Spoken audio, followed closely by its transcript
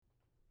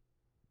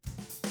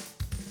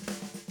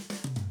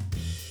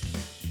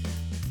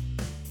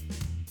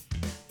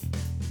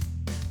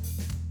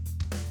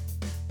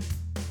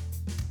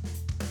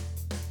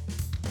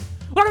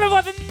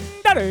Welcome to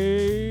Fucking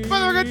Daddy.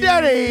 Motherfucking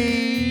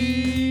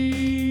Daddy.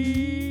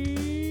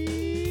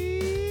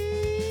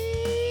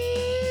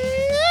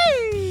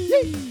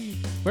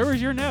 Where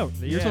was your note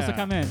that you're supposed to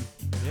come in?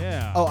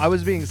 Yeah. Oh, I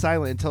was being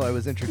silent until I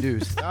was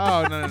introduced.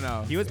 Oh,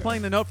 no. He was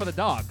playing the note for the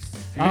dogs.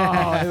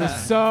 Oh, it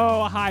was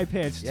so high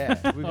pitched. Yeah,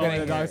 we've Oh, been the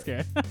here. dog's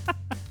scared.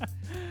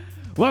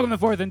 Welcome to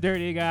Fourth and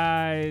Dirty,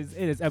 guys.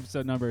 It is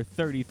episode number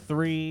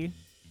 33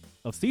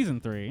 of season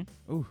 3.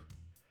 Ooh.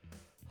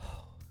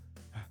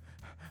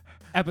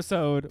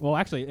 Well,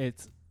 actually,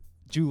 it's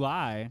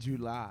July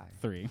July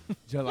 3.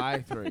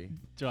 July 3.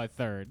 July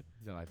 3rd.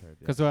 July 3rd.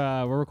 Because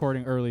we're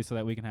recording early so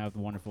that we can have the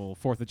wonderful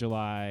 4th of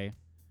July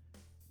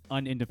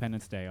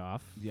Unindependence Day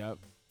off. Yep.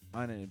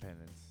 On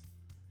Independence.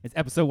 It's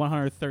episode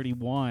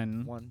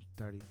 131.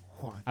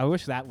 131. I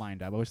wish that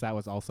lined up. I wish that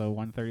was also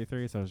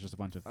 133, so it was just a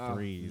bunch of Oh.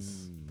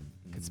 threes.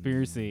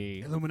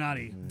 Conspiracy.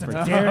 Illuminati. For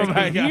Oh Derek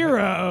my the God.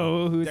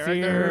 Hero, who's Derek the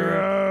here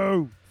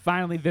Hero.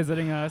 finally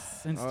visiting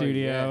us in Oh,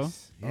 studio.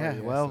 yes. Oh, Yeah,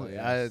 yes, well, oh,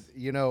 yes.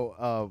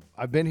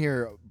 I've been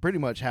here pretty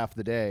much half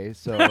the day,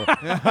 so Oh my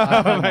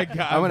God.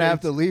 I'm gonna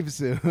have to leave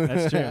soon.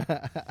 That's true.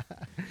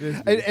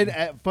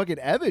 and fucking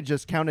Evan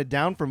just counted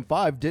down from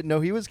 5. Didn't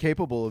know he was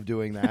capable of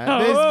doing that.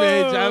 This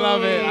bitch. I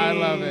love it. I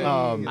love it.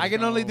 Um, I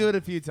can only do it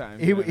a few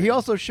times. He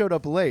also showed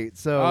up late,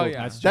 so Oh,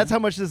 yeah. that's how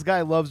much this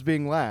guy loves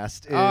being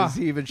last. Is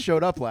he even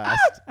showed up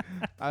last?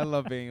 I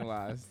love being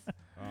last.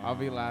 I'll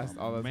be last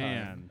all the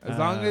Man. time. As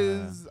long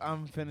as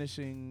I'm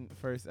finishing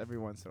first every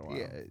once in a while.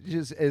 Yeah,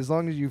 just as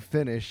long as you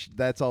finish,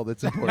 that's all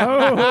that's important.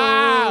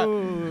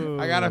 Oh.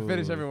 I gotta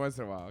finish every once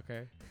in a while,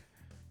 okay?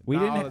 We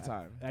Not didn't. all the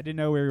time. I didn't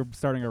know we were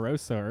starting a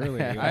roast so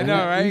early. I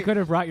know, right? You could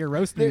have brought your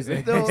roast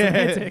music.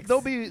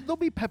 They'll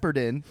be peppered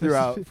in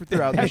throughout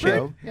the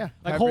show. Yeah.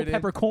 like whole peppered in.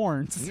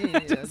 peppercorns. Yeah,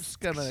 I'm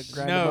just gonna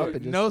grind them up and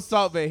just No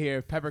Salt Bay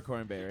here.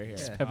 Peppercorn Bay right here.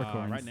 Yeah.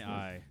 Peppercorns. Right in the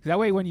eye. That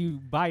way, when you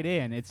bite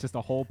in, it's just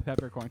a whole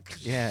peppercorn.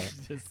 Yeah.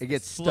 Just It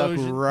gets stuck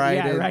explosion. right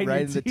Yeah, in, right in right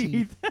your in the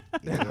teeth.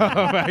 Oh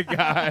my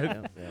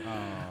God.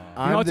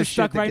 I'm know what's the just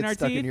stuck shit that right in gets our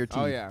stuck teeth? in your teeth.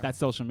 Oh yeah. That's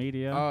social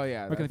media. Oh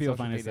yeah. Where can the that's people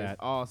social find us media is at?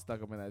 all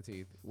stuck up in that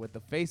teeth. With the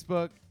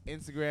Facebook,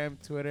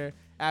 Instagram, Twitter,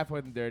 at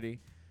Fourth and Dirty,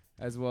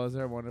 as well as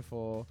our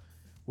wonderful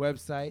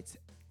website,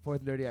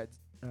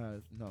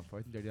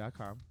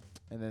 fourthanddirty.com.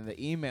 And then the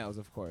emails,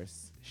 of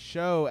course,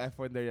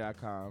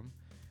 show@fourthanddirty.com.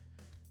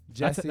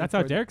 That's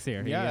how Derek's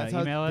here. Yeah, that's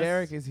how email us.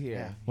 Derek is here.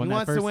 Yeah. He Won that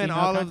wants to first win email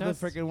all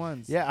contest? of the freaking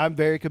ones. Yeah, I'm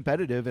very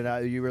competitive,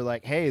 and you were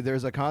like, "Hey,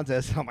 there's a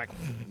contest." I'm like,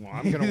 well,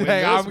 "I'm gonna win Like,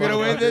 this. I'm gonna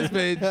win this,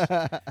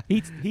 motherfucker."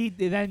 bitch. He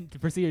then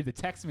proceeded to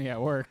text me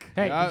at work.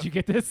 Hey, Yeah. did you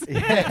get this?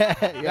 Yeah.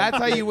 That's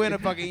how you win a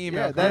fucking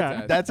email Yeah,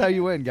 contest. that's how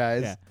you win,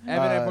 guys. Yeah.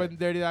 Evan at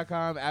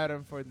fourthanddirty.com,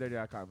 Adam at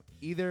fourthanddirty.com.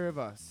 Either of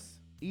us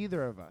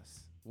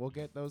will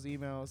get those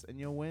emails, and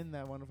you'll win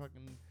that one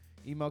fucking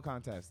email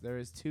contest. There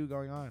is 2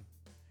 going on.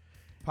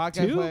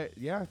 Podcast 2? play,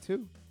 yeah,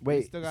 2.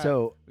 Wait, we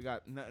so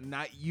got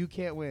not you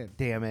can't win.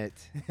 damn it.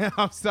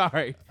 I'm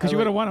sorry. Because you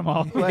would have won them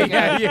all. Like,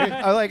 Yeah,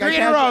 yeah. I like 3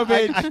 in a row,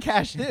 bitch. I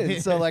cashed in,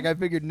 so like I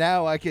figured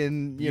now I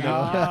can, you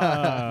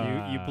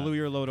know. You blew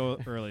your load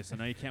early, so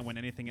now you can't win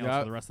anything else Yup.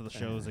 for the rest of the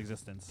show's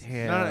existence.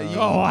 Damn. No, you-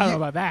 Oh, I don't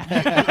know about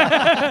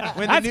that.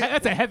 When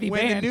that's a heavy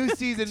when band. the new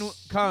season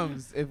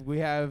comes, if we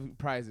have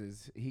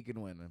prizes, he can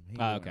win them. He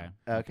can win Okay. 'em.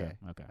 Okay.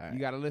 Okay. You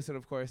got to listen,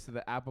 of course, to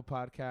the Apple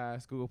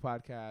Podcast, Google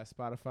Podcast,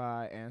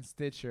 Spotify, and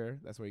Stitcher.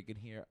 That's where you can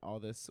hear all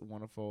this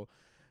wonderful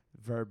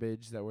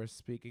verbiage that we're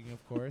speaking,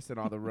 of course, and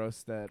all the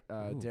roasts that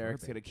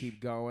Derek's going to keep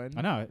going.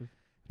 I know.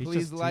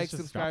 Please like,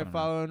 subscribe,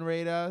 follow, and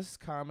rate us.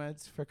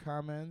 Comments for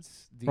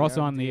comments. We're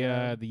also DM, on the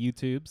DM.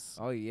 YouTubes.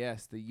 Oh,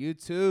 yes, the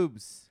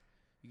YouTubes.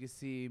 You can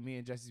see me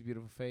and Jesse's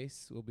beautiful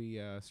face. We'll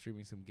be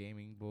streaming some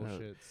gaming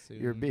bullshit soon.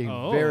 You're being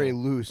Oh. very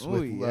loose Oh,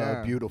 with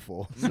yeah.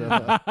 beautiful. So.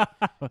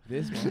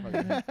 This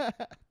motherfucker.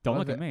 Don't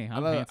Love look at it. me. I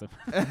I'm love handsome.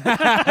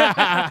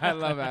 I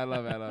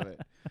love it.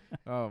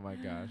 Oh, my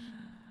gosh.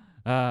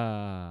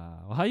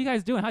 Well, how you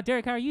guys doing?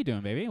 Derek, how are you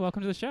doing, baby?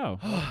 Welcome to the show.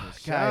 Guys,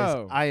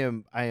 Show. I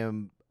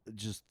am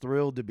just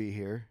thrilled to be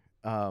here.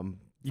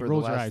 You for the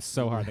rolled your last- eyes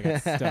so hard they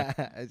got stuck.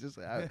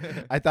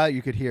 I thought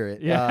you could hear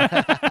it.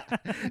 Yeah.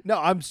 No,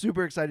 I'm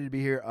super excited to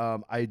be here.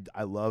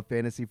 I love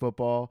fantasy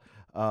football.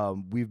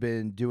 We've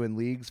been doing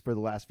leagues for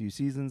the last few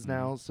seasons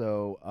now,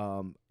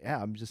 so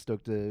yeah, I'm just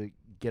stoked to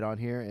get on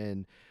here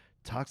and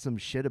talk some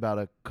shit about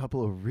a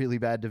couple of really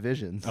bad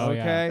divisions. Oh,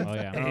 yeah. Okay. Oh,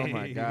 yeah. Oh,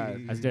 my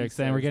God. As Derek's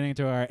saying, we're getting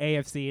into our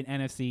AFC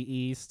and NFC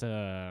East.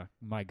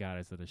 My God,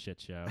 is it a shit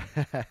show?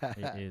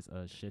 It is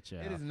a shit show.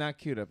 It is not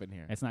cute up in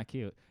here. It's not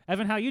cute.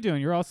 Evan, how you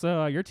doing? You're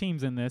also your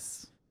team's in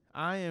this.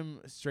 I am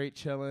straight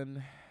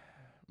chilling.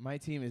 My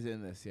team is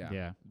in this, yeah.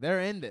 Yeah. They're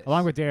in this.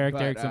 Along with Derek. But,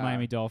 Derek's a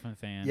Miami Dolphin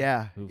fan.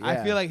 Yeah. Who-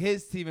 I feel like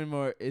his team is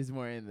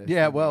more in this.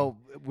 Yeah, than me. well,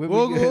 when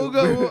We'll we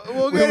get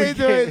when we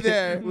into it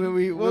there. When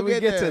we We'll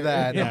get get to there.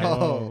 that. Yeah,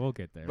 Oh. we'll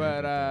get there.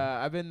 But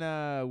I've been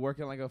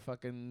working like a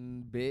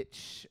fucking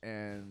bitch,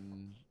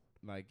 and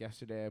like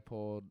yesterday I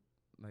pulled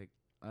like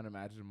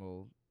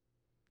unimaginable.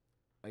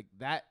 Like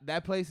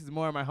that place is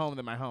more my home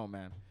than my home,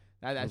 man.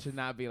 That should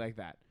not be like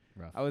that.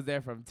 Rough. I was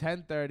there from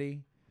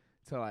 10:30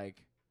 to like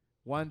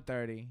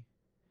 1:30,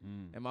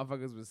 and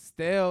motherfuckers was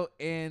still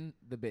in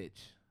the bitch.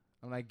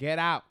 I'm like, get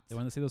out. They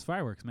want to see those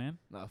fireworks, man.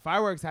 No,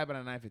 fireworks happen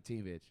at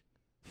 9:15, bitch.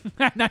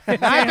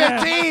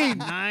 9:15.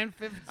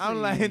 9:15.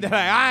 I'm like, they're like,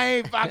 I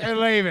ain't fucking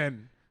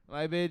leaving.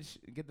 Like, bitch,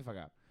 get the fuck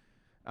out.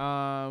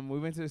 We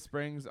went to the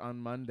Springs on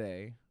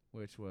Monday,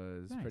 which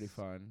was pretty Nice.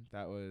 fun.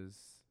 It was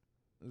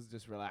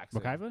just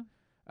relaxing. Wakaiva?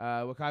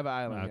 Wakaiva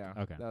Island, Okay,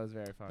 yeah. okay. That was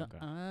very fun. Okay.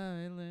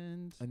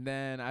 Island. And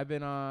then I've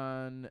been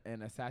on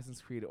an Assassin's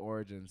Creed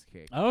Origins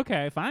kick.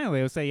 Okay, finally.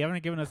 I would say you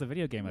haven't given us a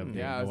video game update.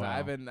 Yeah, in a while.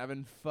 I've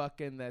been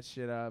fucking that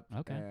shit up.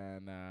 Okay.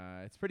 And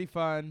it's pretty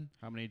fun.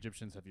 How many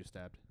Egyptians have you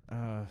stabbed?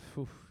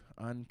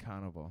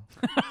 Uncountable.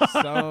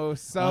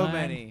 so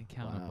many.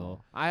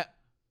 Countable. I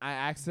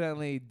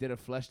accidentally did a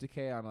flesh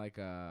decay on like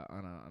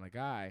on a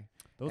guy.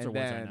 Those And are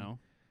ones I then- know.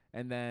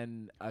 And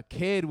then a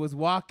kid was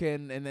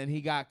walking, and then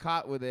he got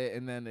caught with it,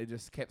 and then it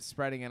just kept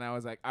spreading. And I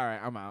was like, "All right,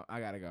 I'm out. I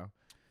gotta go."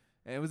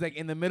 And it was like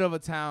in the middle of a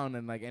town,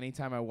 and like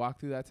anytime I walk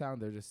through that town,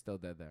 they're just still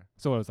dead there.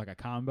 So it was like a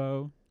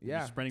combo. Yeah.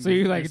 You're spreading So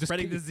you, like, you're just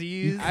spreading keep-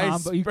 disease. you I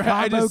combo- you I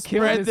combo just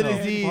killed spread the his own.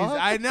 disease. Fuck.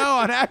 I know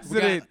on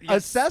accident.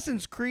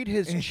 Assassin's Creed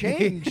has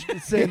changed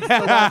since the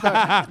last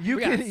time. You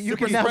We got can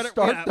super now spreader-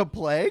 start yeah. the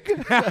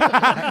plague.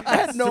 I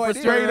had no Super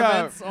idea. straight up.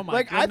 events. Oh my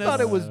Like I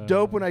thought it was goodness.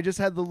 dope when I just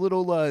had the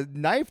little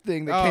knife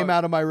thing that Oh, came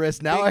out of my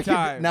wrist. Now big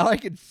time. I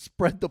can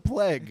spread the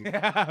plague.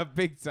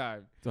 Big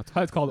time. So that's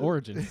why it's called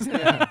Origins.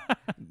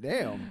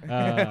 Damn.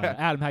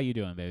 Adam, how you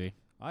doing, baby?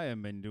 I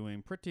have been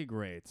doing pretty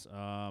great.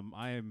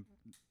 I am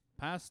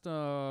past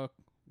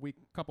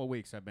couple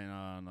weeks. I've been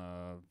on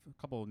a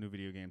couple of new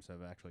video games that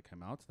have actually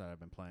come out that I've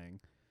been playing.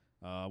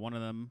 One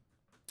of them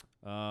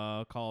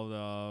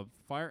called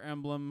Fire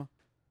Emblem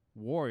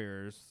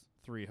Warriors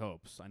 3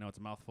 Hopes. I know it's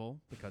a mouthful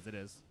because it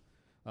is.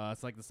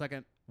 It's like the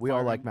second. We all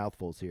Fire like Em-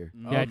 mouthfuls here.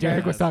 Mm, Yeah, okay.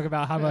 Derek was Yes. talking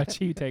about how much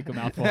he take a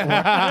mouthful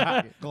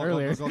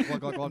earlier.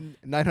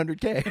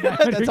 900K.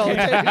 That's all it 900K.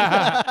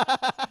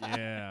 takes.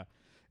 Yeah,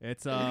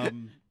 it's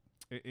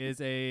it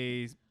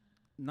is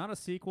not a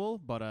sequel,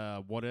 but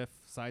a what if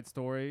side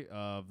story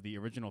of the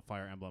original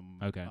Fire Emblem.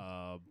 Okay.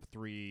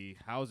 3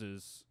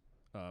 Houses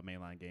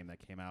mainline game that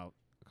came out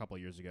a couple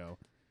years ago.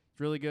 It's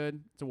really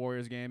good. It's a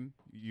Warriors game.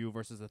 You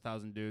versus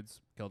 1,000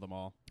 dudes. Kill them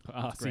all.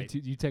 So great.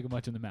 you take a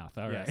much in the mouth.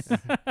 All right. Yes.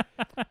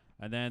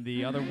 And then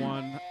the other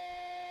one,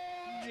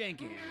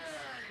 Jenkins.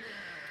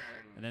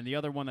 And then the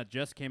other one that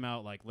just came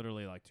out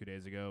literally 2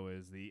 days ago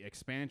is the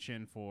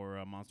expansion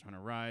for Monster Hunter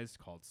Rise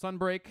called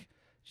Sunbreak.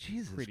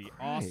 Jesus Pretty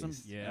Christ. awesome.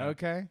 Yeah.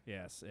 Okay.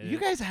 Yes. You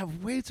guys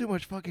have way too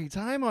much fucking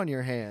time on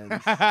your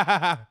hands.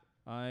 I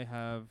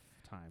have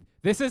time.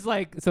 This is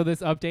so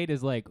this update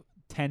is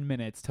 10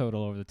 minutes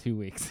total over the 2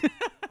 weeks.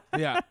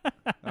 Yeah.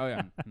 Oh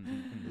yeah.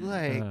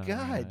 Like,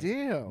 god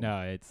damn.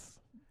 No, it's.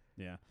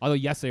 Yeah. Although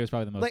yesterday was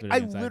probably the most. Like video I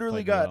games I've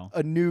literally played in a got while.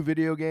 a new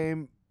video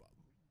game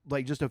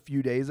just a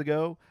few days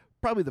ago.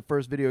 Probably the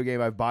first video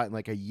game I've bought in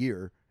a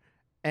year.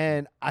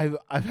 And I've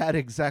had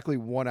exactly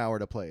 1 hour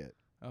to play it.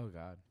 Oh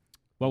god.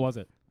 What was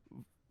it?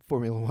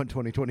 Formula 1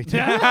 2022.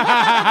 Of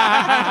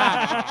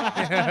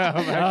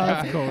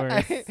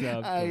course.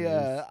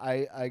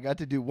 I got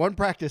to do one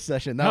practice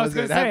session. That I was was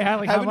gonna it. say,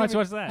 how Haven't much even-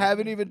 was that?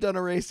 Haven't even done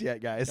a race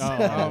yet, guys. Oh,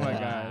 Oh my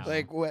wow.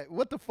 gosh.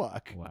 what the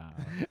fuck? Wow.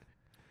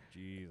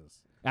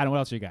 Jesus. Adam, what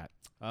else you got?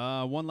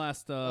 One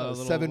last little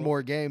 7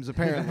 more games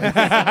apparently.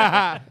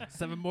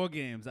 7 more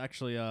games.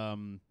 Actually,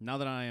 now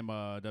that I am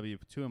a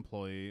W-2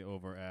 employee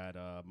over at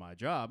my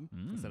job,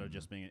 instead of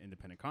just being an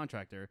independent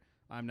contractor,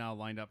 I'm now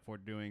lined up for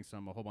doing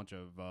a whole bunch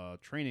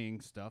of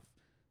training stuff,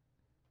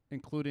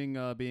 including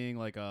being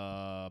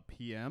a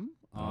PM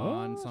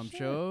on some shit.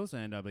 shows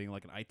and being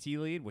an IT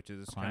lead, which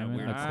is kind of Climbing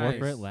weird. the Nice.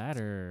 corporate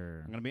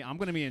ladder. I'm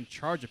gonna be in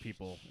charge of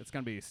people. It's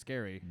gonna be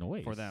scary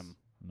Noise. for them.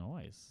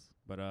 Noise.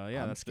 But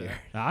yeah, I'm that's scared.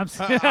 I'm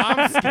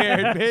I'm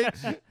scared,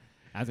 bitch.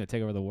 I was gonna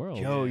take over the world.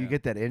 Joe, you Yeah.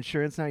 get that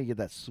insurance now? You get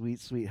that sweet,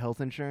 sweet health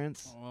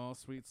insurance? Oh,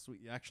 sweet.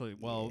 Actually,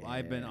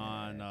 I've been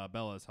on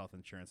Bella's health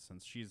insurance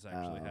since she's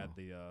actually had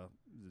the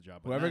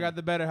job. But Whoever then- got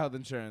the better health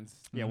insurance.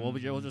 yeah,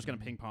 we're just gonna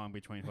ping pong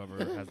between whoever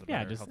has the Yeah,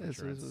 better just- health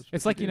insurance.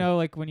 It's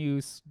like, when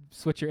you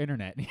switch your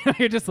internet.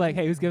 You're just like,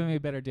 hey, who's giving me a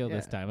better deal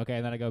this Yeah. time? Okay,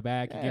 and then I go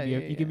back. You Yeah, give me yeah,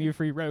 you give me a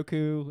free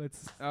Roku.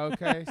 Let's.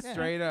 Okay,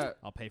 straight up.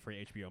 I'll pay for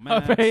HBO Oh,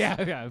 Max.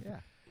 yeah. Yeah.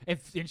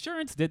 If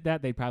insurance did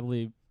that, they'd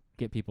probably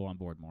get people on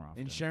board more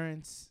often.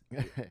 Insurance.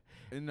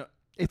 No,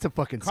 It's a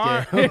fucking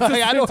Car- scam. It's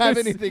a- I don't have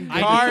it's a- anything.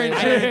 good car to say.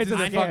 insurance It's is a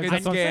a scam. fucking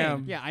That's what I'm saying.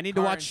 scam. Yeah, I need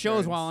to Car watch shows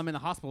insurance. while I'm in the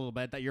hospital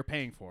bed that you're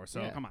paying for.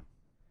 So Yeah. come on.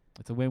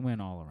 It's a win-win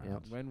all around.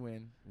 Yep. Win,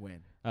 win, win.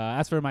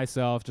 As for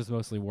myself, just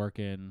mostly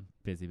working,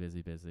 busy.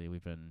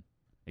 We've been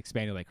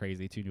expanding like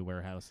crazy, 2 new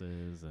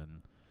warehouses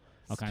and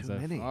all It's kinds too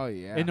of. many. Oh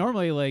yeah. And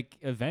normally,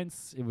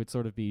 events, it would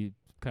sort of be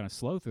kind of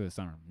slow through the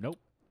summer. Nope,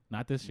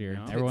 not this year.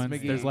 No. Everyone's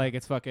It's there's Mickey.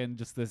 it's fucking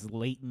just this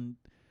latent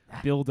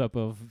buildup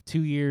of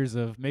 2 years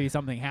of maybe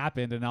something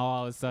happened, and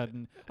all of a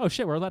sudden, oh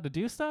shit, we're allowed to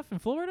do stuff in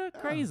Florida.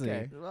 Crazy.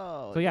 okay.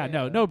 Oh, So yeah,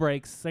 no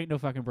breaks. Ain't no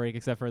fucking break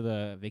except for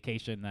the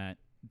vacation that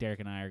Derek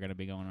and I are gonna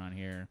be going on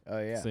here Oh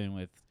yeah. soon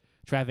with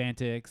Trav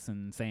Antics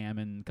and Sam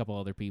and a couple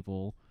other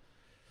people.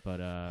 But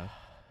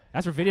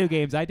As for video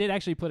games, I did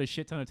actually put a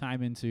shit ton of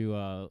time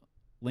into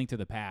Link to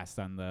the Past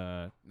on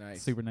the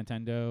Nice. Super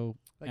Nintendo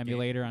That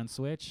emulator on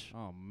Switch.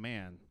 Oh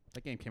man,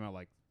 that game came out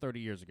like 30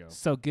 years ago.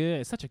 So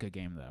good. It's such a good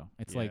game, though.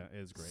 It's Yeah, like it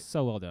is great.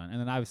 so well done. And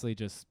then obviously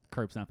just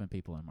curb stomping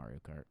people in Mario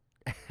Kart.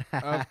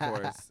 Of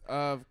course.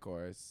 Of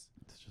course.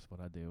 It's just what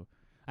I do.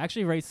 I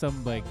actually raced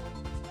some like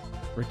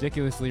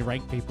ridiculously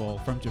ranked people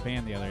from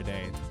Japan the other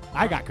day.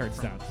 I got curb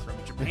stomped. From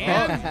Oh,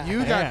 Japan. you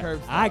got Yeah,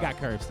 curb I stomped. got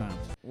curb stomped.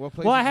 What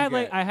place Well, I did you had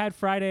like get? I had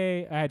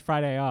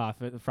Friday off,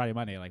 Friday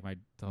Monday. Like I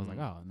was like,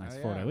 oh, nice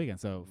Oh, 4-day yeah. weekend.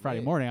 So Friday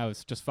Lit. morning, I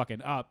was just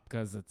fucking up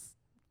because it's.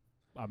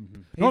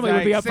 Mhm. Normally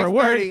would be up for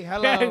work. 6:30,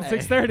 hello. Yeah,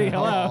 6:30.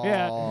 Hello.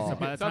 Yeah. So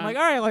by the So I'm time- like,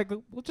 all right, like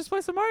we'll just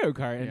play some Mario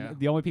Kart. And Yeah.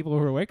 the only people who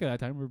were awake at that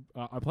time were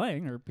are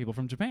playing are people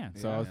from Japan.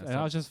 So Yeah. I was, Yeah, and so-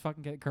 I was just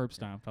fucking getting curb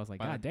stomped. I was like,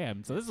 By God the-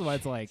 damn. So this is what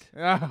it's like. this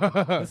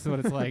This is what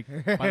it's like.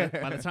 by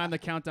the time the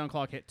countdown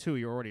clock hit 2,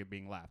 you're already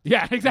being lapped.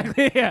 Yeah,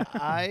 exactly. Yeah.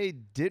 I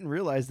didn't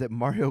realize that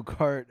Mario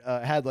Kart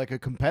had like a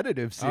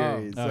competitive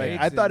series. Oh, like yeah.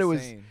 I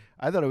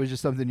thought it was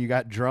just something you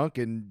got drunk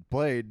and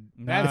played.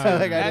 That's Nah,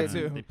 like I that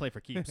didn't- too. They play for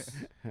keeps.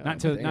 Not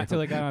till Damn.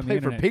 they got on the Play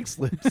for internet. pink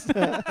slips.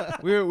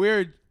 we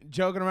were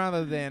joking around the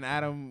other day, and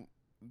Adam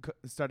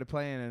started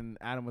playing, and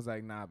Adam was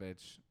like, "Nah,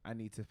 bitch, I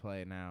need to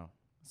play it now."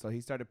 So he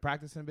started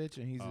practicing, bitch,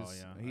 and he's Oh, just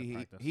yeah, I he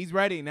practice. he's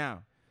ready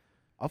now.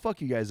 I'll fuck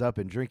you guys up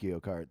in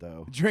Drinkio Kart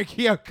though. Drink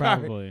your car.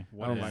 Probably.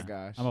 What Oh is- my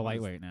gosh. I'm a what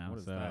is- lightweight now. What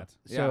is so. that?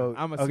 Yeah, So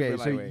I'm a okay, super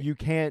so lightweight. you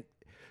can't.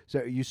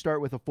 So you start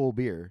with a full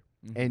beer,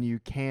 Mhm. and you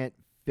can't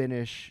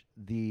finish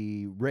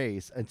the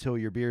race until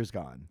your beer's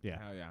gone. Yeah.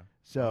 Hell yeah.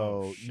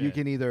 So Oh, you shit.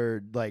 can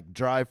either like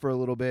drive for a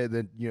little bit,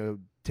 then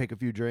take a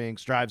few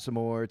drinks, drive some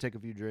more, take a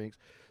few drinks.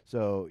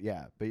 So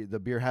yeah, but the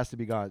beer has to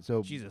be gone.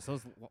 So Jesus,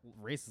 those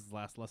races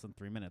last less than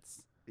 3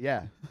 minutes.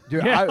 yeah,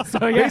 dude. Yeah,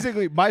 so, yeah.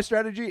 Basically, my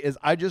strategy is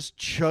I just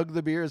chug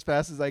the beer as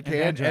fast as I can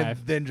then and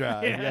drive. then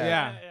drive.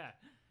 Yeah.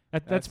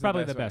 That's That's the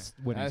probably best the way. best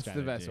winning That's the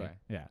strategy. best way.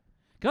 Yeah.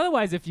 'Cause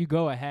otherwise, if you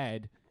go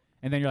ahead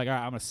and then you're like, all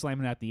right, I'm gonna slam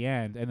it at the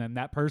end, and then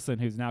that person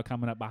who's now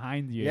coming up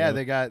behind you, Yeah,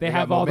 they got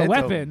have all the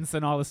momentum. weapons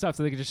and all the stuff,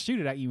 so they can just shoot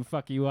it at you,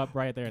 fuck you up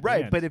right there. At the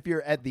Right, end. but if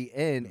you're at the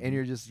end and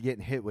you're just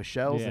getting hit with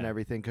shells and Yeah.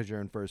 everything because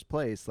you're in first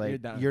place, You're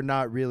like done. you're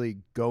not really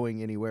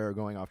going anywhere or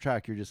going off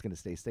track. You're just going to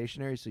stay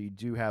stationary. So you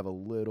do have a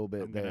little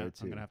bit I'm there gonna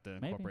too. have to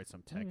Maybe. incorporate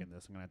some tech Maybe. in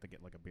this. I'm gonna have to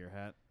get like a beer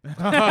hat.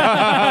 all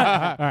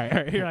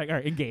right, you're like, all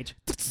right, engage.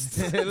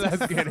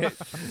 Let's get it.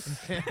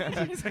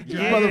 He's like, This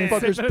yeah.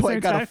 motherfucker's At the same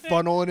got a time.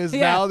 funnel in his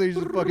Yeah. mouth. He's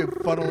just fucking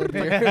funneling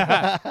beer.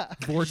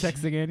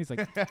 vortexing in. He's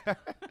like,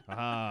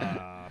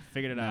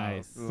 Figured it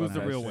Nice. out. Who's the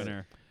Nice. real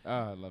winner? Oh,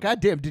 I love God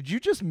damn, did you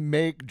just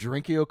make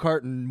Drinkio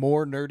Carton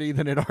more nerdy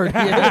than it already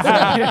is?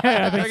 yeah,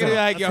 I it. think Look so. at it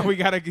like, yo, we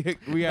gotta get.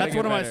 That's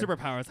one of my better.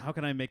 superpowers. How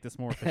can I make this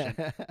more efficient?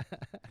 All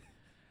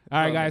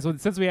right, guys. Well,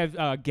 since we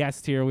have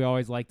guests here, we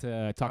always like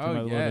to talk to them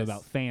a little bit yes.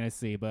 about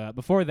fantasy. But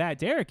before that,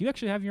 Derek, you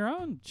actually have your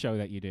own show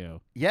that you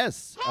do.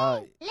 Yes.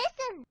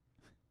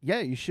 Yeah,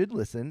 you should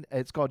listen.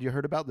 It's called You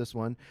Heard About This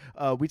One.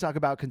 We talk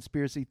about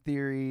conspiracy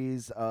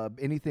theories,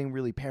 anything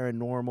really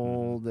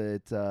paranormal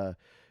that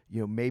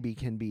maybe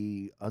can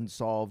be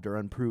unsolved or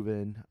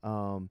unproven.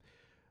 For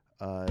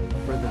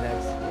the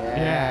next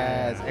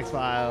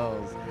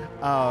X-Files.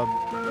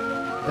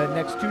 The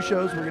next two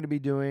shows we're going to be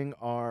doing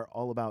are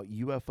all about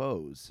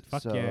UFOs.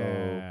 Fuck so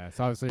yeah!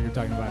 So obviously you're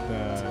talking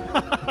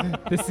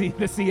about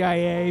the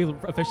CIA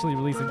officially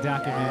releasing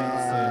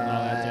documents and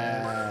all that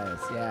jazz.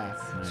 Yes, yeah.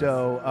 Nice.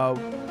 So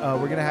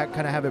we're gonna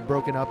kind of have it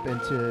broken up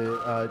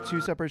into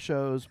two separate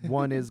shows.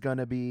 One is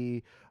gonna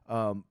be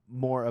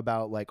more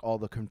about like all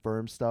the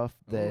confirmed stuff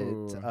that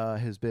Ooh.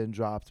 has been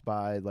dropped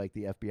by like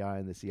the FBI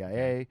and the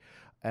CIA.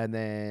 And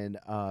then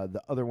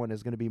the other one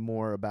is going to be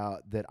more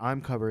about that I'm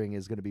covering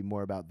is going to be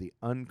more about the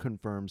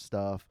unconfirmed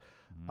stuff.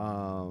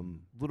 A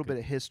little bit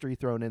of history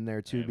thrown in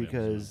there too,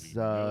 because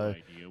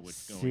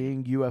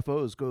seeing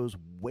UFOs goes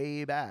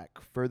way back,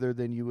 further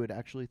than you would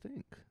actually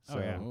think. So, Oh,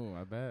 yeah. Oh,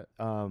 I bet.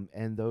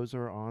 and those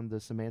are on the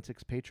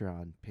Semantics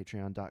Patreon,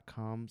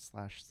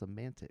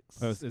 patreon.com/semantics.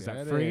 Oh, is that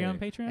Get free it. on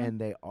Patreon? And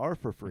they are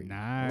for free.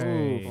 Nice.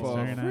 Ooh, for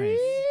Very free? nice.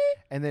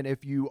 And then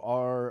if you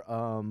are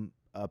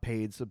a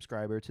paid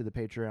subscriber to the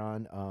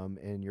Patreon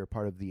and you're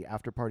part of the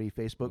After Party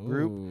Facebook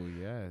group, Ooh,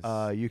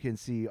 yes. you can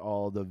see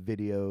all the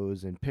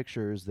videos and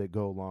pictures that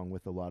go along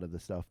with a lot of the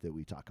stuff that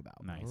we talk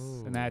about. Nice.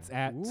 Ooh. And that's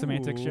at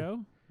Semantic Ooh. Show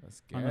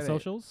Let's on get the it.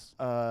 socials.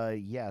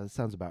 Yeah, that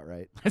sounds about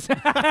right.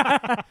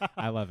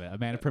 I love it. A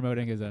man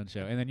promoting his own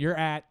show. And then you're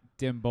at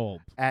Dim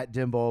Bulb. At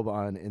Dimbulb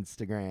on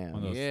Instagram.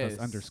 One of those Yes.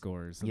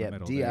 underscores in Yep, the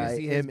middle. D.I. there. You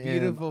see his IMM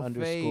beautiful face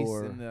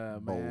underscore in the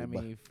bulb.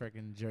 Miami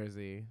freaking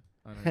jersey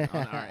on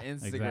our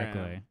Instagram.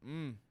 Exactly.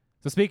 Mm.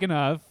 So speaking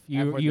of,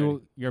 At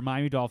you're a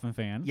Miami Dolphin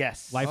fan.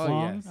 Yes.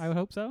 Lifelong, yes. I would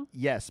hope so.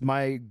 Yes,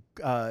 my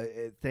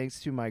thanks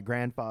to my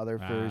grandfather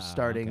for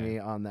starting okay. me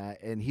on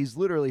that, and he's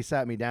literally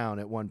sat me down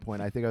at one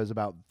point. I think I was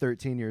about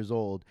 13 years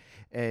old,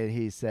 and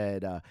he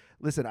said,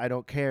 "Listen, I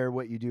don't care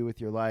what you do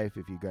with your life.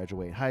 If you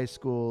graduate high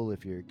school,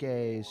 if you're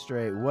gay,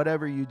 straight,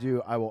 whatever you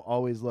do, I will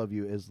always love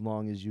you as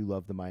long as you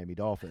love the Miami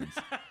Dolphins."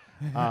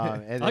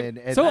 And then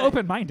at so that,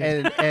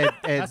 open-minded. and at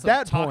That's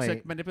that some toxic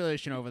point,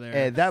 manipulation over there.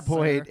 at that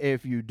point, sir.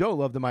 if you don't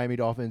love the Miami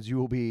Dolphins, you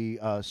will be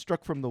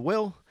struck from the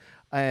will,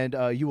 and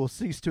you will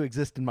cease to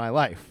exist in my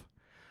life.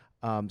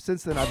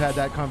 Since then, I've had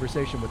that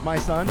conversation with my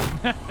son.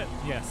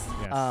 yes.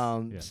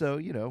 Yes.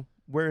 So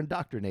we're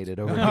indoctrinated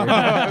over here.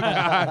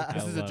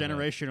 This is a love it.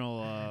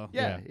 generational.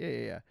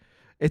 Yeah.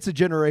 It's a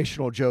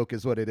generational joke,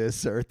 is what it is,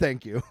 sir.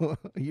 Thank you.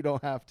 You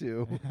don't have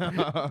to.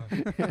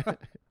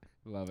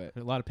 Love it.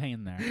 There's a lot of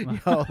pain there.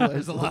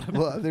 There's a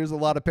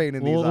lot of pain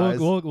in these eyes.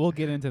 We'll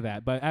get into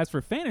that. But as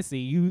for fantasy,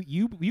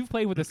 you've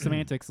played with the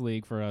Semantics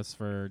League for us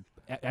for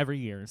every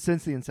year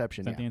Since the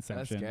inception. since the Yeah. Let's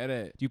inception. get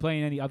it. Do you play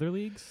in any other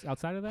leagues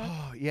outside of that?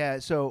 Oh, yeah.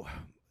 So,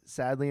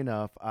 sadly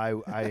enough, I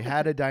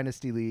had a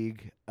dynasty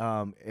league,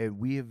 and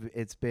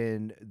it's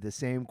been the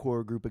same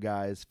core group of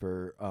guys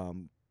for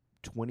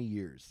 20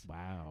 years.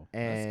 Wow.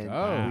 And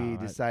go. we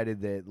Wow.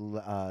 decided that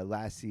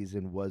last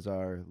season was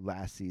our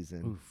last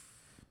season. Oof.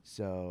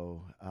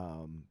 So,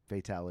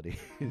 fatality.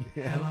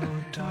 Yeah.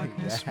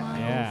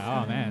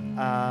 Oh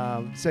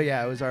man. So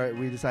yeah, it was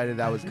we decided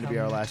that was going to be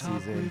our last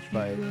season,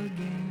 but it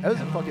was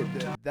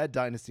that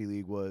dynasty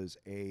league was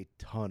a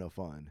ton of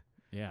fun.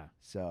 Yeah.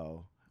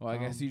 So, Well, I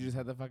guess you just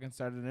have to fucking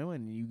start a new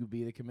one. You could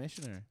be the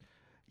commissioner.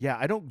 yeah,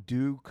 I don't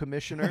do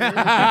commissioner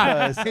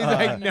because He's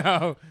like,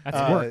 no.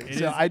 That's work. It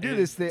so is- I do it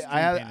this is thing.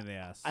 extreme pain in the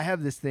ass. I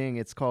have this thing.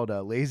 It's called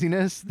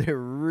laziness that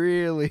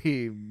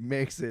really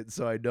makes it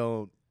so I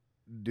don't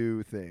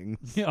do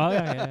things. Oh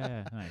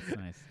yeah.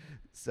 Nice.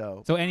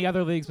 So So any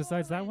other leagues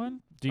besides that one?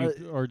 Do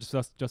you or just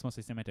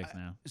mostly Semantics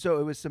now? so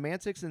it was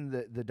semantics in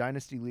the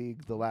dynasty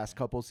league the last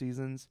couple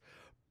seasons.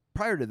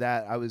 Prior to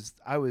that, I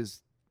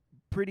was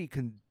pretty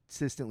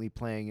consistently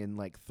playing in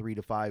like 3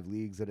 to 5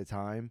 leagues at a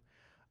time.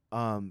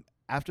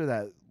 After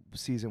that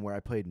season where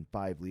I played in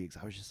 5 leagues,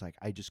 I was just like,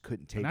 I just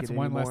couldn't take And that's it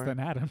one anymore. less than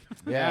Adam.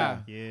 Yeah.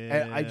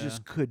 Yeah. And I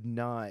just could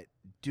not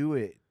do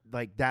it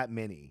like that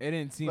many. It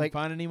didn't seem Like-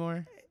 fun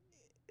anymore.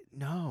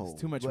 No. It's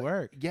too much Like,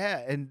 work. Yeah,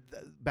 and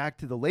back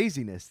to the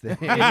laziness thing.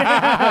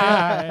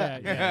 Yeah.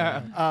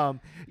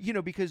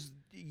 Because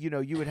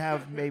you would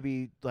have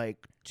maybe like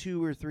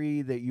 2 or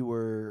 3 that you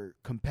were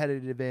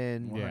competitive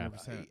in. Yeah.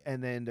 100%.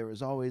 And then there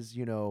was always,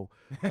 Adam,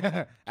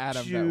 that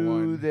 2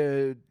 one.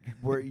 that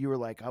where you were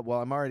like,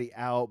 well, I'm already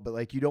out, but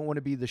like you don't want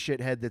to be the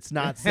shithead that's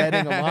not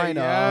setting a lineup,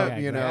 Yeah,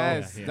 you know?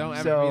 Yes, Yeah. don't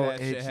ever So be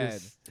that it's shithead.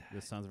 just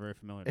This sounds very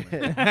familiar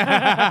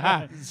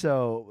to me.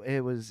 so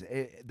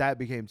that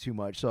became too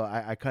much. So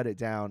I cut it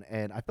down,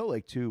 and I felt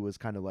like 2 was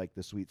kind of like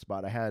the sweet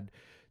spot. I had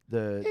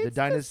the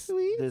dynasty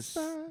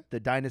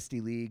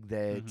league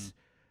that Mhm.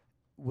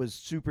 was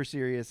super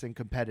serious and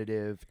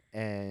competitive,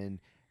 and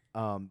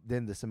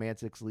then the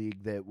semantics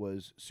league that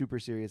was super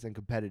serious and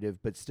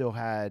competitive, but still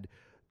had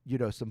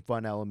some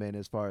fun element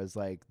as far as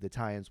like the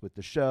tie-ins with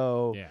the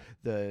show, Yeah.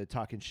 the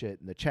talking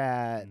shit in the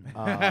chat.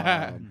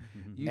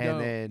 You And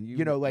don't- then you- and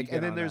you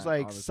get then on there's that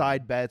like all the time.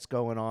 side bets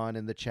going on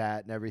in the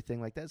chat and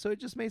everything like that, so it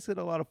just makes it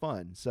a lot of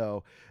fun.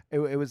 So it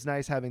was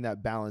nice having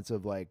that balance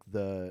of like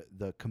the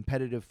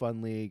competitive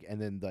fun league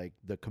and then like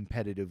the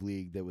competitive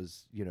league that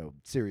was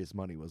serious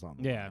money was on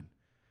the Yeah. line.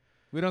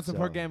 We don't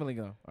support So- gambling,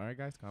 though. All right,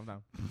 guys, calm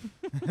down.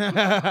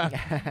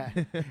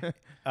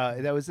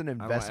 That was an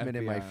want investment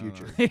in my FBI on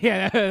future.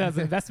 Yeah, that's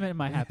an investment in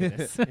my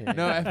happiness.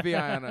 No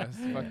FBI on us.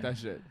 Fuck that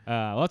shit.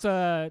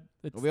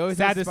 It's We always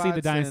sad have to see the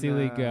spots Dynasty in,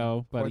 League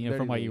go, but from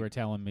 430 what you league. were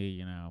telling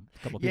me, a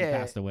couple people Yeah,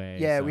 passed away.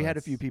 Yeah, so we had a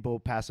it's- few people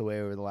pass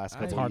away over the last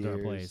couple It's of hard to years.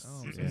 replace.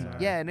 Oh, I'm so yeah. sorry.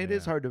 Yeah, and it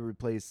is Yeah. hard to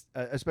replace,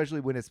 especially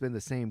when it's been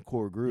the same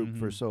core group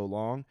for Mhm. so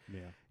long.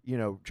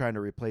 Yeah. Trying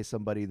to replace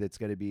somebody that's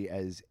going to be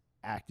as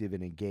active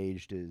and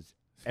engaged as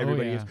Oh,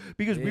 everybody yeah. is,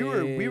 because we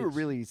were Bitch.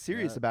 really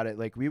serious Yeah. about it.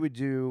 Like we would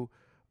do,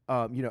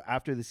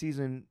 after the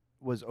season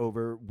was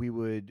over, we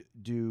would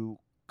do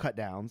cut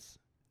downs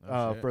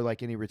Oh, shit. for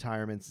like any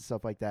retirements and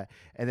stuff like that.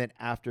 And then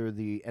after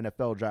the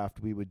NFL draft,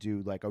 we would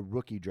do like a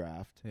rookie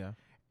draft. Yeah.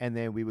 And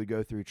then we would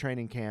go through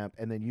training camp,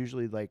 and then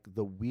usually like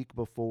the week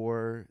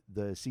before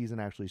the season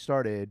actually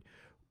started,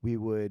 we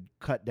would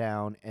cut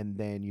down, and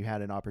then you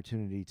had an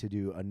opportunity to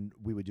do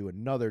we would do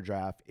another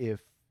draft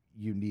if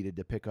you needed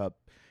to pick up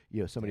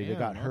somebody that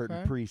got Damn, hurt in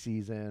okay.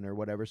 preseason or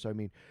whatever. So I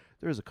mean,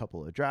 there's a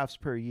couple of drafts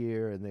per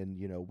year, and then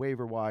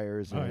waiver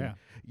wires, Oh, and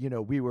yeah.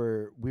 we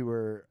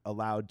were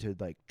allowed to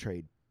like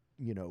trade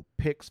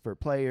picks for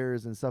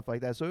players and stuff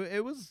like that. So it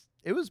was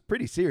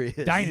pretty serious.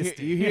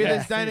 Dynasty. You hear Yeah.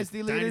 this,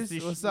 Dynasty leaders? Dynasty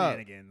What's up?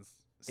 shenanigans.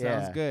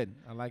 Sounds Yeah. good.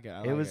 I like it.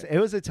 I It like was it. it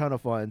was a ton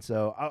of fun.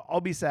 So I'll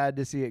be sad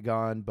to see it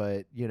gone,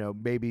 but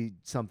maybe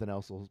something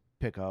else will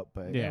pick up.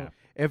 But Yeah.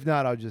 if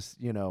not, I'll just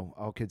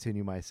I'll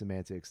continue my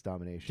semantics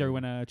domination. Did you ever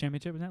win a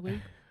championship in that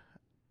league?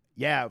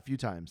 Yeah, a few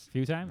times. A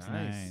few times?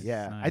 Nice.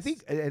 Yeah, nice. I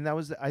think, and that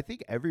was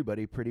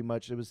everybody pretty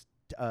much. It was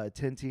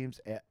 10 teams,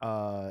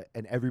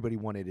 and everybody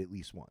won it at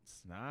least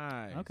once.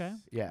 Nice. Okay.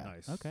 Yeah,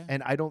 Nice. Okay.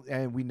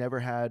 and we never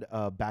had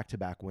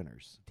back-to-back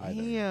winners.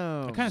 either.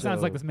 Damn. It kind of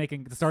sounds like So-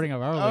 the starting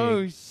of our Oh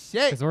league.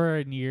 shit. Because we're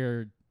in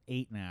year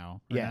 8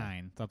 now. Or Yeah.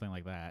 9, something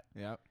like that.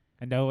 Yep.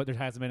 I know there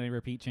hasn't been any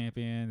repeat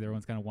champions.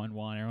 Everyone's kind of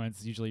 1-1.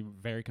 Everyone's usually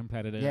very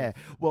competitive. Yeah.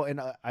 Well, and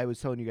I was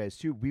telling you guys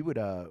too. We would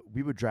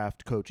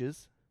draft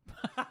coaches.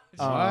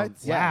 What?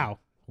 Yeah.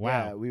 Wow.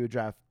 Yeah, we would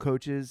draft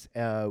coaches.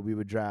 We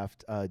would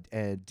draft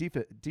and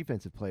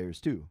defensive players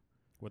too.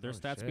 Would their Oh,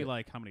 stats be shit.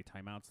 like how many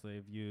timeouts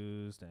they've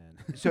used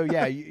and So yeah,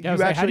 Yeah, I you was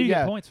like, actually how do you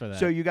get points for that?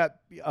 So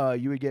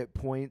you would get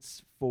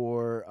points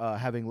for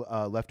having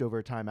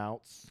leftover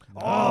timeouts.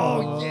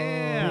 Oh,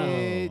 yeah.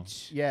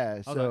 bitch. Yeah.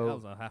 that So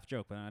was a half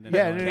joke, but I didn't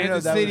Yeah, know no, it. no,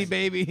 Kansas that City, was-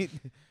 baby.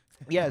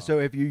 yeah. So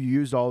if you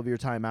used all of your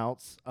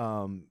timeouts,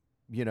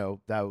 you know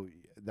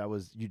that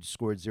was you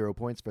scored 0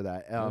 points for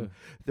that.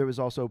 There was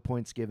also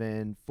points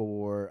given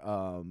for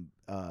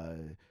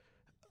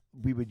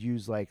we would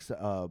use like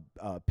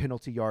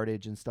penalty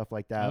yardage and stuff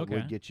like that Okay.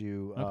 would get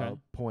you Okay.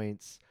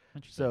 points.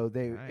 Interesting. So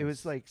it was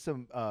Nice. like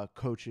some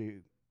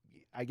coaching,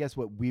 I guess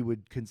what we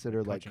would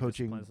consider like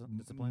Coaching coaching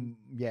discipline?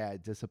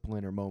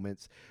 discipline or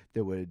moments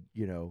that would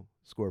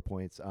score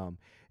points.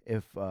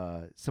 If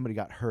somebody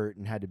got hurt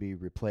and had to be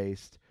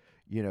replaced,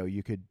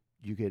 you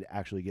could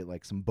actually get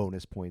like some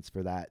bonus points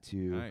for that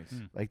too. Nice.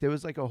 Hmm. Like there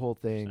was like a whole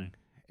thing.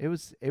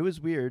 Interesting. It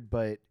was weird,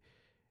 but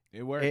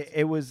It worked.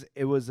 it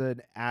was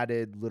an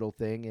added little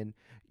thing, and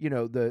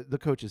the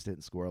coaches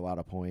didn't score a lot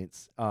of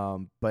points,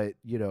 but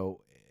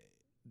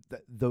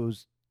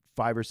those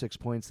 5 or 6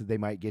 points that they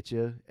might get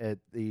you at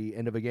the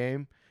end of a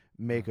game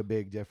make a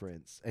big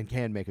difference and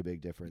can make a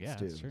big difference yeah,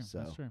 too. that's true. So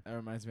That's true. That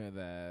reminds me of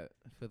that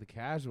for the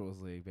casuals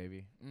league,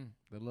 baby.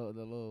 The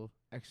little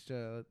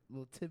extra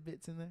little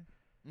tidbits in there.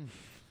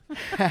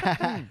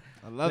 I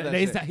love that.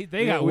 They, shit.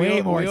 they got We- way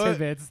we- more we al-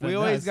 tidbits than We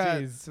always us, got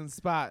jeez. some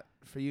spot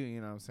for you.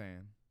 You know what I'm saying?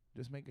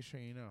 Just making sure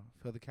you know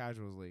for the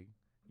casuals league,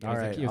 It All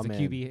was, right, a, it was a I'm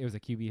QB. It was a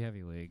QB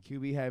heavy league.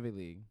 QB heavy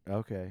league.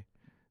 okay,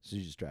 so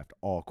you just draft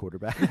all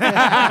quarterbacks.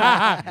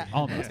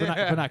 Almost,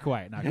 but not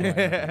quite. Not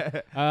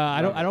quite.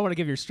 I don't want to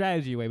give your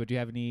strategy away, but do you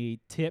have any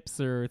tips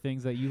or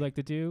things that you like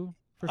to do?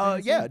 For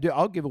fantasy? Yeah, dude,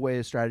 I'll give away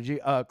a strategy.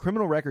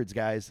 Criminal records,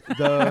 guys.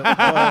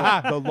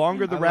 The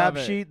longer the I rap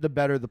love it. sheet, the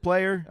better the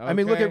player. I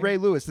mean, look Okay. at Ray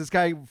Lewis. This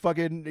guy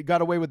fucking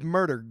got away with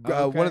murder. One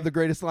Okay. of the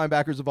greatest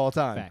linebackers of all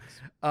time. Facts.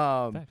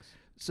 Facts.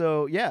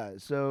 So yeah,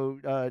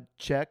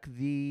 check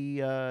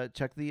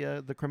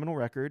the criminal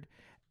record,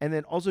 and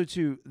then also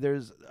too,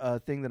 there's a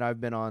thing that I've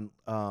been on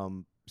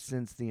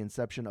since the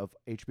inception of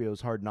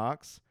HBO's Hard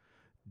Knocks.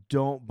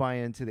 Don't buy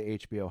into the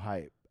HBO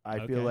hype.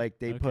 I feel Okay, like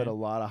they put okay. a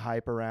lot of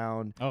hype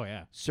around Oh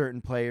yeah.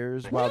 certain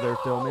players while they're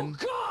filming.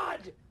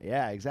 God!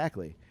 Yeah,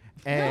 exactly.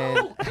 And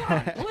No,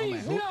 God,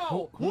 please,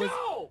 no!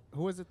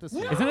 Who is it this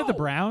year? Isn't it the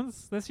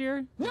Browns this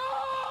year? No!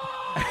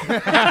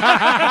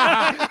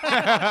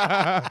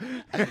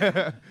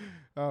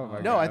 Oh my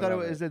no, God, I thought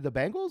love is it the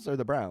Bengals or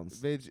the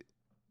Browns? Bitch,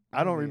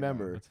 I don't yeah.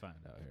 remember. Let's find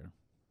out here.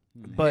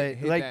 But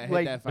hit like that,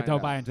 like hit that, But find don't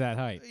out. buy into that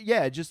hype.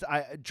 yeah, just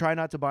I try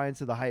not to buy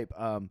into the hype.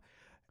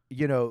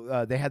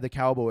 They had the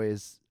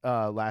Cowboys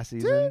last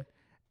season,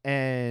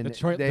 and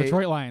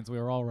Detroit Lions. We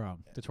were all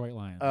wrong. Detroit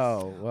Lions.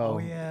 Oh well.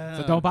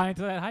 yeah. So don't buy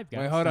into that hype, guys.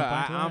 Wait, hold Don't on.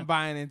 buy into I'm that.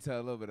 buying into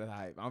a little bit of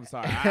hype. I'm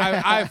sorry.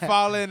 I've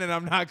fallen and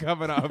I'm not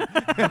coming up.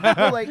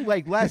 Well,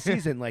 like last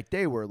season, like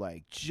they were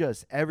like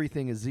just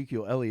everything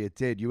Ezekiel Elliott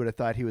did. You would have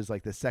thought he was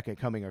like the second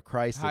coming of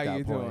Christ How at that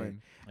you point.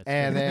 doing? That's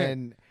And true.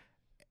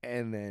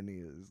 then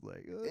he was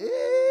like,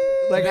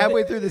 like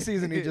halfway through the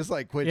season, he just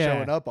like quit Yeah.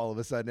 showing up all of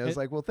a sudden. It was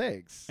like, well,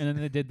 thanks. And then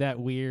they did that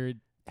weird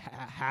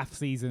half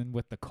season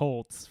with the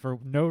Colts for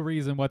no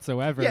reason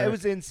whatsoever. Yeah, it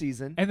was in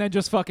season. And then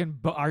just fucking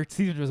our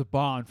season just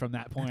bombed from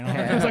that point on.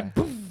 It was like,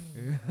 poof.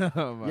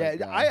 Oh my Yeah,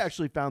 God. I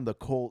actually found the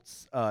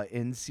Colts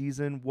in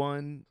season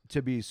 1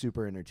 to be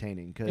super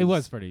entertaining because It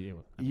was pretty.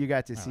 you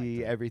got to I liked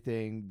see it.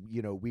 everything,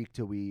 week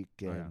to week,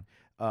 Oh, and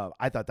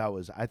I thought that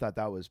was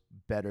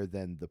better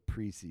than the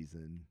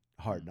preseason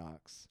Hard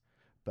Knocks.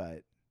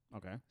 But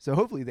Okay. so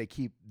hopefully they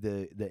keep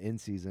the in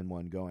season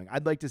one going.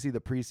 I'd like to see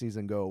the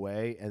preseason go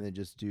away and then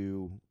just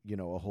do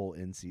a whole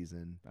in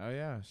season Oh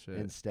yeah, shit.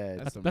 instead.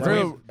 That's some that's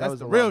real. way- That's was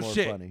the a real lot more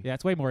shit. funny. Yeah,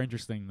 it's way more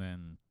interesting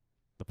than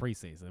the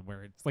preseason,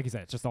 where it's like you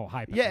said, it's just all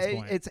hype. Yeah, at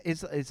this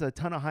point. it's a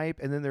ton of hype,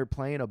 and then they're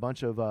playing a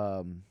bunch of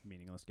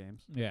Meaningless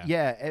games.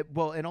 yeah.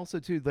 well, and also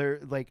too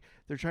they're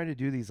trying to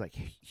do these like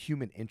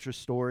human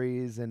interest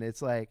stories, and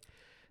it's like,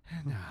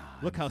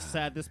 Look how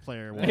sad this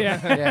player was.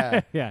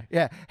 Yeah. Yeah.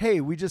 yeah.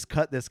 Hey, we just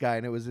cut this guy,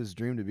 and it was his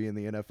dream to be in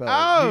the NFL.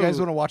 Oh! You guys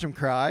want to watch him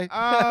cry?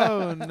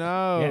 Oh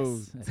no!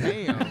 Yes.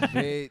 Damn,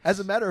 bitch. As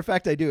a matter of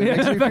fact, I do. It Yeah,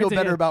 makes in me fact, feel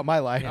better yeah. about my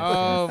life.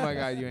 Oh my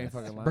God, you ain't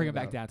fucking lying. Bring it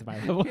back though. down to my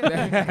level.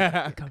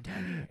 Yeah. Come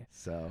down here.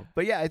 So,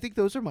 but yeah, I think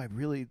those are my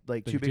really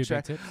like Those two are big two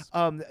tracks. tips.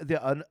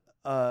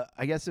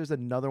 I guess there's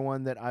another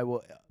one that I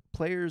will.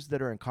 Players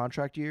that are in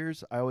contract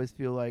years, I always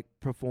feel like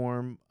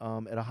perform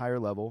at a higher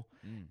level,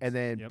 and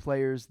then Yep.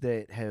 players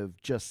that have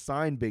just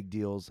signed big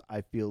deals, I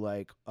feel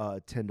like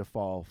tend to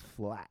fall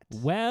flat.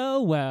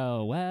 Well.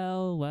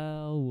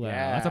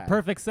 That's a Yeah.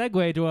 perfect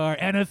segue to our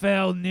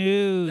NFL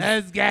news.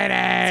 Let's get it.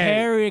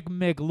 Tarek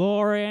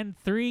McLaurin,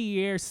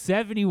 3-year,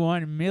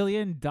 $71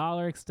 million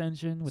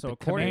extension with So the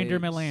according- Commander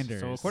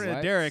Melanders. So according What?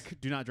 to Derek,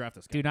 do not draft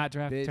this guy. do not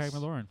draft Bitch. Tarek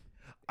McLaurin.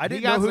 I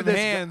didn't got know who some this.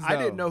 hands, I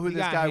didn't though. know who He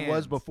this got guy was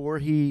hands. before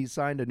he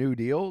signed a new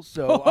deal.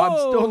 So I'm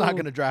still not Oh.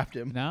 going to draft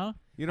him. No,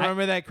 You don't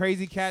remember that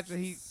crazy catch that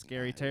he?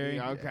 Scary Terry.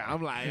 Yeah, okay,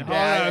 I'm like, Yeah,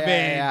 hold up,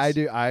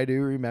 bitch. I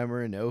do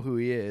remember and know who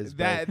he is.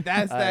 but,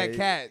 That's that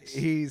catch.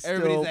 He Everybody's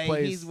still like,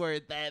 plays. he's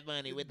worth that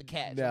money with the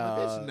catch. I'm like, no,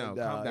 bitch,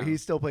 no, calm down. he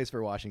still plays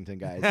for Washington,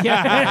 guys.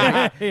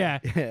 yeah, yeah.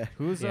 Yeah.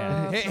 Who's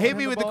Yeah. Hit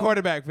me with the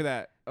quarterback for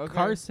that. Okay.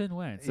 Carson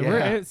Wentz. So Yeah.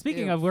 we're,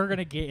 speaking of, we're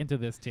gonna get into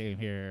this team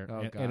here Oh,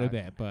 in a God.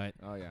 bit, but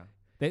Oh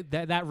yeah.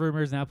 that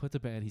rumor is now put to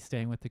bed. He's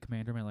staying with the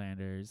Commander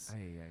Landers.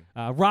 Hey,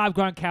 hey. Rob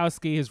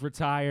Gronkowski is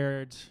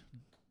retired.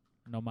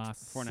 No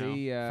mas For now.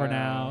 See, For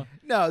now.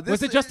 No, this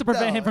Was it just to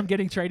prevent no. him from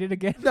getting traded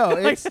again? No,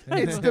 Like-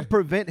 it's to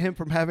prevent him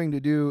from having to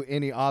do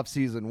any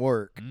off-season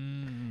work.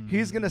 Mm.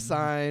 He's gonna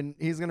sign.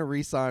 He's gonna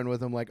re-sign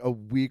with him like a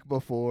week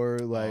before,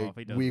 like if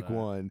he does week that.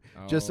 one,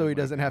 just so Oh he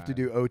my doesn't have to God.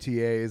 do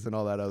OTAs and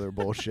all that other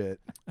bullshit.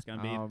 It's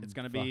gonna be it's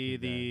gonna fucking be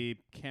dead. the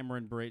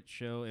Cameron Brate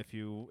show if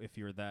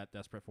you're that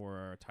desperate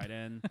for a tight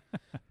end.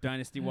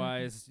 Dynasty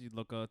wise, you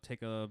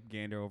take a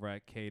gander over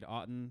at Cade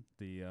Otton,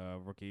 the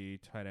rookie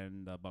tight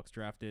end the Bucks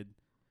drafted,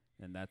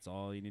 and that's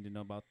all you need to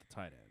know about the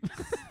tight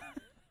ends.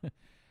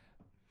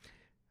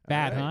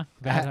 Bad, All huh? right.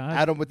 Bad, huh?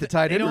 Adam with the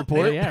tight They end don't-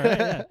 report. Yeah, right,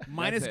 yeah.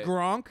 Minus it.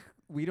 Gronk,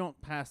 we don't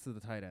pass to the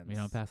tight ends. We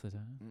don't pass the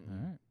time. All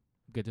right.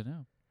 Good to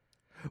know.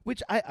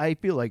 Which I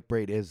feel like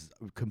Brate is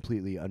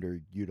completely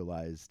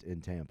underutilized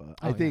in Tampa.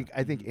 Oh, I think yeah.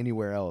 I think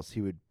anywhere else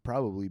he would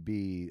probably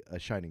be a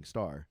shining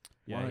star.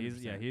 Yeah,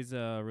 100%. he's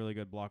a really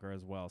good blocker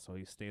as well, so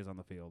he stays on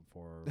the field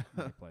for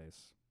when he plays.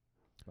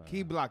 But,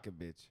 Keep blocking,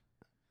 bitch.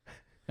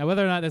 Now,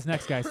 whether or not this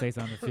next guy stays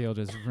on the field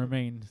is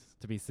remains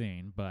to be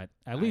seen. But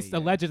at least yeah.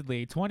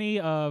 allegedly, 20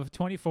 of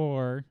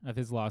 24 of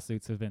his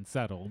lawsuits have been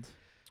settled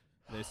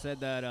they said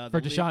that for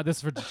the league- Deshaun. This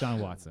is for Deshaun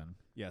Watson.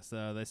 Yes,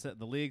 they said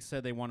the league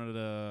said they wanted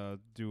to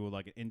do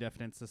like an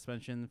indefinite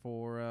suspension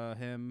for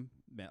him.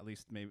 At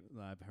least maybe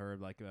I've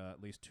heard like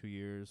at least 2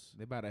 years.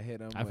 They about to hit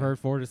him. I've with- heard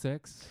 4 to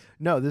 6.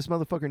 No, this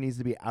motherfucker needs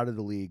to be out of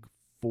the league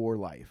for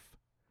life.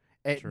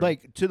 True.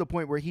 Like to the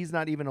point where he's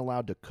not even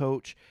allowed to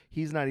coach.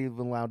 He's not even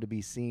allowed to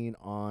be seen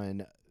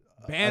on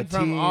banned a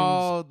from team's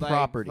all like,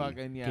 property.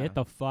 Fucking, yeah. Get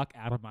the fuck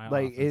out of my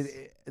Like office.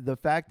 the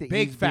fact that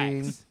Big he's facts.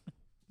 being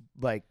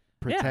like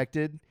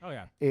protected Oh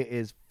yeah.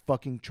 is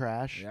fucking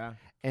trash. Yeah.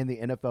 And the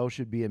NFL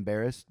should be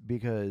embarrassed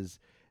because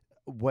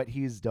what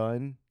he's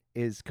done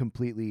is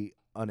completely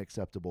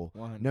unacceptable,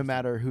 100%. no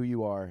matter who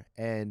you are.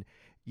 And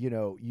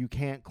you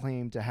can't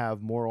claim to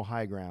have moral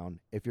high ground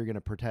if you're going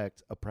to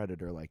protect a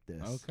predator like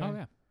this. Okay. Oh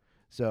yeah.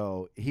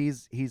 So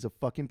he's a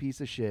fucking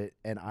piece of shit,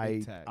 and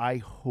Big tag. I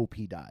hope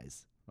he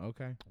dies.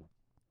 Okay.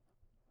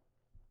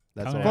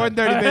 That's Coming all. out.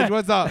 4:30, bitch.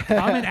 What's up?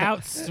 Coming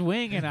out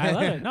swinging. I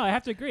love it. No, I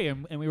have to agree.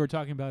 And we were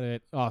talking about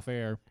it off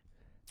air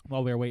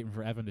while we were waiting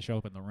for Evan to show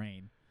up in the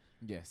rain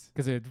Yes.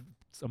 because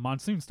a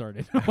monsoon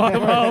started. While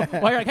you're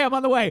like, hey, I'm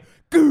on the way.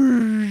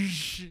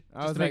 Goosh!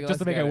 I was Just to like, make, just to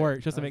let's make get it it.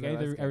 worse. Just to I was make like,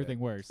 let's get everything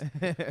it. worse.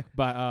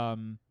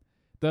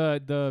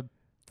 But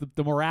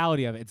the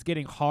morality of it, it's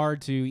getting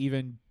hard to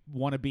even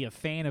want to be a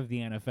fan of the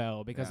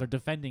NFL because Yeah. they're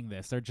defending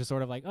this. They're just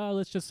sort of like, oh,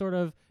 let's just sort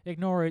of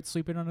ignore it,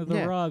 sweep it under the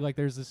Yeah. rug. Like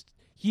there's this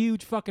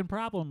huge fucking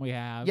problem we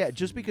have. Yeah,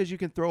 just because you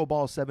can throw a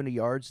ball 70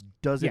 yards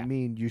doesn't Yeah.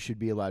 mean you should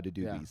be allowed to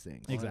do Yeah. these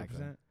things. Exactly.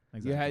 100%.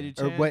 Exactly. You had your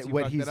Or chance. what you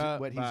what fucked he's it up,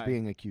 what he's bye.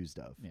 being accused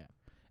of. Yeah.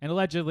 And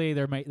allegedly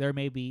there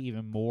may be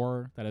even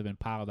more that have been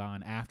piled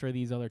on after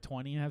these other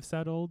 20 have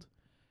settled.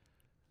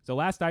 So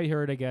last I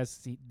heard, I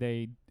guess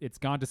it's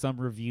gone to some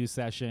review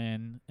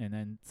session, and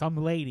then some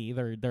lady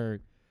they're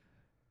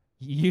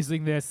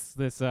using this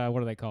what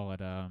do they call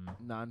it?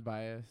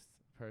 Non-biased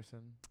person.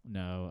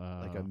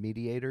 No, Like a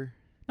mediator.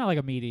 not like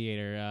a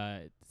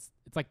mediator.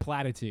 It's like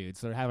platitudes.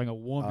 So they're having a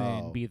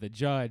woman Oh. be the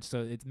judge,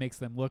 so it makes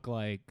them look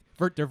like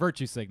they're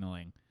virtue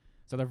signaling.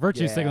 So they're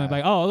virtue signaling, Yeah.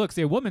 like, oh, look,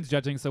 see, a woman's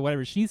judging, so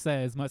whatever she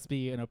says must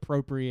be an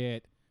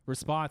appropriate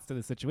response to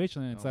the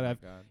situation. Instead oh my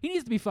of God. he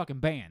needs to be fucking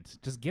banned.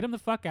 Just get him the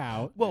fuck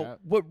out. Well, Yeah.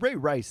 what Ray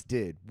Rice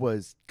did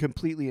was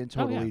completely and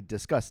Oh, yeah. totally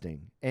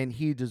disgusting, and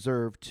he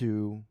deserved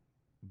to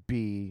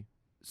be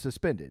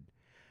suspended.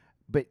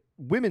 But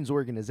women's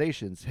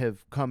organizations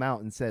have come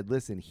out and said,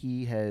 listen,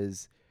 he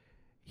has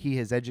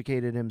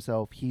educated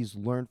himself. He's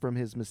learned from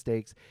his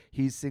mistakes.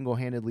 He's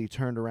single-handedly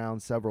turned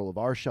around several of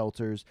our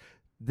shelters.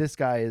 This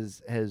guy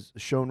has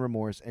shown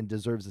remorse and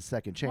deserves a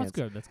second Well, chance. that's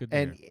good. That's good. To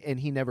And hear. and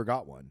he never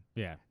got one.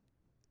 Yeah.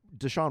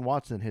 Deshaun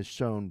Watson has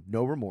shown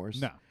no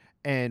remorse. No.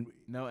 And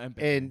No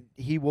empathy. and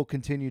he will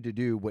continue to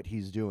do what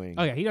he's doing.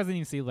 Oh yeah, he doesn't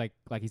even see like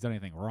he's done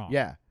anything wrong.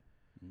 Yeah.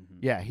 Mhm.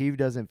 Yeah, he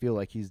doesn't feel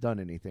like he's done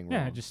anything wrong.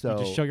 Yeah, just so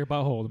you just show your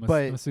butthole to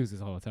but-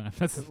 masseuses all the time.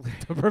 That's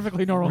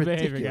perfectly normal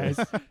behavior, guys.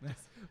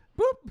 ridiculous.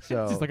 Boop.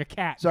 So- Just like a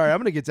cat. Sorry, I'm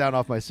gonna get down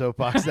off my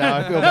soapbox now.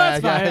 I feel No, bad,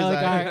 it's fine.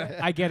 guys.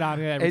 Like, I get on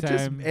it every it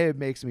time. just it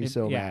makes me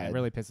so yeah, mad. it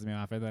really pisses me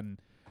off. And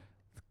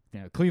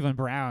then, Cleveland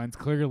Browns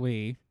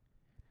clearly,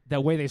 the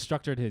way they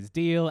structured his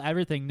deal,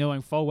 everything,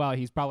 knowing full well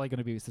he's probably going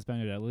to be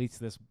suspended at least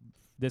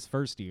this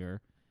first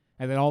year,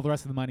 and then all the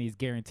rest of the money is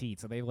guaranteed.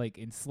 So they like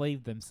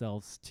enslaved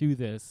themselves to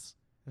this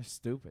They're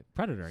stupid.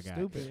 predator guy.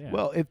 Stupid. Yeah.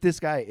 Well, if this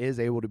guy is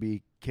able to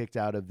be kicked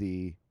out of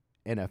the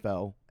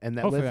NFL, and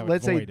that Hopefully that would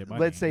let's say void the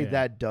money, let's say yeah.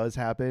 that does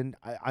happen.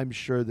 I'm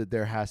sure that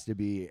there has to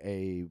be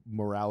a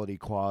morality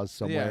clause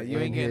somewhere Yeah, you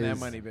ain't in getting that his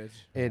money, bitch.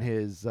 in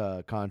his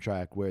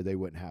contract where they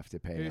wouldn't have to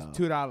pay. Here's out.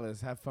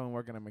 $2. Have fun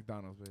working at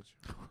McDonald's, bitch.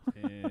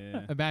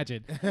 Yeah.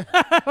 Imagine.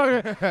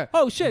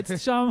 Oh shit,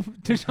 Deshaun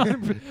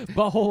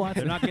Butthole wants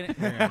They're it. not getting.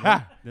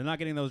 They're not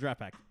getting those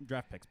draft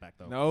picks back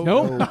though. No.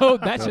 No,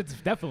 that shit's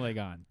definitely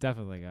gone.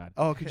 Definitely gone.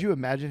 Oh, could you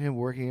imagine him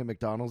working at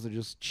McDonald's and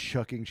just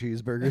chucking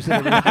cheeseburgers?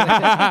 And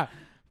everything?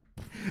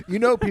 You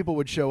know, people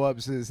would show up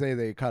to say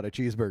they caught a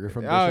cheeseburger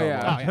from. Oh Deshaun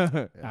yeah.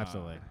 Watson.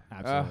 Absolutely. Oh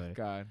Absolutely.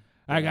 God.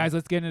 All right, guys,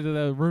 let's get into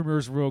the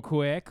rumors real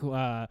quick.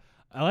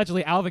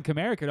 Allegedly, Alvin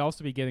Kamara could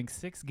also be getting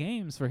 6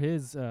 games for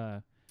his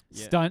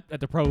stunt at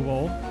the Pro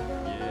Bowl.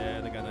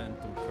 Yeah, they got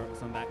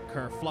some of that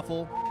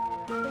kerfluffle.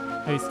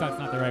 Maybe stunt's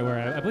not the right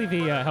word. I believe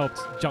he helped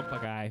jump a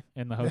guy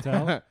in the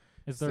hotel.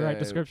 Is the right So-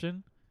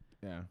 description?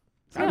 Yeah.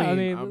 Yeah, I I mean,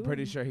 mean, I'm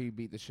pretty sure he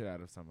beat the shit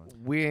out of someone.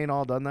 We ain't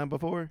all done that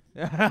before.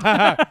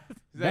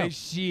 Say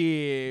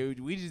shit.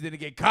 We just didn't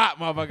get caught,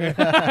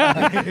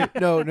 motherfucker.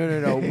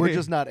 No. We're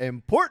just not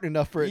important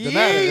enough for it to Yee,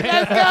 matter.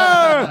 let's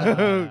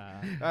go.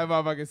 That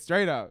motherfucker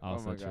straight up.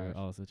 Also oh my true. gosh.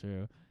 Also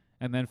true.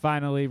 And then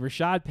finally,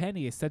 Rashad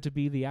Penny is said to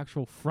be the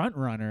actual front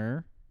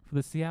runner for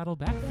the Seattle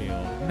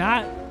backfield,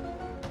 not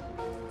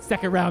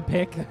second round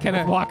pick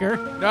Kenneth Walker.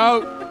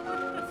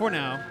 No. For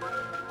now,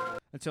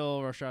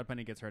 until Rashad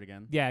Penny gets hurt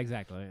again. Yeah,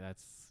 exactly.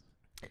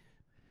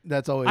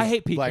 That's always. I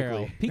hate Pete likely.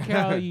 Carroll. Pete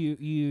Carroll,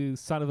 you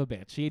son of a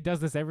bitch. He does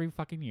this every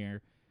fucking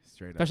year,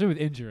 Straight up. especially with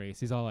injuries.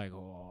 He's all like,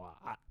 oh,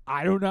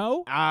 I don't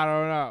know. I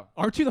don't know.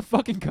 Aren't you the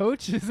fucking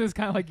coach? This is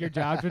kind of like your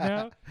job to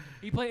know.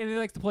 He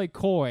likes to play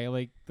coy,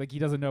 like he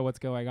doesn't know what's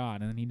going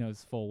on, and then he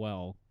knows full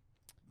well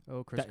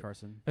Oh, Chris That-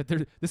 Carson. that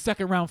the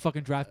second round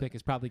fucking draft pick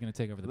is probably going to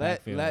take over the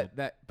backfield. Let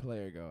that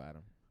player go,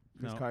 Adam.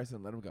 Chris No.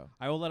 Carson, let him go.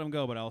 I will let him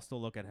go, but I'll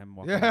still look at him.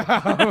 Walking away.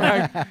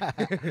 Yeah.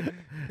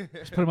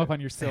 Just put him up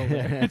on your sill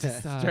there. Just,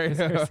 Straight Chris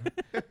up. Carson.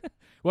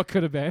 What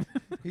could have been?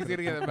 He's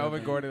gonna get a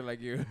Melvin Gordon like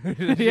you.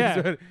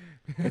 Yeah.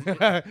 just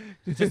rub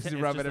it just,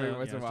 every once yeah, in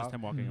a it's while. just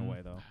him walking Mhm.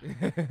 away, though.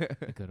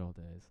 The good old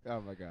days.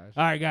 Oh my gosh.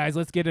 All right, guys,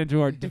 let's get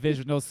into our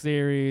divisional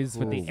series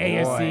with the Ooh,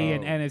 AFC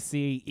and boy.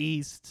 NFC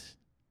East.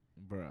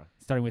 Bruh.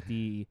 Starting with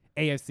the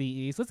AFC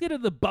East, let's get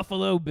into the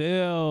Buffalo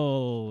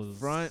Bills.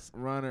 Front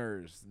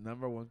runners,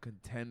 #1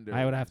 contenders.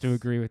 I would have to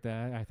agree with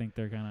that. I think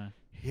they're gonna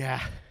Yeah.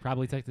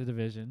 probably take the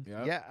division.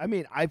 Yep. Yeah, I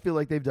mean, I feel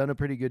like they've done a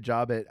pretty good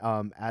job at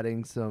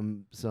adding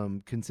some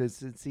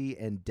consistency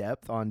and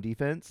depth on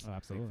defense. Oh,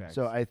 absolutely. Facts.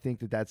 So I think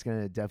that that's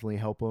going to definitely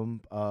help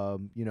them,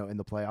 in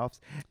the playoffs.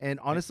 And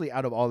honestly,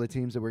 out of all the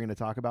teams that we're going to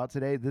talk about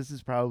today, this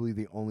is probably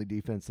the only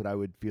defense that I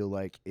would feel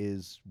like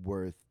is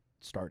worth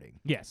starting.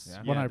 Yes,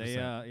 Yeah.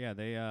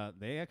 100%.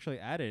 They actually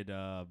added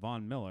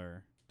Von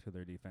Miller to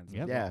their defense.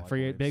 Yep. as Yeah. well, I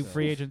Big believe, so.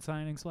 free agent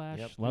signing /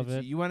 Yep. Love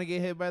it. You want to get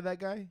hit by that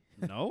guy?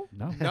 No,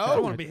 No, I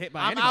don't want to be hit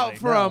by I'm anybody. out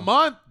for a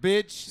month,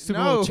 bitch. Super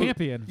no. Bowl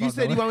champion. You Von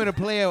said you Miller. want me to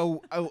play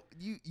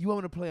you want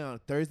me to play on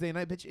Thursday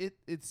night, bitch.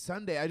 It's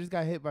Sunday. I just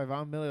got hit by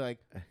Von Miller like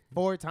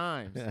 4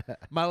 times.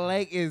 My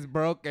leg is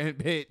broken,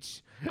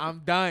 bitch. I'm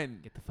done.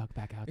 Get the fuck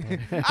back out there.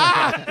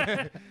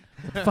 Ah!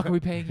 What the fuck are we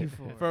paying you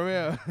for? For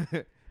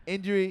real.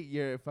 Injury,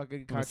 your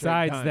fucking contract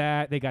Besides done.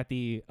 that, they got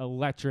the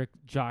electric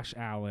Josh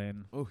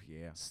Allen Oh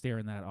yeah.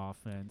 steering that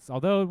offense.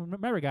 Although,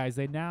 remember, guys,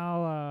 they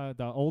now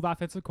the old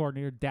offensive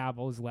coordinator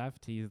Dabble is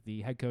left. He's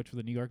the head coach for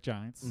the New York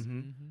Giants.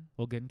 Mm-hmm.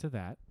 We'll get into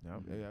that.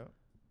 Yeah.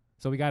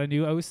 So we got a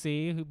new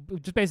OC who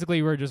just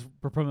basically we're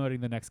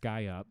promoting the next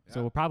guy up. So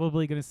Yeah. we're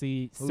probably going to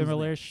see Who's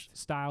similar next?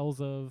 styles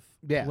of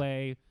Yeah.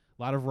 play.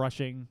 A lot of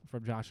rushing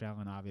from Josh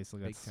Allen, obviously.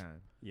 Big That's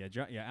time. Yeah,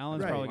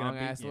 Allen's Right. probably Long gonna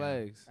be ass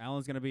legs.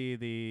 Allen's gonna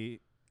be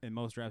in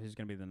most drafts. He's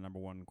gonna be the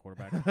 #1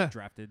 quarterback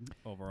drafted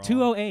overall.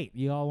 208.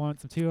 You all want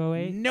some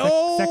 208?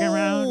 No! Second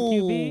round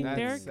QB, That's,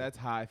 Derek? that's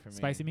high for me.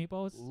 Spicy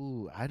meatballs?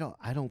 Ooh, I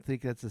don't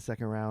think that's a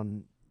second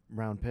round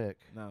pick.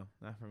 No,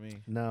 not for me.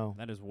 No.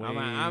 That is way. I'm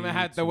gonna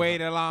have to too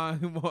wait high. a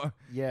long more. 'Cause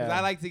Yeah.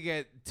 I like to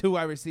get 2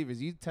 wide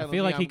receivers. You tell I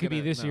feel me like he I'm could be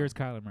gonna- this no. year's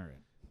Kyler Murray.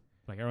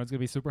 Like everyone's gonna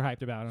be super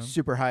hyped about him.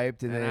 super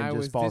hyped and And then I just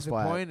was falls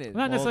flat. disappointed.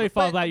 Not necessarily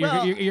fall but- flat.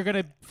 well- You're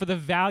gonna for the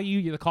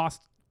value, the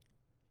cost,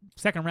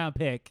 second round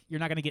pick. You're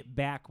not gonna get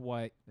back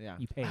what Yeah.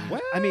 you paid.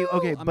 Well, I mean,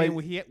 okay, I but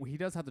mean, he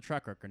does have the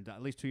track record.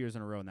 At least 2 years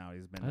in a row now,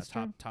 he's been That's the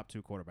true. top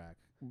 2 quarterback.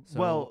 So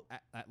Well-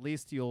 at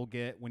least you'll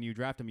get when you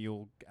draft him,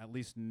 you'll at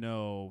least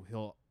know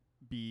he'll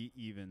be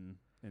even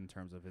in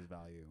terms of his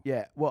value.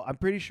 yeah, well, I'm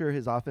pretty sure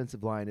his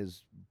offensive line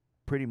is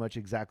pretty much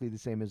exactly the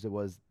same as it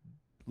was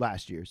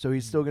last year. So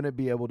he's still going to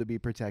be able to be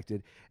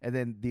protected. And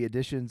then the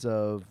additions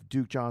of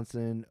Duke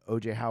Johnson,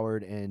 OJ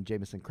Howard, and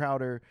Jamison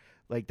Crowder,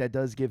 like that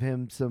does give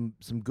him some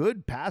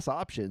good pass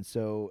options.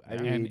 So I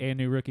mean, and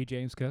new rookie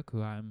James Cook,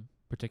 who I'm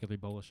particularly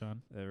bullish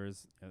on. There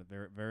is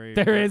very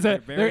There is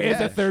a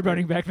yeah, third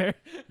running back there.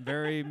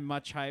 very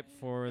much hype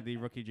for the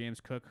rookie James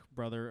Cook,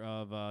 brother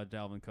of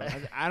Dalvin Cook.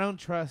 I don't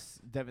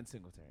trust Devin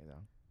Singletary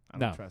though. I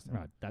don't trust him.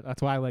 no,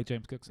 that's why I like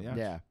James Cook so Yeah. much.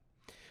 yeah.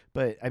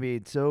 But I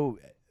mean, so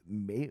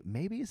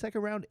maybe a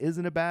second round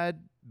isn't a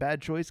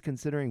bad choice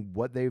considering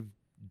what they've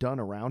done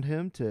around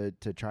him to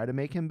try to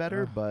make him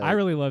better. But I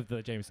really love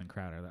the Jamison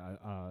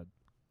Crowder,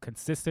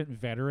 consistent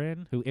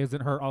veteran who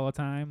isn't hurt all the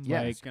time.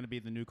 Yeah. Like It's going to be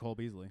the new Cole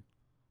Beasley.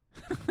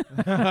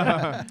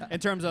 In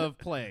terms of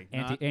play.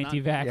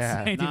 anti-vax,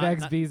 Yeah. anti-vax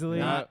not- Beasley.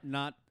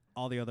 Not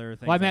all the other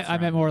things. Well, I that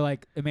meant surround more him.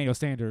 like Emmanuel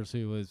Sanders,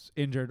 who was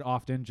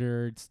oft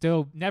injured,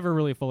 still never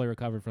really fully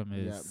recovered from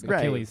his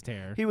Right. Achilles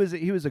tear. he was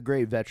a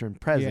great veteran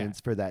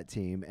presence for that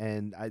team,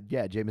 and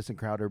Jamison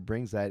Crowder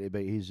brings that,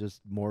 but he's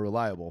just more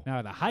reliable.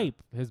 Now the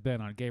hype has been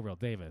on Gabriel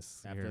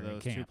Davis here after in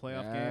those 2 camp.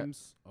 playoff Yeah.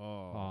 games.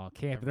 Oh,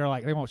 camp! They're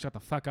like they won't shut the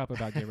fuck up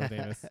about Gabriel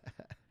Davis.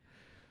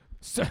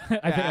 So I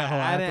think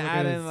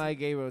I didn't like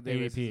Gabriel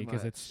Davis ADP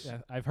because because it's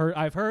I've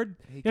heard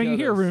he you killed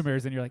hear us.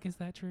 rumors and you're like, is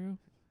that true?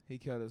 He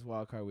killed us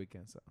wild card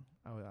weekend, so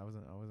I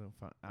wasn't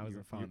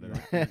fond of You-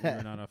 that.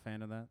 You're not a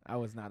fan of that? I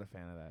was not a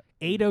fan of that.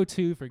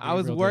 802 for Gabriel I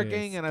was Davis.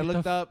 working and I Get the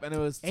looked up and it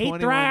was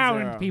 8th round,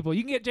 21-0. people.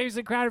 You can get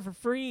Jameson Crowder for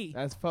free.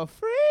 That's for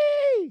free.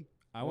 I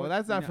Well, would-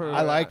 that's not you for- know,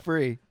 I like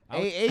free. I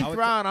would- Eighth I would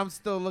round, I'm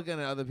still looking at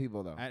other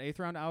people though. At 8th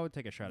round, I would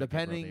take a shot at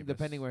Gabriel Davis.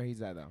 Depending where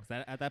he's at though.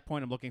 'Cause at that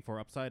point, I'm looking for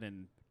upside,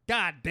 and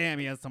god damn,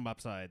 he has some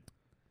upside.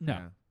 No,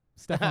 Yeah.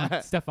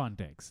 Stephon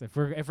Diggs. If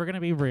we're gonna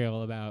be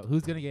real about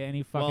who's gonna get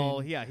any fucking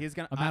Well, yeah, he's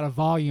gonna. amount of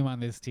volume on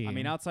this team. I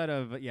mean, outside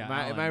of Am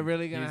I Allen,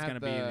 really gonna he's have gonna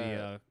be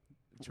the.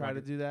 to Try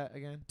to do that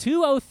again.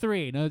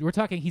 203. No, we're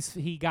talking.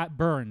 He got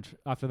burned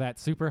after that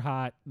super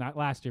hot. Not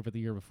last year, but the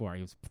year before.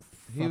 He was.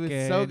 He was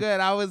so fucking good.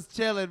 I was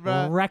chilling,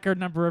 bro. Record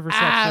number of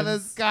receptions.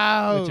 Let's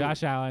go. With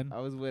Josh Allen. I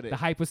was with it. The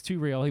hype was too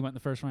real. He went in the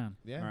first round.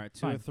 Yeah. All right,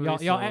 Fine.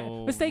 203. Y'all,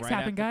 so mistakes right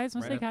happen, at the- guys.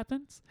 right Mistake at-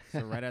 happens. So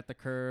right at the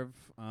curve.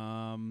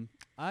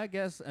 I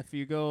guess if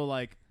you go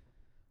like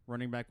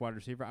running back, wide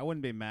receiver, I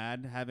wouldn't be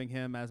mad having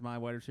him as my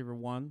wide receiver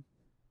 1.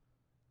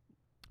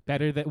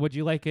 Better than? Would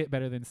you like it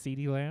better than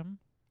CeeDee Lamb?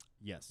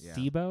 Yes. Yeah.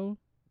 Debo?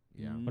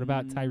 Yeah. What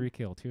about Mm, Tyreek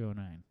Hill?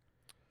 209.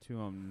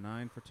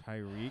 209 for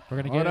Tyreek. We're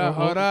gonna Hold get. up,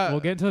 we'll, hold up. We'll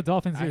get into the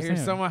Dolphins I here hear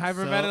soon. someone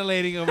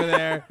hyperventilating over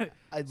there.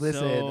 Listen,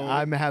 So-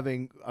 I'm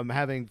having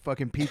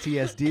fucking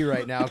PTSD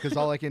right now because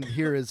all I can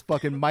hear is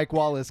fucking Mike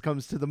Wallace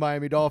comes to the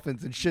Miami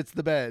Dolphins and shits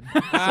the bed.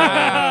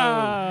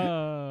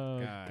 Oh,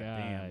 God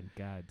damn.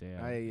 God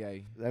damn.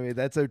 Aye, I mean,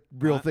 that's a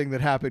real thing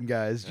that happened,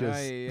 guys. Just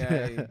aye,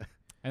 aye.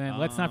 And then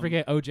let's not Um,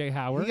 forget OJ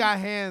Howard. He got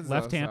hands.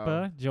 left though,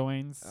 Tampa,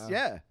 joins.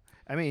 yeah.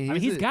 I mean, I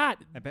mean, he's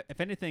got If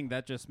anything,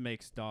 that just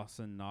makes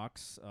Dawson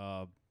Knox.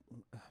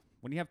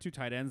 When you have 2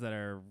 tight ends that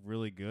are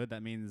really good,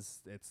 that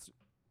means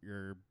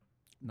you're.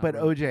 not But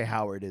really- OJ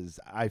Howard is,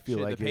 I feel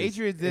Shit, like, the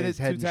Patriots did is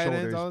it head 2 and tight ends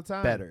shoulders all the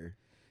time. better.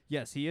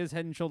 Yes, he is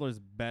head and shoulders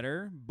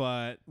better,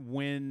 but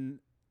when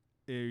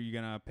are you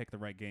gonna pick the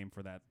right game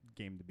for that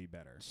game to be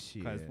better?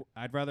 Because Shit.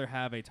 I'd rather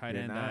have a tight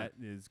You're end not.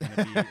 that is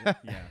gonna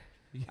be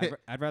yeah.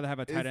 I'd rather have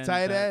a tight It's end.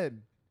 tight that-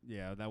 end.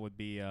 Yeah, that would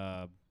be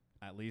at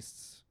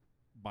least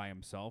by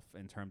himself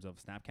in terms of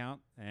snap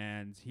count,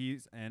 and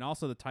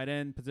also the tight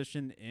end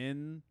position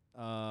in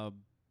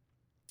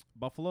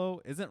Buffalo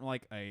isn't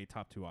like a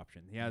top 2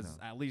 option. He has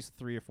No. at least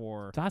 3 or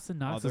 4. Dawson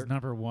Knox was other-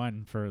 number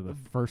 1 for the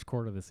first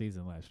quarter of the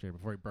season last year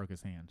before he broke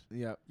his hand.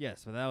 Yep.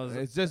 Yes, but that was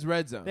It's just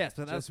red zone. yes,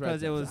 but that's Just red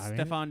because it zone. was I mean,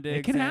 Stephon Diggs.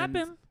 It can and-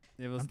 happen.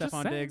 It was I'm just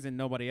Stephon saying. Diggs and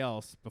nobody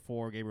else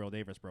before Gabriel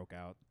Davis broke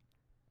out.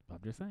 I'm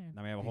just saying.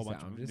 Now we have a He whole said,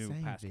 bunch "I'm of just new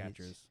saying, pass bitch."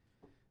 catchers.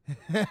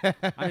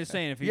 I'm just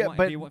saying, if you Yeah, want,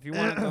 but- if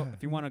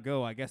you want to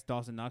go, I guess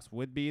Dawson Knox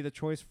would be the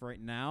choice for right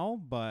now.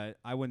 But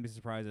I wouldn't be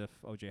surprised if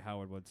OJ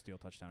Howard would steal a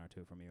touchdown or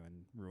 2 from you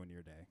and ruin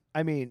your day.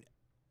 I mean,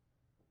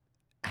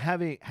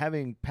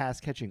 having pass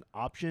catching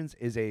options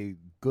is a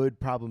good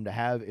problem to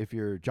have if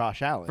you're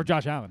Josh Allen. For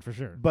Josh Allen, for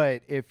sure.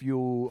 But if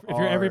you're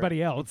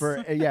everybody else.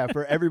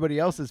 for everybody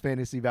else's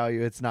fantasy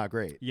value, it's not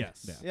great.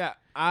 Yes. Yeah. Yeah,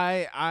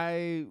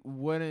 I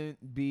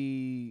wouldn't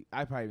be.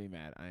 I'd probably be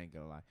mad. I ain't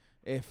gonna lie.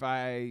 If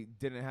I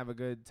didn't have a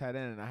good tight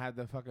end and I had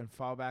to fucking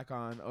fall back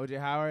on OJ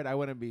Howard, I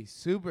wouldn't be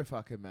super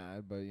fucking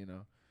mad. But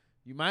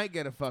you might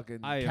get a fucking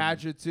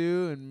catch or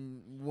 2,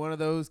 and one of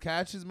those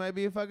catches might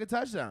be a fucking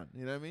touchdown.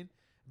 You know what I mean?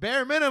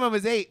 Bare minimum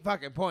is 8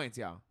 fucking points,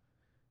 y'all.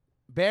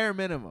 Bare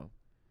minimum.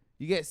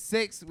 You get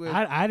 6 with.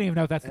 I don't even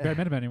know if that's the bare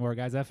minimum anymore,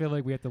 guys. I feel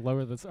like we have to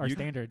lower our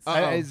standards.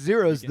 Uh-oh.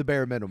 Zero's the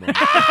bare minimum.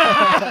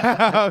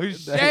 Oh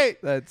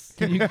shit! That's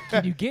Can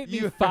you get me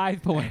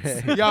 5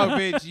 points? Yo,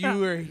 bitch, you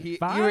were you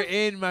were 5?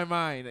 in my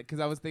mind because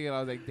I was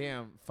like,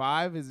 damn,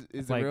 5 is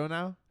it like- real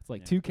now? It's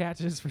like Yeah. 2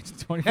 catches for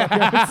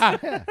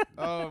 25 yards.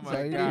 Oh So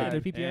my you god. In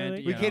a PPR And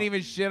league? We you can't know,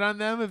 even shit on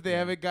them if they Yeah.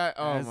 haven't got.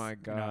 Oh as- my you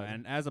god. know,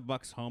 and as a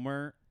Bucks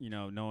homer,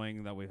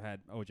 knowing that we've had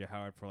OJ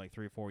Howard for like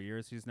 3 or 4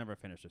 years, he's never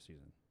finished a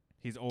season.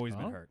 He's always Oh.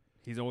 been hurt.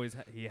 He's always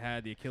he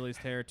had the Achilles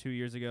tear 2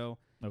 years ago.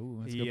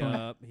 Oh, that's a He good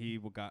point. he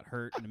got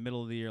hurt in the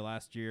middle of the year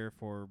last year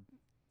for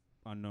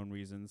unknown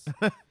reasons.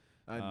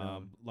 I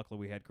know. Luckily,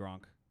 we had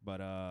Gronk, but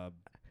I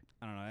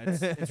don't know.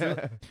 It's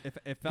really,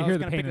 if I You was hear the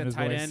gonna pain pick in the his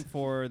tight voice. end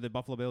for the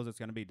Buffalo Bills, it's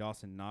gonna be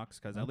Dawson Knox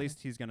because at Okay.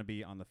 least he's gonna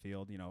be on the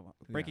field.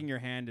 Breaking your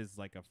hand is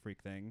like a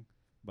freak thing,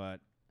 but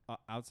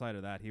outside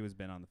of that, he was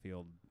been on the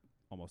field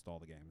almost all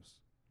the games.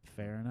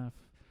 Fair enough.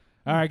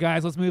 All right,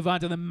 guys, let's move on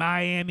to the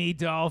Miami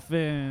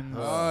Dolphins.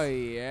 Oh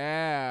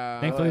yeah.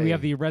 Thankfully, we Oy.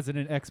 have the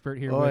resident expert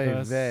here Oy with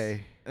us.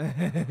 vey.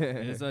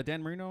 Is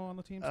Dan Marino on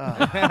the team?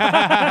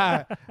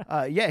 Yeah,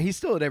 he's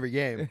still at every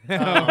game. Oh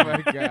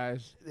my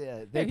gosh.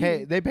 Yeah,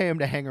 they pay him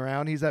to hang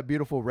around. He's that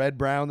beautiful red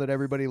brown that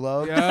everybody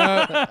loves.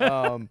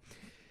 Yeah.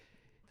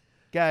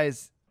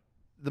 Guys,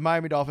 the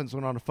Miami Dolphins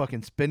went on a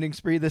fucking spending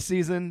spree this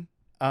season.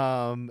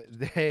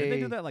 Did they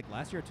do that like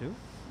last year too?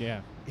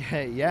 Yeah.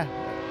 Yeah.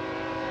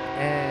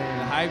 The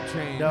And hype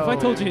train. No. If I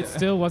told you it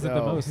still wasn't the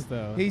No. most,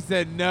 though. He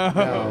said no.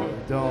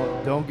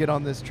 no, don't get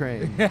on this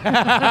train. Do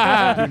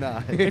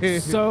not.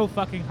 It's so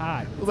fucking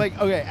hot. Like,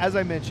 okay, as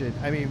I mentioned,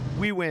 I mean,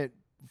 we went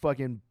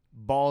fucking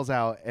balls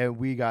out and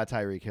we got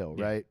Tyreek Hill,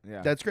 Yeah. right?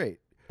 Yeah. That's great.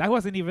 That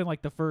wasn't even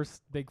like the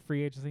first big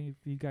free agency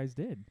you guys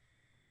did.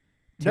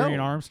 No.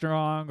 Tyrion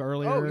Armstrong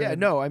earlier. Oh yeah,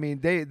 no, I mean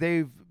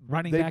they've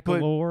Running they back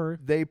put- galore.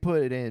 they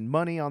put in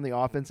money on the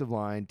offensive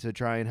line to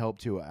try and help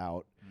Tua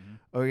out.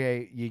 Mm-hmm.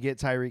 Okay, you get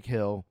Tyreek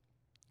Hill,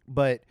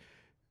 but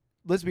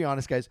let's be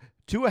honest, guys.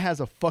 Tua has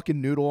a fucking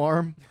noodle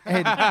arm, and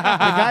the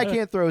guy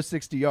can't throw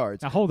 60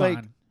 yards. Now hold Like,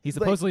 on. He's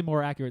like- supposedly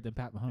more accurate than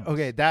Pat Mahomes.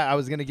 Okay, that I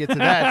was gonna get to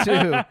that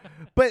too.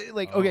 But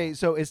like, okay,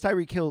 so is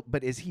Tyreek Hill?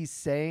 But is he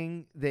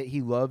saying that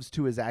he loves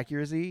Tua's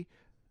accuracy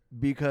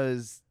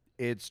because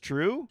it's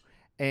true,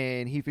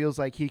 and he feels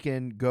like he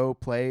can go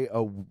play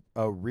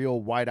a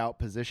real wideout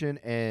position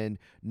and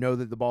know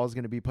that the ball is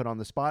going to be put on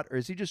the spot, or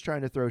is he just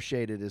trying to throw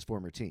shade at his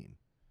former team?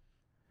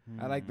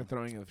 I like the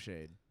throwing of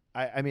shade.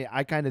 I mean,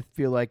 I kind of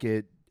feel like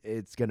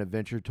it's going to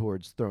venture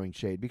towards throwing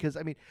shade because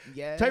I mean,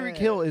 Yeah. Tyreek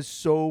Hill is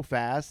so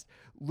fast.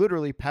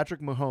 Literally,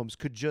 Patrick Mahomes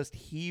could just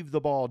heave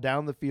the ball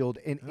down the field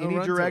in He'll any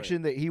run to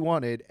direction that he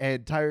wanted,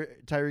 and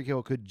Tyreek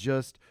Hill could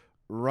just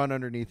run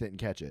underneath it and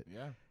catch it.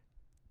 Yeah.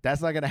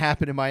 That's not going to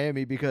happen in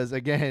Miami because,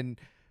 again,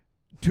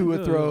 Tua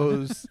Ugh.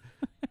 throws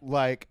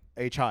like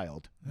a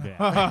child.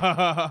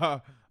 Yeah.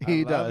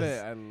 He I love does.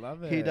 it. I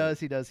love it. He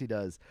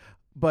does.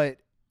 But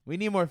We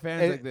need more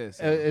fans like this.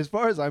 as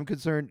far as I'm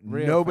concerned,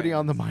 Real nobody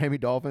on the fans. Miami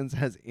Dolphins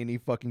has any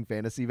fucking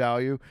fantasy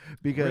value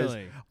because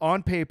Really?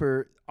 on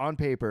paper,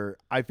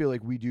 I feel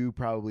like we do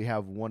probably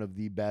have one of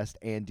the best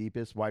and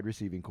deepest wide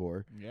receiving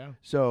core. Yeah.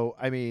 So,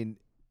 I mean,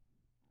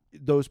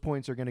 those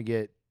points are going to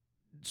get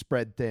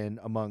spread thin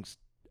amongst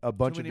a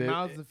bunch Too of many it.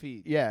 mouths to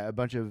feed. Yeah, a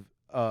bunch of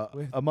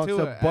With amongst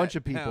Tua a bunch at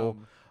of people.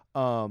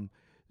 helm.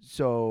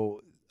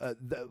 So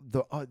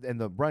and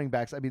the running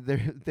backs. I mean,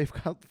 they've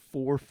got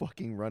 4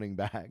 fucking running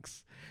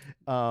backs.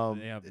 They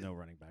have no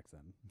running backs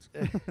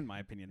then, in my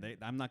opinion.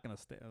 I'm not gonna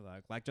stay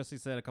like Jesse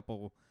said a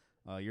couple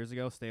years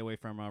ago. Stay away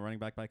from running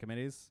back by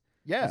committees.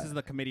 Yeah, This is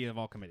the committee of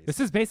all committees.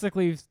 This is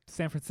basically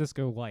San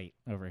Francisco light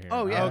over here.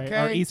 Oh, yeah. all right?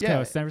 Okay. Or East Yeah.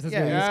 Coast. San Francisco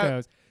Yeah. East Yeah.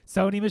 Coast.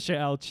 Sony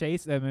Michelle,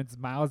 Chase Edmonds,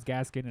 Miles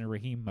Gaskin, and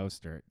Raheem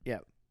Mostert.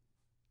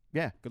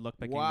 good luck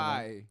picking.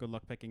 Why? The one, good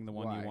luck picking the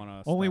one Why? you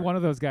want to. Only one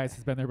of those guys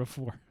has been there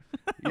before.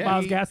 Yeah.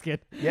 Miles Gaskin.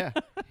 yeah,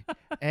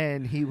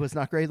 and he was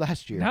not great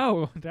last year.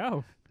 No.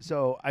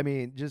 So I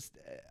mean,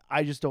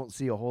 I just don't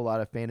see a whole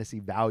lot of fantasy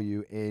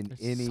value in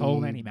There's so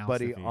many mouths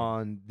to anybody feed.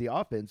 on the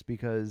offense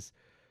because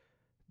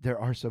there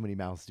are so many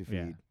mouths to feed.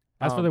 Yeah.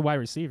 As for the wide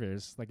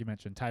receivers, like you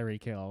mentioned,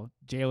 Tyreek Hill,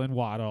 Jalen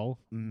Waddle,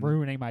 Mhm.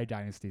 ruining my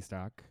dynasty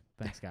stock.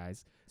 Thanks,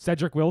 guys.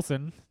 Cedric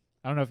Wilson.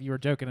 I don't know if you were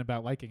joking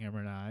about liking him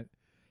or not.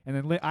 And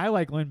then I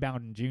like Lynn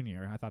Bowden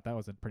Jr. I thought that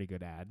was a pretty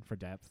good ad for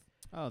depth.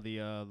 Oh, the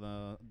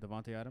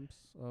Devontae Adams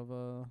of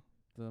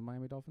the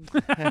Miami Dolphins.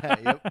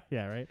 Yep.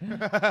 Yeah,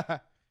 right?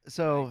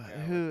 So Like,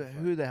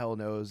 who the hell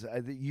knows?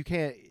 You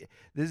can't.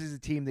 This is a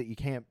team that you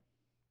can't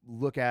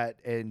look at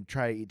and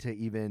try to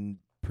even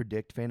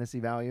predict fantasy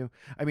value.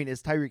 I mean,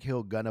 is Tyreek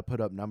Hill gonna put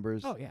up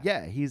numbers? Oh, yeah.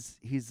 Yeah, he's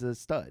a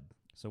stud.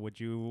 So would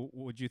you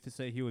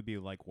say he would be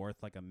like worth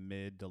like a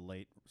mid to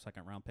late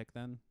second round pick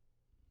then?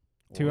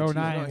 Or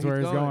 209 is he's where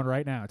he's going. going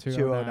right now.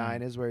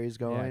 209 is where he's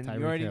going. Tyreek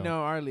You already Hill.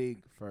 know our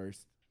league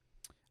first.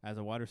 as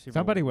a wide receiver?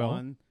 Somebody will.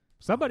 one,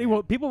 Somebody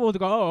will. People will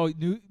go,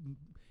 oh,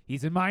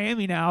 he's in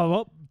Miami now.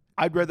 Well,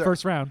 I'd rather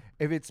first round.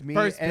 if it's me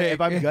First and if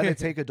pick. I'm gonna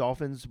take a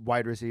Dolphins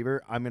wide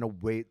receiver, I'm gonna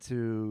wait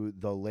to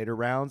the later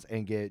rounds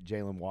and get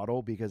Jalen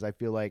Waddle because I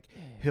feel like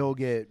he'll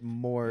get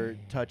more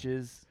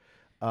touches.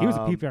 He was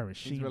a Um, PPR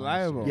machine. he's last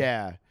reliable. year.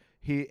 Yeah,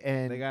 he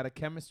and They got a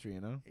chemistry,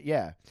 you know.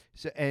 yeah.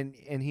 So and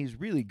he's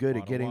really good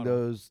at Waddle, getting Waddle.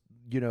 those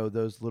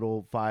those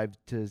little 5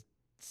 to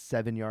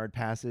 7 yard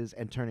passes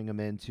and turning them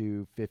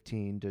into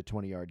 15 to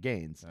 20 yard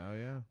gains. Oh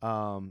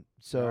yeah.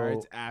 So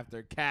Yards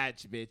after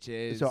catch,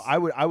 bitches. so I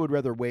would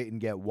rather wait and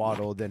get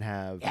Waddle than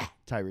have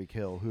Tyreek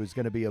Hill, who's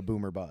going to be a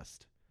boomer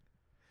bust.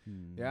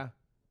 Yeah,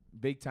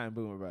 big time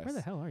boomer bust. Where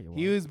the hell are you?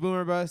 He was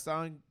boomer bust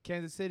on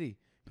Kansas City.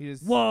 He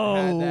just Whoa.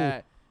 had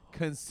that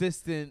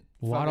consistent.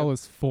 Waddle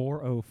is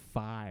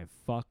 405.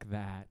 Fuck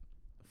that.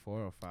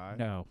 405.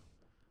 No.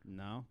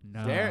 No.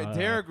 No.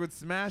 Derek would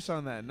smash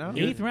on that. No,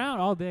 8th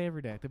round all day,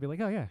 every day. They'll be like,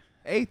 oh, yeah.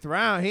 8th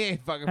round. He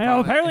ain't fucking.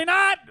 Hell, falling. apparently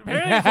not.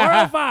 Apparently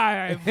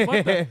 405.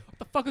 what the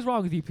fuck is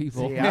wrong with you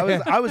people? See,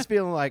 I was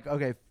feeling like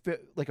okay,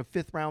 like a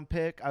 5th round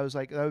pick. I was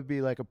like that would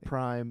be like a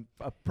prime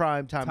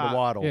time Top. to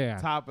Waddle. Yeah.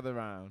 Top of the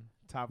round.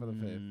 Top of the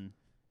fifth.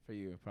 for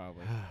you,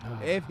 probably.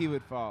 If he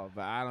would fall,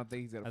 but I don't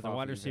think he's gonna As fall a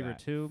wide for you for receiver that.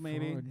 too,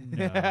 maybe.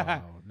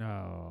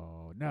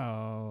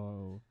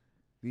 No.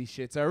 These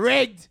shits are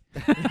rigged.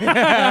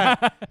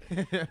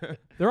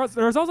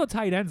 There's also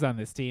tight ends on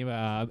this team.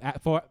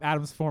 For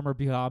Adam's former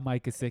behind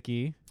Mike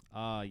Gesicki,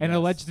 and Yes.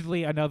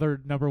 allegedly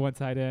another number 1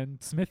 tight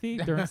end, Smithy,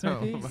 Durham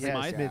Smithy. my Yeah,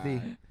 Smythe?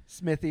 Smithy.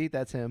 Smithy,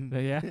 that's him.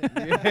 Yeah.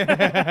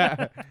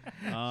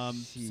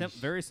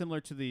 Very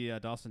similar to the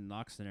Dawson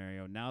Knox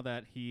scenario. Now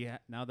that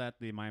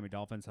the Miami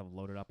Dolphins have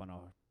loaded up on a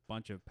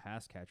bunch of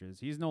pass catchers,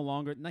 he's no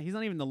longer. He's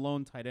not even the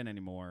lone tight end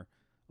anymore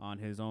on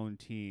his own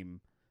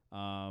team.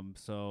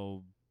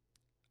 So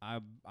I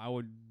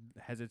would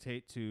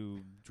hesitate to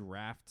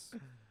draft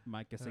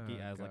Mike Gesicki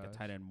Oh, as like a gosh.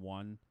 tight end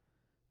 1.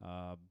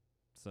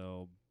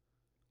 So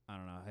I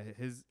don't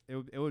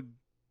know. It would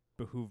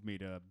behoove me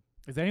to.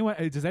 Does anyone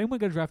going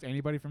to draft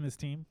anybody from this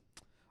team?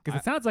 Because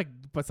it sounds like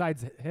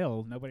besides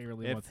Hill, nobody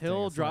really If wants to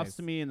Hill take a drops slice.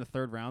 to me in the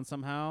 3rd round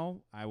somehow,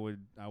 I would.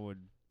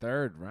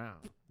 Third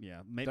round.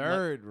 Yeah.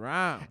 Third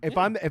round. If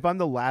I'm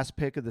the last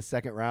pick of the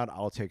 2nd round,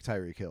 I'll take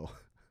Tyreek Hill.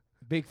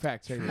 Big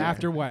fact check.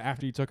 After what?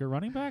 After you took a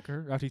running back,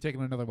 or after you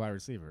taken another wide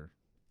receiver?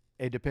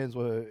 It depends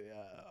what.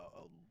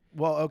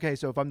 Well, okay,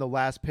 so if I'm the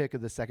last pick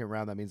of the 2nd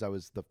round, that means I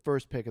was the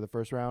first pick of the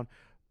 1st round.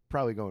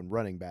 Probably going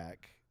running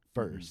back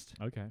first.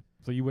 Okay,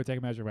 so you would take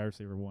him as your wide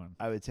receiver 1.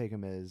 I would take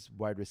him as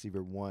wide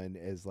receiver 1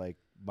 as like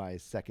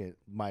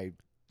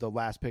the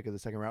last pick of the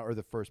 2nd round or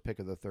the first pick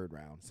of the 3rd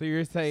round. So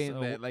you're saying So-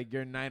 that like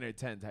you're 9 or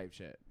 10 type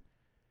shit.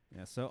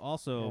 Yeah. So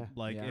also, Yeah.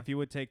 like, Yeah. if you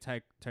would take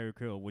Tyreek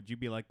Hill, would you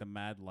be like the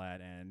mad lad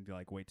and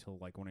like wait till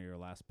like one of your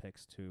last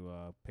picks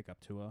to pick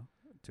up Tua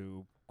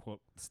to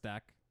quote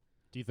stack?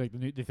 Do you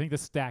think the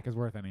stack is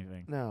worth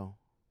anything? No.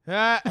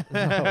 No.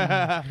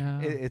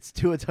 It's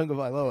Tua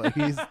Tagovailoa.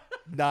 He's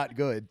not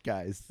good,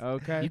 guys.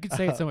 Okay. You could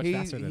say it so much He-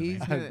 faster than me.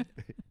 he's gonna-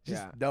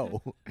 Just Yeah.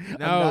 no. I'm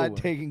No. not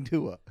taking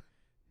Tua.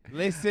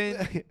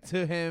 Listen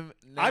to him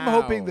now. I'm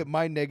hoping that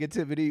my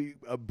negativity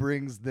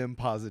brings them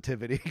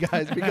positivity,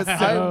 guys, because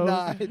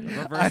So-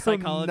 Reverse I'm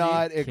psychology?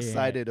 not Can't-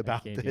 excited I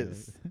about can't do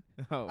this. it.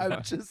 Oh,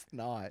 I'm just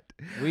not.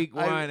 week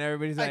I- 1,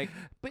 everybody's I- like,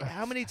 But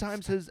how many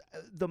times has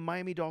the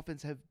Miami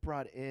Dolphins have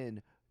brought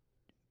in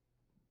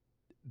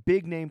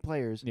big name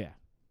players, Yeah.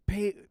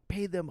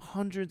 pay them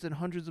hundreds and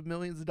hundreds of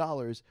millions of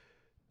dollars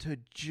to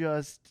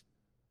just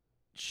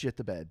shit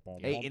the bed?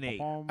 8 and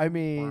 8. I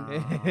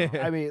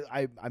mean,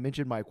 I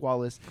mentioned Mike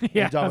Wallace,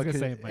 Yeah, I was gonna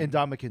say Mike.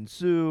 Ndamukong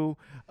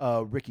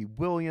Suh, Ricky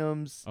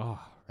Williams. Oh,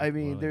 I Rick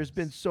mean, there's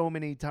been Williams. so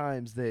many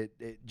times that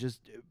it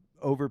just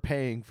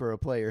overpaying for a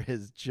player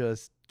has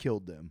just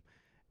killed them.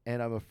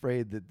 And I'm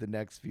afraid that the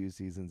next few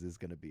seasons is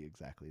going to be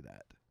exactly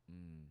that.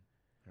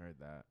 Heard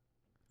that.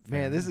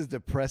 Man, this is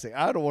depressing.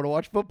 I don't want to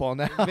watch football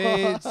now.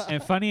 Bitch.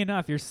 And funny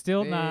enough, you're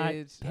still not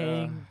Bitch,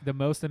 paying the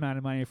most amount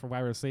of money for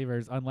wide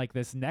receivers, unlike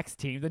this next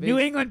team, the New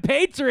Bitch. England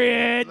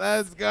Patriots.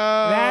 Let's go.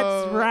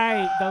 That's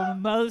right.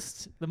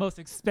 The most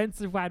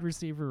expensive wide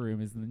receiver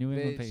room is the New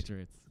England Bitch.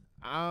 Patriots.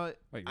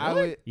 Wait, I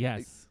really? would.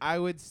 Yes. I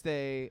would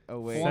stay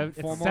away.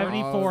 It's former-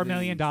 $74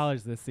 million all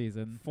this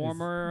season.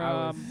 Former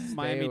I would stay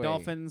Miami away.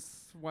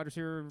 Dolphins wide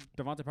receiver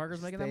Devontae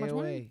Parker's making that Stay much money.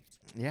 away.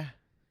 Yeah.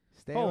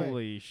 Stay away.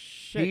 Holy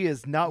shit! He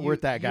is not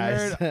worth that,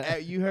 guys.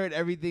 You heard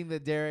everything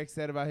that Derek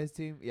said about his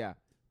team? Yeah.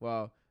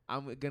 Well,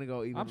 I'm gonna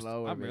go even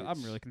lower. I'm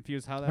bitch. really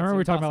confused how that. Remember we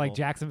were talking about like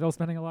Jacksonville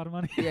spending a lot of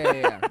money?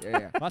 Yeah.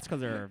 That's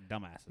because they're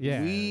dumbasses.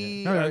 Yeah.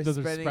 We No, are those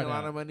are spending a spread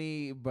lot out. of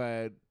money,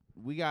 but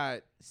we got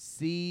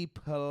C+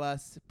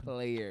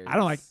 players. I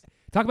don't like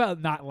talk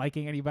about not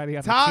liking anybody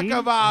on the Talk team.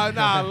 about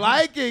not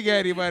liking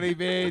anybody,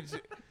 bitch.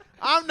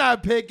 I'm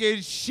not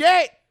picking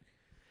shit.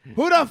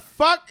 Who the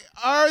fuck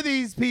are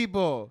these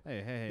people?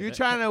 Hey, You're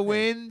trying to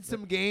win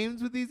some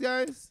games with these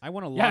guys? I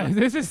won a lot. Yeah,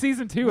 this is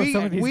season 2 of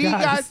some of these we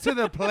guys. got to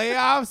the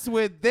playoffs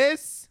with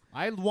this.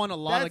 I won a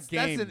lot of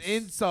games. That's an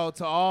insult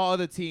to all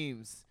other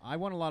teams. I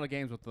won a lot of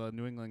games with the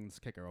New England's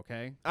kicker.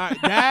 Okay. All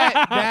right,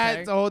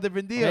 that's a whole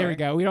different deal. There we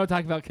go. We don't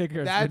talk about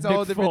kickers. That's a Nick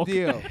whole different Folk.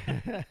 deal.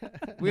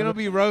 We don't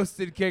be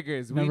roasted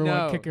kickers. We Number one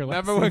know. kicker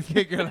last Number one season.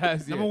 kicker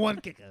last year. Number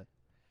one kicker.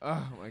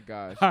 Oh my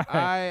gosh. All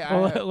right.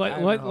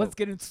 I Let's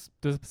get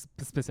into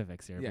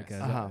specifics here Yes.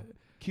 because Uh-huh.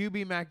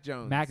 QB Mac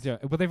Jones. Mac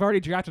Jones. But they've already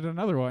drafted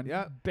another one.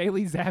 Yep.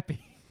 Bailey Zappi.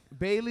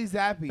 Bailey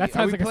Zappi. That Are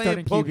sounds we like a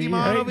playing starting QB,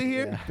 Pokemon right? over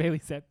here? Yeah. Bailey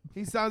Zappi.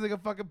 He sounds like a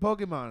fucking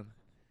Pokemon.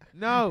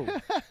 No.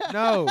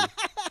 No.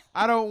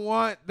 I don't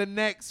want the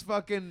next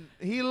fucking.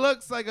 He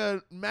looks like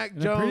a Mac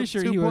And Jones I'm pretty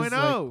sure 2.0. he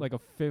was like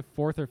a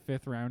fourth or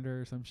fifth rounder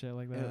or some shit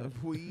like that.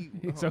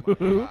 So my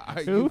who? God.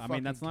 Are Who? you I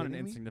mean, that's fucking not an kidding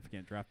me?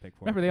 insignificant draft pick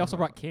for. Remember, him. they also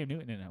brought Cam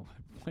Newton in at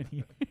one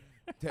year.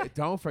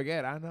 Don't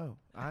forget, I know.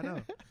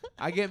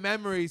 I get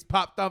memories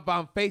popped up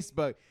on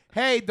Facebook.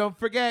 Hey, don't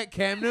forget,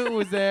 Cam Newton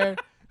was there.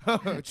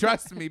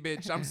 Trust me,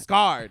 bitch, I'm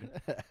scarred.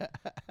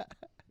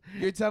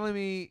 You're telling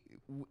me,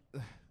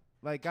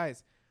 like,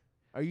 guys,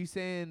 are you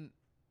saying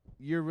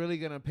you're really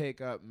gonna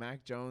pick up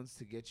Mac Jones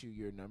to get you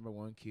your number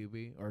 1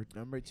 QB or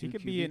number 2 He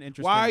could QB? be an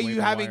interesting Why are waiver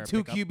you having wire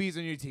 2 pickup. QBs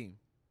on your team?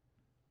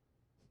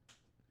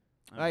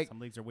 Like, some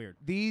leagues are weird.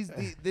 This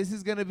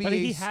is gonna be But a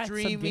he had some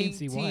streaming games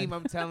he team.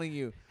 won. I'm telling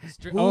you.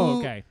 Oh,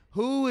 okay.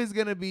 Who is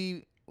gonna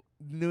be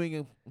New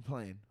England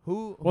playing?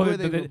 Who Well, are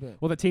they gonna play?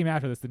 the team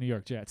after this, the New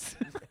York Jets.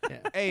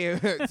 Hey,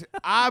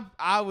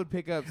 I would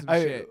pick up some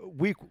shit.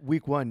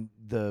 Week 1,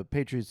 the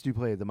Patriots do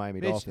play the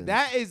Miami Bitch, Dolphins.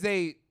 that is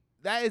the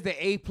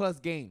A+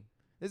 game.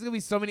 There's gonna be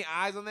so many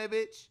eyes on that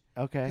bitch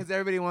okay. because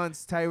everybody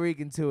wants Tyreek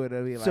into it.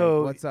 They'll be like,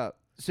 So- "What's up?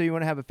 So you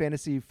want to have a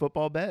fantasy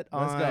football bet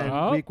Let's on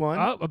go. week 1?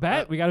 Oh, a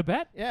bet. We got a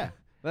bet. Yeah.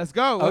 Let's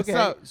go. What's okay.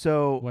 up?"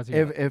 So What's he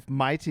got? if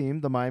my team,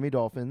 the Miami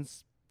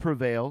Dolphins,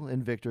 prevail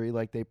in victory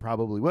like they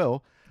probably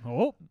will,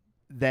 Oh.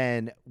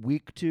 then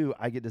week 2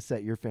 I get to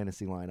set your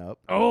fantasy lineup.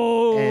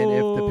 Oh. And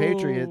if the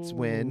Patriots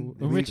win,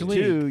 In week which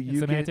league? 2, In you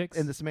Semantics?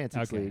 in the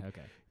Semantics Okay. League,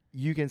 Okay.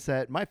 you can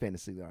set my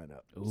fantasy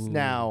lineup. Ooh.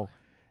 Now,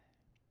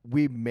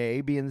 we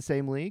may be in the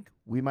same league.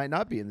 We might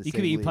not be in the You same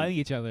could be league. playing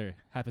each other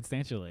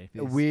happenstantially.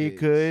 This We bitch.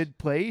 could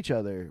play each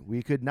other.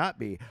 We could not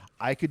be.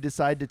 I could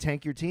decide to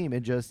tank your team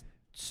and just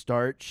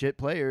start shit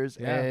players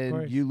Yeah, of and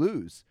course. you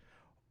lose.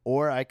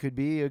 Or I could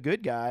be a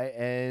good guy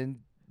and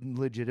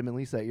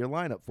legitimately set your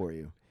lineup for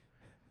you.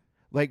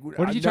 Like, What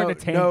did you try to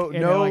tank? No,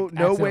 and no, it, like,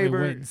 no accidentally waiver.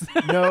 wins?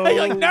 No,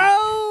 You're like,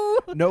 no.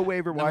 no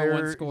waiver Number one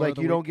wire. scorer of Like,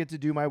 the you don't week. get to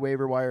do my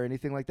waiver wire or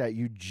anything like that.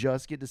 You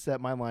just get to set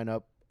my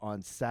lineup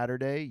on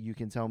Saturday. You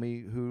can tell me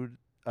who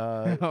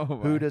Oh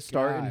who my to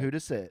start and God. who to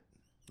sit.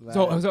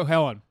 So hold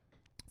on.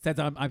 Since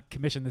I'm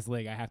commissioned this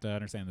league, I have to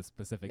understand the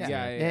specifics.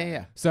 Yeah, here.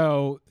 Yeah.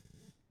 So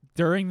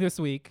during this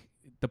week,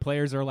 the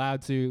players are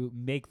allowed to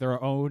make their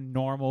own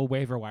normal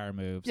waiver wire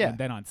moves. Yeah. And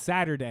then on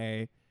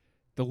Saturday,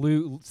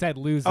 the said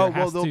loser Oh well,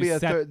 has there'll to be a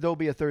set. there'll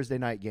be a Thursday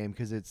night game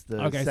because it's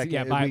the Okay, so second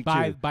yeah, week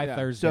by two. Yeah.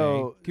 Thursday.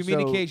 So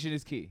Communication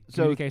is key. So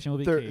Communication will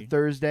be key.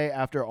 Thursday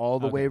after all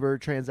the Okay. waiver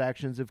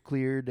transactions have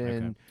cleared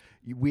and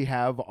Okay. we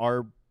have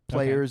our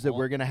players that All-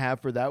 we're gonna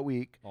have for that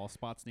week. All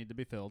spots need to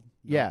be filled.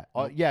 Yeah,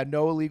 No, yeah,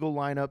 no illegal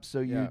lineups,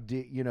 so Yeah.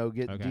 you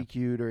get Okay.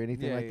 DQ'd or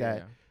anything like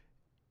that.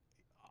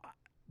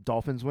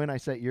 Dolphins win, I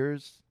set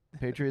yours.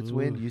 Patriots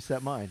win, Ooh. you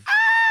set mine.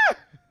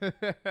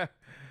 Yeah.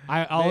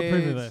 I'll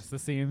approve of Bitch.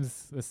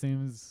 this. This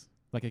seems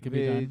like it could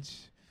be done.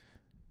 Bitch.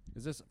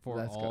 Is this for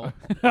Let's all?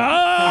 go.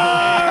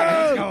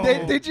 Oh!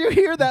 Did you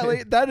hear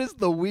that? That is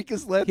the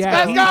weakest let's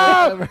Yeah, go he-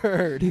 I've ever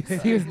heard.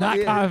 He was not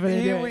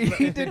confident. in it.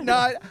 He did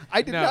not.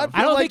 I did No. not I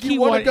feel don't like think you he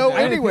want to wanted- go I don't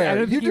think- I anywhere. don't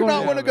You think he do not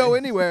wanted- want to go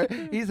anywhere.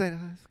 He's like,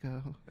 let's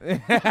go.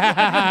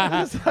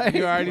 It's like-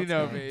 You already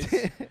know,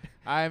 bitch.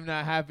 I'm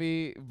not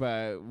happy,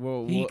 but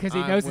Because he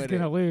knows he's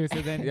gonna lose,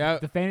 and then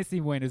Yep. the fantasy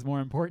win is more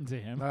important to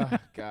him. Oh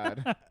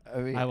God. I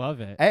mean, I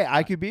love it. hey,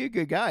 I could be a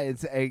good guy and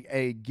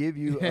say, give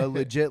you a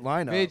legit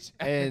lineup Bitch.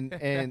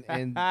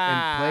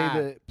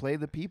 and play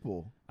the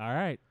people. All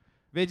right,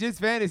 Bitch, it's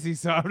fantasy,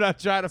 so I'm not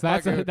trying to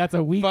so that's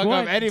a week fuck up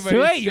one. anybody's Too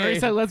late. You already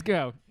shit. said let's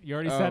go. You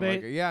already Oh said my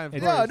it. God. Yeah,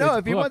 It's- No, no. it's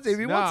If he wants booked.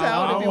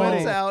 out, No, if he no.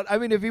 wants out. I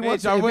mean, if he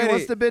wants I'm to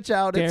with it. bitch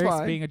out, it's Derek's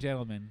fine. being a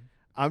gentleman.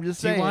 I'm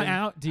just Do you saying. want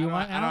out? Do you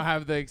want I don't out?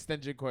 have the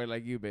extension cord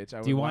like you, bitch.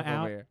 Do you want walk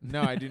over out? here.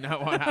 No, I do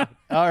not want out.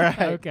 All right.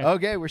 Okay.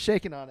 Okay, we're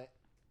shaking on it.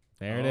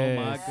 There it Oh, is.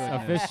 my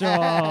goodness. Official.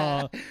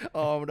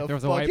 Oh, I'm gonna There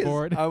was a fuck his.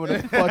 whiteboard. I'm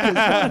gonna fuck his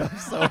lineup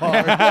so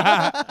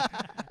hard.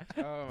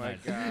 Oh my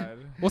God.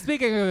 Well,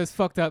 speaking of this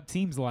fucked up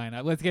teams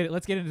lineup, let's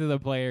get into the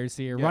players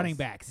here. Yes. Running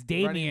backs.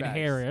 Damian backs.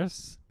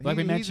 Harris, like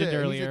we mentioned He's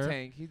earlier. a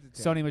tank. He's a tank.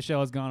 Sony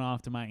Michelle has gone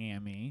off to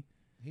Miami.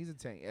 He's a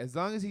tank. As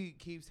long as he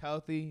keeps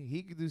healthy,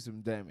 he could do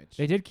some damage.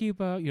 They did keep,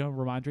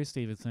 Ramondre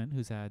Stevenson,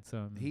 who's had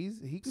some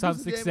He could some do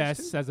some damage,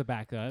 success too. as a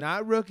backup.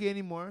 Not rookie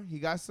anymore. He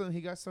got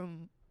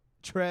some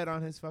tread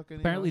on his fucking.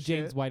 Apparently, shit.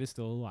 James White is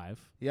still alive.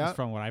 Yeah. Just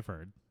from what I've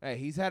heard. Hey,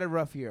 he's had a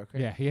rough year. Okay.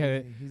 Yeah, he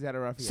had. He's had a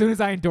rough As year. soon as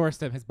I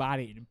endorsed him, his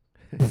body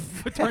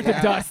turned to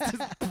Yeah. dust.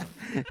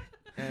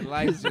 And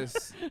life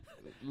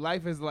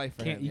is life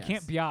for him. You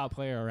can't be a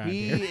player around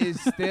He here. is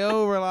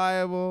still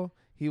reliable.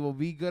 He will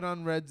be good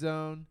on red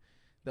zone.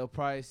 They'll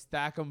probably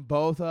stack them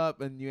both up,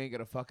 and you ain't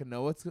gonna fucking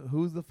know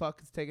who's the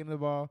fuck is taking the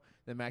ball.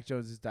 Then Mac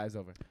Jones just dives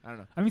over. I don't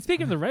know. I mean,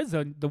 speaking of the red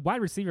zone, the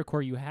wide receiver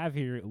core you have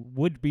here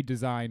would be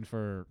designed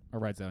for a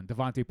red zone.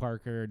 Devontae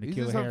Parker, These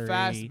N'Keal are some Harry.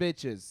 fast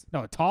bitches.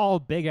 No, tall,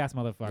 big ass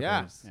motherfuckers.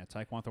 Yeah. Yeah,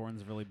 Tyquan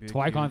Thornton's really big.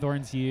 Tyquan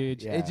Thornton's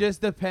huge. Yeah. It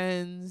just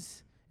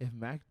depends if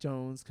Mac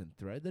Jones can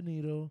thread the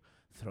needle,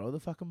 throw the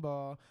fucking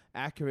ball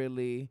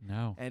accurately,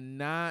 No, and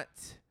not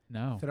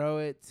no. throw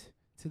it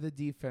to the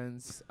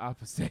defense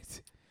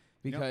opposite.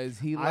 Because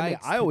he I mean,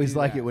 likes. I to always do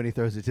like that. it when he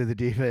throws it to the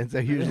defense.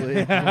 I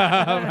usually. Oh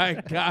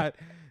my God.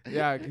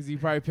 Yeah, because you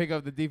probably pick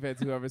up the defense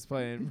whoever's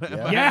playing. Yeah.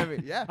 Miami.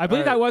 Yeah. I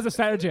believe All that was a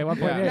strategy at one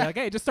point. Yeah. Yeah. Like,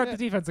 hey, just start the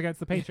defense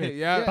against the Patriots.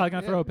 Yeah. Probably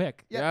gonna throw a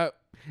pick. Yep.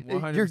 You're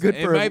 100%. good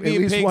It for might at be a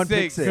least pick one pick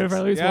six. six. Good for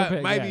at least Yeah, one pick.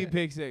 it might yeah. be a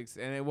pick six,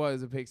 and it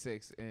was a pick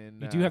six. And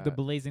You do have the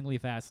blazingly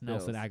fast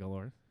Nelson Bills.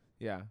 Aguilar.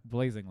 yeah.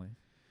 Blazingly.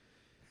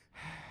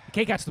 He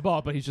can't catch the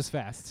ball, but he's just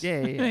fast.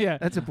 Yeah, yeah, Yeah.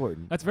 That's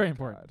important. That's very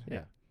important. God.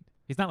 Yeah.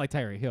 He's not like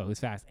Tyreek Hill, who's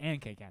fast and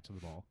can't catch the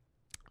ball.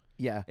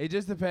 Yeah. It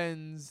just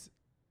depends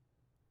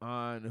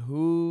on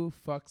who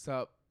fucks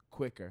up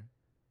quicker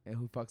and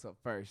who fucks up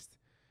first.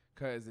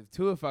 Because if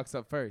Tua fucks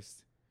up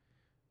first,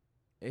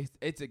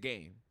 it's a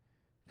game.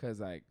 Because,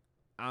 like,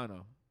 I don't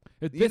know.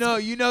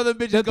 This- You know the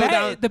bitches the go bet,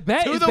 down the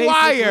bet to is the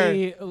wire.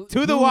 basically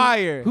to the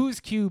wire. Whose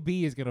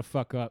QB is gonna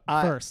fuck up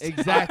first?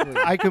 Exactly.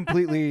 I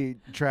completely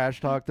trash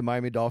talked the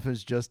Miami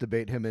Dolphins just to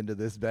bait him into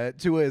this bet.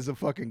 Tua is a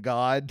fucking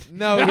god.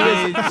 No, he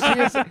is.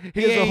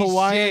 He is a ain't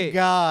Hawaiian shit.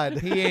 god.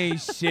 He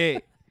ain't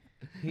shit.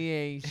 He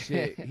ain't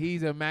shit.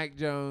 He's a Mac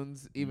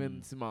Jones,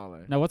 even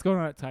smaller. Now what's going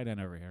on at tight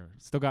end over here?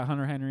 Still got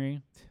Hunter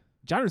Henry.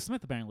 Jonnu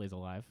Smith apparently is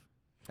alive.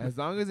 As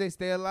long as they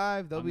stay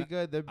alive, they'll I'm be not-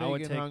 good. They're I would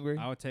big and take hungry.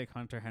 I would take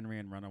Hunter Henry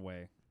and run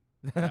away.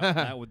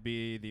 That would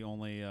be the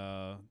only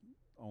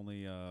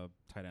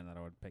tight end that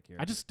I would pick here.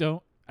 I just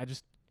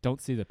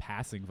don't see the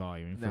passing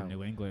volume No. from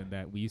New England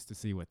that we used to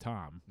see with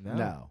Tom.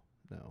 No.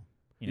 You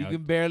You know,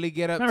 can barely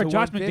get up remember to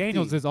Josh 150.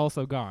 McDaniels is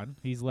also gone.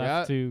 He's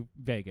left to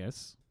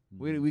Vegas.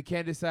 We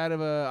can't decide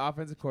of a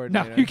offensive No,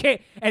 coordinator. you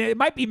can't. And it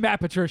might be Matt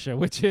Patricia,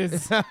 which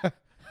is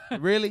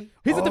Really?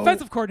 he's a Oh,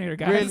 defensive coordinator,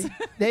 guys.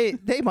 Really?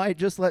 They might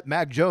just let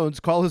Mac Jones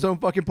call his own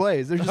fucking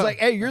plays. They're just like,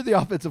 hey, you're the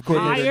offensive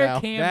coordinator Hire now.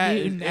 Cam That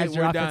is Newton it. as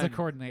your We're offensive done.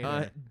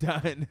 coordinator.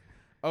 Done.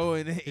 Oh,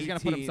 and He's gonna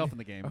put himself in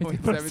the game. 0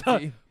 and Put himself-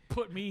 17.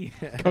 Put me,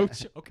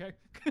 coach. Okay.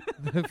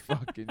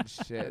 Fucking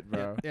shit,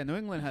 bro. Yeah, New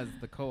England has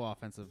the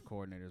co-offensive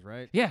coordinators,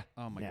 right? Yeah,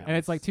 Oh my Yeah. god. and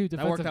it's like two that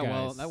defensive worked out guys.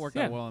 well. That worked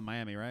yeah. out well in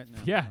Miami, right? No,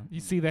 Yeah, no, you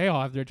no. see, they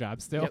all have their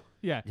jobs still. Yep.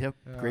 Yeah. Yep.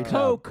 Great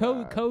Oh,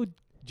 job. Code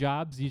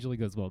jobs usually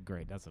goes well.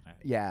 Great, doesn't it?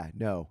 Yeah,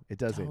 no, it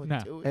doesn't. Don't No.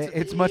 do I- it to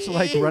It's much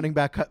like me. running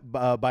back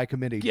by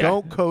committee. Yeah.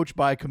 Don't coach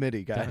by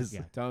committee, guys.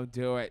 Yeah. Don't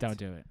do it. Don't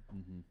do it.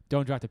 Mm-hmm.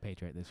 Don't drop the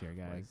Patriot this year,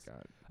 Oh my guys.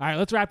 God. All right,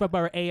 let's wrap up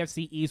our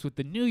AFC East with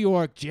the New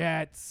York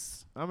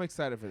Jets. I'm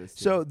excited for this.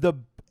 So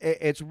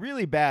it's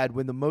really bad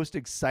when the most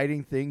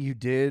exciting thing you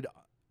did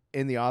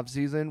in the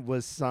offseason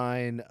was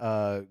sign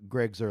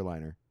Greg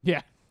Zerliner.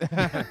 Yeah.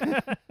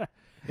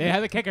 They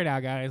have a kicker now,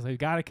 guys. They've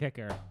got a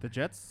kicker. The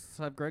Jets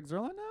have Greg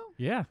Zerline now.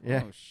 Yeah.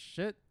 Yeah. Oh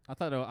shit! I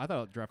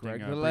thought drafting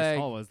Greg the Brees leg.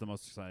 Hall was the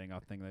most exciting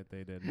thing that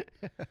they did.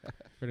 We're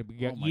gonna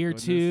get Oh my year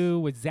goodness. 2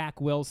 with Zach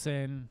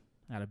Wilson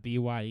out of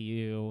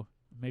BYU.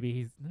 Maybe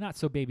he's not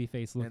so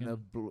babyface and looking the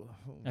oh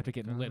after my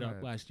getting lit up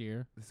God. last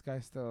year. This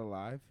guy's still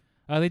alive.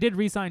 They did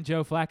re-sign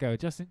Joe Flacco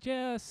just in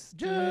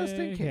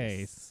in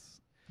case.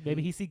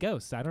 Maybe he see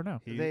ghosts. I don't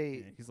know.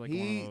 He's like one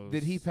of those.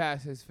 Did he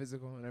pass his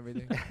physical and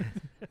everything?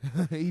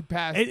 He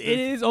passed. It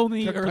his- is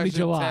only concussion early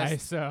July,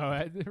 test.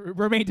 so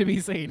remain to be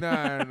seen.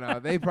 No.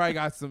 They probably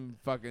got some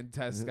fucking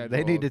tests scheduled.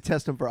 They need to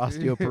test him for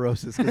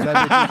osteoporosis because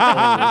that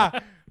bitch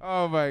is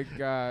Oh my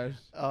gosh.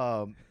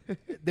 old.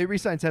 They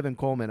re-signed Tevin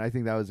Coleman. I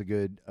think that was a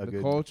good. The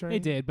Coltrane They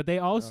did, but they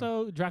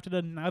also drafted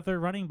another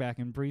running back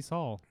in Brees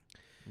Hall.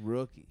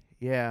 rookie.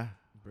 Yeah.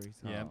 Brees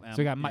Yeah, Hall. So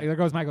we got there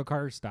goes Michael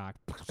Carter's stock.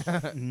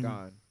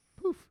 Gone.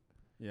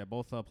 Yeah,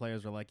 both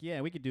players are like, yeah,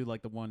 we could do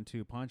like the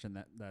 1-2 punch, and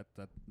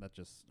that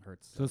just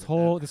hurts. So this every-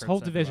 whole that this whole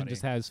hurts division everybody.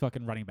 just has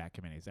fucking running back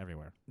committees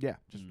everywhere, Yeah.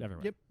 just Mm.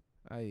 everywhere. Yep.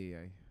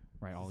 Aye.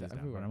 Right, all Is these that down.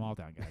 everywhere? Run them all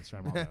down, guys.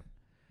 Run them all down.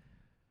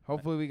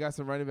 Hopefully we got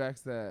some running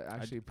backs that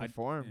actually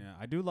perform. Yeah,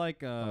 I do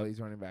like. All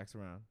these running backs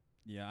around.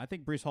 Yeah, I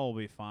think Brees Hall will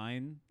be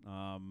fine.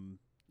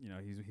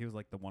 He was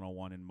like the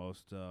 101 in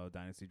most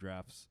dynasty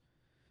drafts.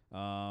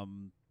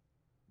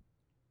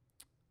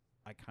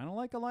 I kind of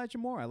like Elijah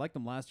Moore. I liked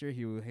him last year.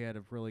 He had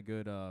a really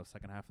good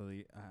second half of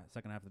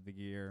the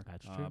year.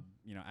 That's true.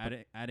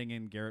 Adding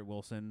in Garrett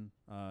Wilson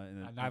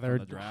in Another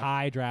the draft.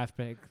 high draft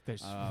pick.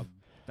 There's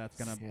That's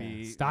gonna Yeah.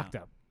 be stocked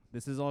up.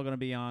 This is all gonna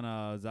be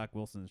on Zach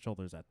Wilson's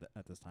shoulders at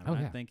this time. Oh,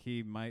 And yeah. I think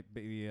he might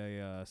be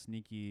a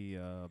sneaky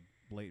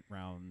late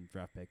round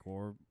draft pick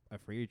or a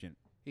free agent.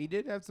 He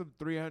did have some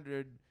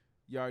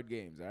 300-yard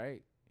games, all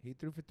right? He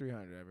threw for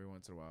 300 every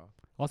once in a while.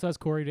 Also has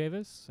Corey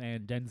Davis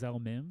and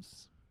Denzel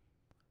Mims.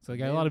 So they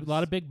got a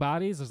lot of big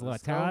bodies. There's a lot of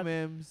Let's go, talent.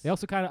 Mims. They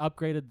also kind of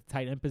upgraded the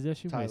tight end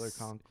position Tyler with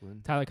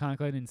Conklin. Tyler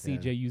Conklin and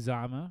CJ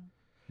Uzama.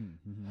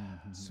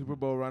 Super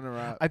Bowl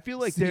runner-up. I feel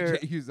like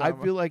CJ Uzomah. I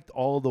feel like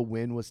all the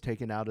win was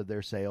taken out of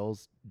their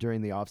sails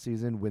during the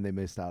offseason when they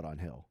missed out on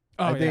Hill.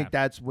 I think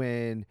that's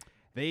when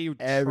They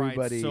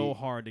Everybody- tried so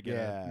hard to get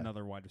yeah.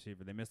 another wide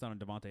receiver. They missed out on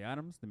Devontae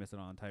Adams. They missed out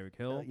on Tyreek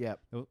Hill. yeah.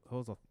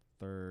 Hill's a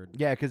third.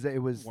 Yeah, because it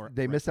was Or-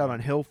 they right missed out there. on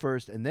Hill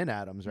first and then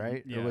Adams, Mhm.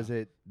 right? Yeah. Or was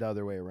it the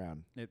other way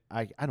around?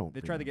 I don't.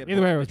 They tried to get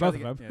Either way, it was they both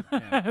tried of to them.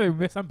 get- yeah. They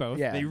missed on both.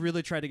 Yeah, They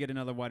really tried to get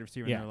another wide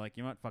receiver, Yeah. and they're like,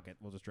 you know what? Fuck it.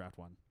 We'll just draft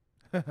one.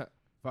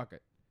 Fuck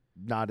it.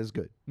 not as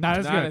good. Not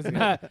as Not good. as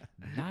good.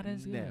 Not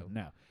as No. good.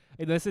 No.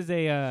 This is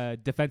a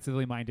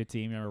defensively minded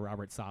team. Remember,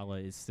 Robert Sala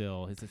is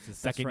still it's his That's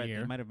second right. year.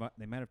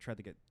 They might have tried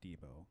to get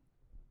Debo,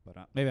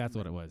 but Maybe that's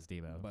what it was,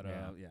 Debo. But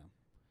yeah. yeah.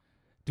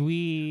 Do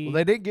we? Well,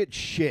 they didn't get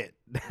shit.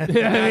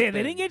 they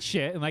didn't get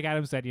shit, and like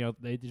Adam said,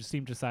 they just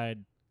seemed to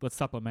decide let's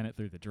supplement it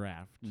through the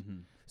draft.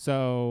 Mm-hmm.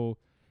 So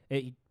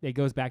it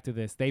goes back to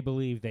this. They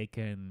believe they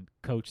can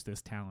coach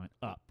this talent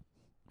up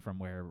from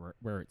where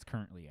it's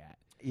currently at.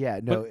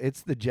 Yeah, no,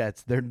 it's the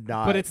Jets. They're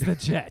not. But it's the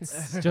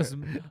Jets, just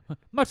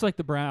much like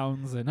the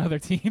Browns and other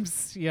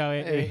teams.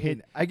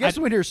 I guess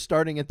when you're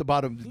starting at the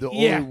bottom, the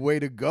Yeah. only way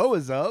to go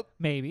is up.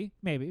 maybe.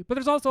 But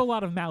there's also a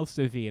lot of mouths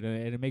to feed,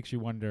 and it makes you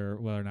wonder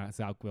whether or not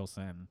Zach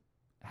Wilson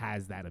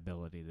has that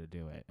ability to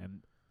do it. And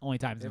Only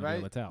time's If gonna be I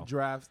able to tell.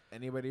 draft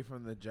anybody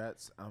from the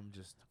Jets, I'm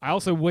just. I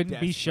also wouldn't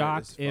be desperate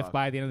shocked as if fuck.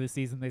 by the end of the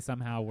season they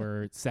somehow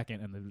were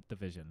second in the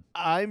division.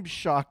 I'm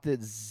shocked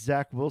that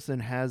Zach Wilson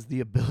has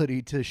the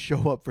ability to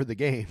show up for the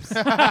games.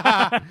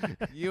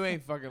 You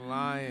ain't fucking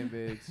lying,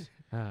 bitch.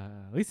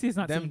 At least he's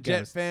not Them seeing Jet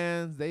ghosts.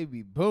 fans, they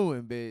be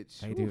booing, bitch.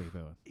 They do,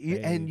 though.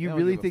 And you don't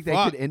really give a think they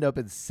fuck. could end up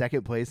in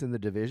second place in the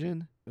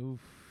division? Oof.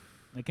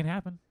 It can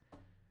happen.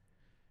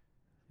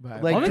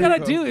 But Like, All they do-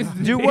 gotta do is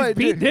do is what?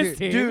 beat this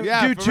team.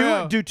 Yeah, for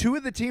real. Do two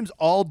of the teams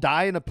all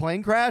die in a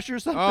plane crash or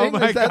something? Oh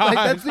my Is that, like,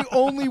 God. that's the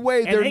only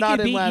way And they're they not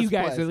can in beat last you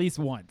guys place. at least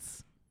once.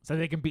 So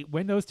they can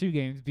win those 2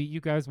 games, beat you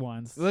guys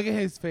once, Look at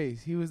his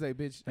face. He was like,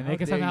 "Bitch." and how they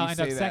can dare somehow you end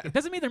up say second. that?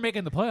 Doesn't mean they're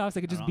making the playoffs.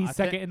 They could just No, be I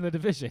second think- in the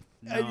division.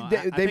 No,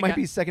 They might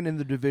be second in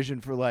the division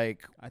for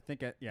like I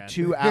think yeah.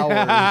 2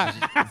 hours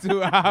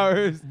 2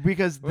 hours.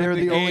 because With they're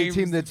the only games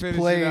team to that's finish it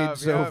played up.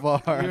 so Yep.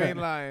 far. You ain't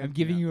lying. I'm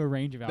giving you a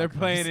range of They're outcomes.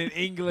 playing in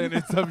England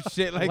and some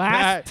shit like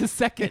last that. to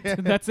second.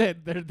 That's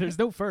it. There's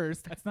no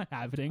first. That's not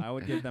happening. I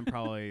would give them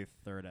probably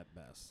third at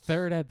best.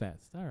 Third at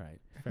best. All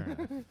right. Fair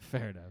enough.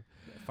 Fair enough.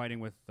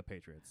 Fighting with the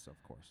Patriots,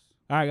 of course.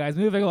 All right, guys.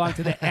 Moving along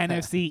to the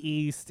NFC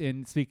East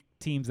and speak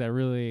teams that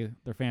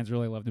their fans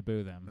really love to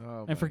boo them,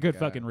 Oh and for my good God.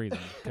 fucking reason.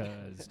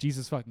 Because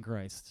Jesus fucking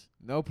Christ,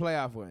 No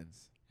playoff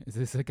wins. is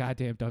this a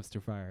goddamn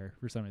dumpster fire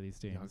for some of these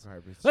Y'all teams?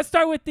 garbage. Let's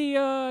start with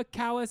the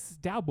Cowboys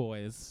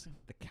Cowboys.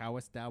 The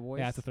Cowboys Cowboys.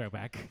 Yeah, it's a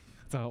throwback.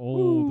 It's an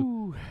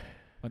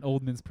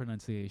old man's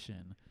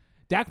pronunciation.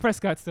 Dak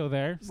Prescott's still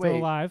there, still Wait.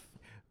 alive.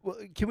 Well,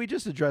 can we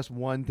just address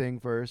one thing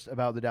first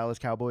about the Dallas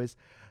Cowboys?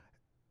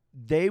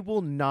 They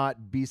will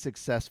not be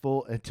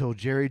successful until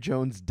Jerry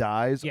Jones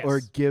dies Yes. or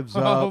gives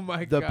Oh up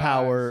my the gosh.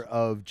 power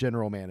of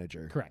general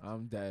manager. Correct.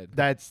 I'm dead.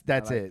 That's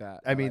like it.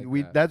 that. I I mean,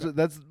 like that.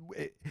 that's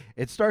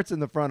it starts in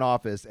the front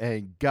office,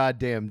 and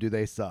goddamn, do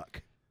they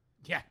suck?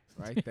 Yeah.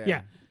 Right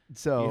there. Oh.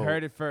 So You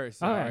heard it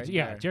first. Oh, all yeah, right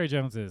yeah. there. Jerry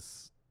Jones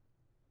is.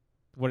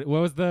 What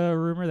was the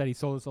rumor that he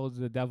sold his soul to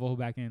the devil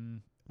back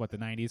in the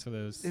 90s for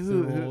those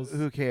Super Bowls?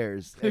 who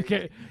cares?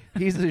 Okay.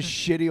 He's a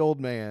shitty old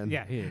man.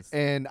 Yeah, he is.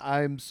 And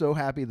I'm so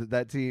happy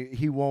that team,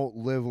 he won't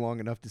live long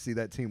enough to see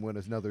that team win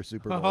another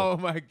Super Bowl. Oh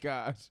my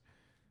gosh.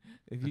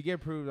 If you get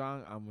proved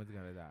wrong, I'm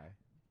gonna die.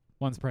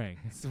 One's praying.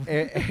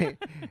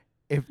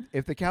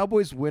 If the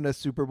Cowboys win a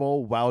Super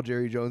Bowl while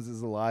Jerry Jones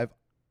is alive,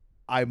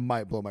 I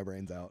might blow my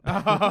brains out.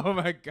 Oh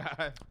my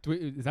god.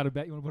 Is that a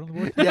bet you want to put on the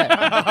board?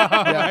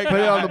 Yeah, Oh yeah. my Put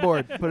it on God. the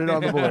board. Put it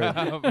on the board.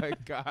 Oh my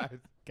god.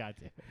 God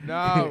damn.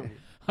 No.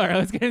 All right,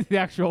 let's get into the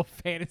actual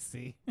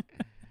fantasy.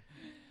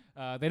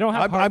 They don't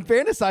have. I'm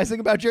fantasizing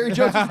about Jerry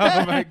Jones' Oh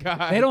death. my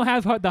god. they don't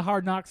have the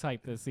Hard Knocks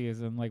hype this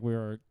season, like we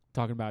were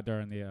talking about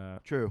during the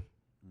True.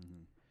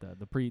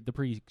 the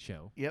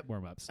pre-show Yep.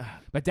 warm-ups.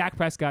 But Dak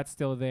Prescott's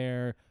still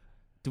there.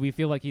 Do we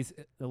feel like he's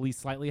at least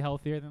slightly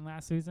healthier than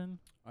last season?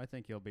 I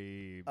think he'll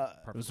be. It It was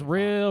perfectly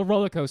real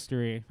roller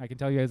coastery. I can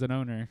tell you as an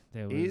owner.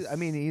 He's Yeah,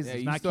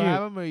 you not still cute.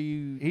 have him, or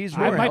you? he's I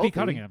more might healthy. be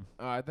cutting him.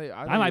 Oh, I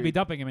I might be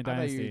dumping him in I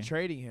thought you Dynasty. were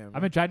trading him.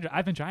 I've been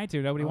trying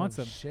to. Nobody wants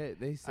him. Shit,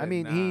 they said I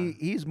mean, nah.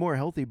 he's more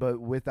healthy, but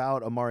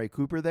without Amari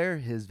Cooper there,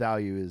 his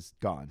value is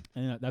gone.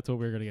 And that's what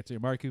we're gonna get to.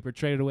 Amari Cooper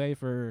traded away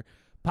for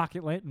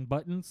pocket lint and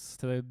buttons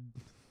to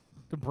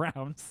the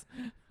Browns.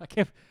 I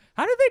can't.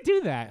 How did they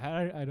do that?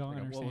 I don't Like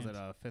understand. what was it?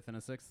 A fifth and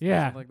a sixth? or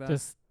Yeah, something like that.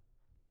 just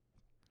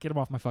get him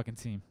off my fucking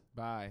team.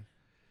 Bye.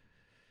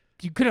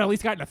 You could have at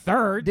least gotten a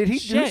third. Did he do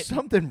Shit.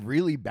 something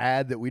really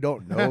bad that we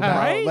don't know about?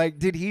 Right? Like,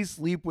 did he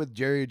sleep with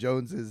Jerry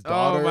Jones's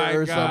daughter my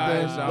or gosh,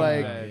 something? I'm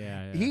Like,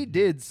 dead. Yeah. he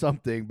did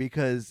something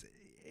because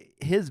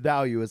his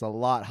value is a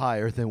lot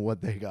higher than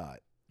what they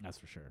got. That's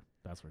for sure.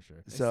 That's for sure.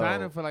 They So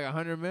signed him for like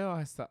 $100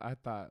 million. I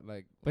thought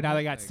like. But now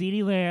they got like,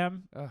 CeeDee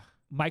Lamb, ugh.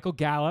 Michael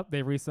Gallup.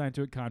 They re-signed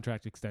to a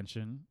contract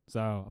extension.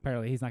 So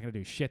apparently he's not going to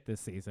do shit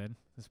this season.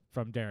 This is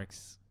from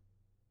Derek's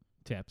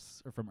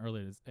tips or from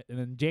earlier. And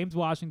then James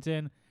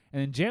Washington.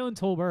 And then Jalen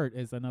Tolbert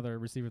is another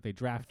receiver they I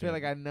drafted. feel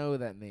like I know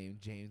that name,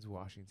 James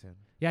Washington.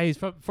 Yeah, he's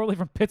formerly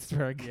from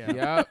Pittsburgh. Yeah.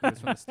 Yep. He was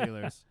from the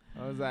Steelers.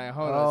 I was like,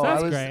 hold Oh, on.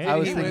 That's I was great. I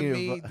was Didn't he thinking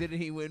win me? of Didn't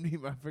he win me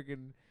my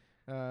freaking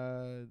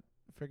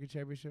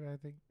championship? I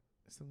think.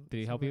 Did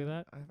he help you with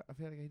that? I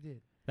feel like I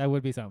did. That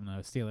would be something,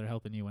 though. Steeler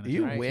helping you win a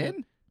you championship.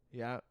 win.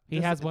 Yeah. He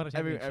Just has won a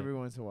every championship.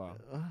 once in a while.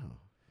 Oh,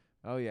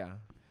 Oh yeah.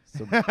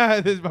 so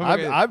This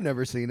motherfucker I've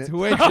never seen it.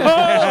 Twitch.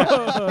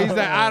 Oh! He's like,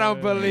 I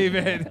don't believe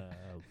it.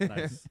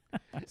 Nice.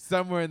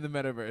 Somewhere in the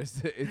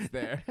metaverse, it's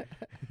there.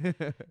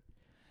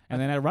 And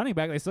then at running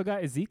back, they still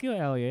got Ezekiel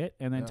Elliott,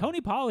 and then Yeah.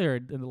 Tony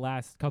Pollard in the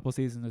last couple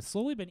seasons has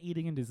slowly been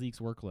eating into Zeke's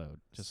workload.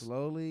 Just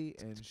Slowly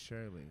and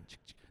surely.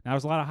 now,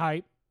 there's a lot of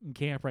hype in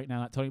camp right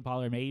now that Tony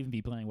Pollard may even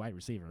be playing wide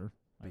receiver.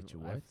 Bet you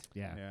I've- what?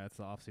 Yeah. Yeah, it's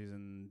the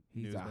off-season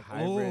He's news. a like,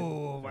 hybrid.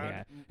 Oh,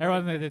 Yeah.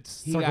 Everyone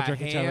that's He circle got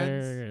jerk each other.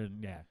 hands.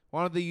 And yeah.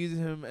 Why don't they use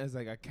him as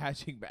like a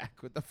catching back?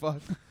 What the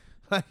fuck?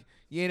 Like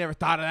you ain't never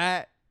thought of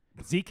that.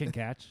 Zeke can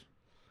catch.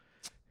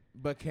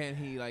 But can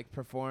he like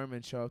perform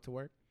and show up to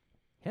work?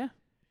 Yeah.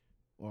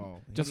 Well,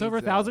 he Just over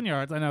needs, 1,000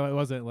 yards. I know it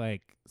wasn't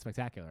like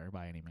spectacular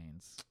by any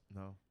means.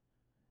 No.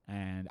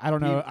 And I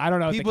don't know. I don't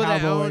know. If People the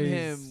that Cowboys, own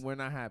him were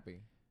not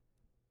happy.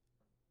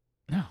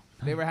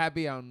 They were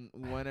happy on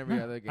one every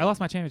other game. I lost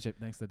my championship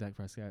thanks to Dak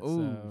Prescott.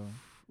 So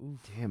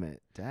Damn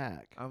it,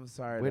 Dak. I'm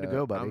sorry. Way to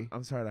go, buddy.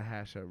 I'm sorry to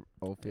hash up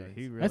old Yeah, feelings.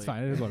 he really. that's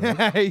fine. It is what it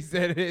is. He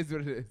said it is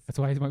what it is. That's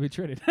why he might be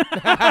traded.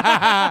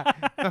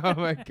 Oh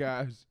my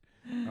gosh.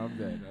 I'm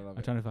dead. I love I'm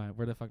it. trying to find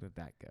where the fuck did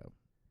Dak go?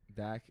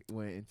 Dak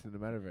went into the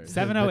metaverse.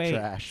 708.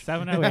 trash.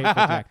 708 for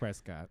Dak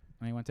Prescott.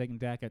 Anyone taking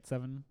Dak at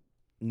 7?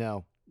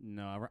 No.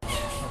 No,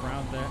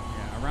 around that.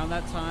 Yeah, around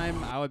that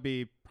time, I would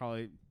be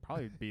probably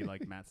be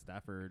like Matt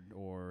Stafford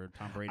or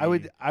Tom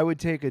Brady. I would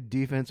take a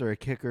defense or a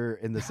kicker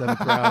in the 7th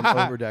round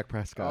over Dak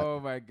Prescott. Oh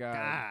my god.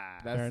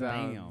 God, That fair enough.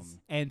 sounds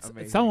And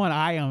amazing. someone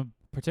I am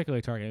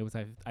particularly targeting, which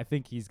I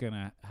think he's going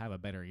to have a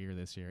better year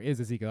this year, is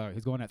Ezekiel Elliott.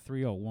 He's going at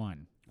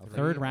 301.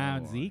 Third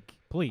round 301. Zeke,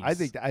 please. I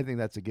think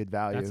that's a good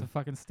value. that's a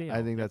fucking steal.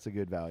 I think that's a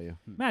good value.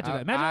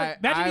 Imagine that. I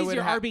Imagine he's would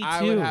your ha- RB2.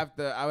 I would have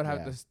to. I would have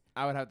Yeah. to.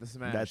 I would have to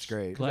smash. That's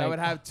great. 'Cause I Like- would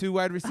have 2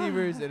 wide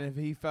receivers, and if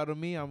he fell to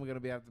me, I'm gonna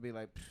have to be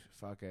like,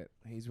 fuck it.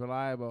 He's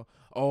reliable.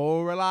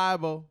 Oh,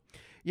 reliable.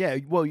 Yeah,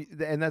 well,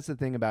 and that's the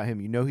thing about him.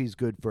 You know he's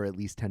good for at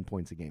least 10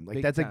 points a game. Like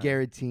Big that's time. a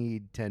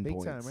guaranteed 10 Big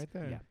points. time, right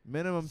there. Yeah.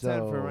 Minimum 10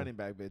 for a So- running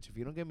back, bitch. If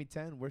you don't give me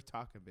 10, we're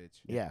talking, bitch.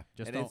 Yeah.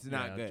 Just And don't, it's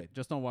not good.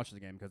 Just don't watch the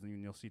game because then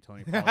you'll see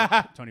Tony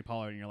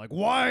Pollard, and you're like,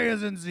 why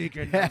isn't Zeke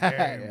in the game?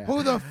 Yeah.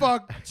 Who the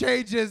fuck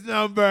changed his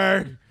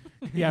number?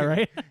 yeah,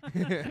 right?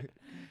 And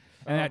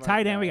Oh at my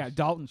tight end, we got gosh.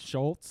 Dalton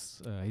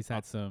Schultz. He's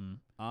had some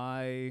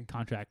I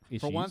contract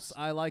issues. for once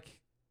I like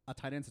a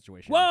tight end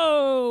situation.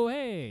 Whoa,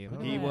 hey. Oh,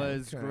 He yeah.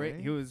 was great.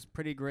 okay. He was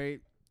pretty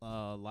great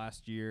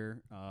last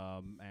year,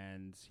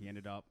 and he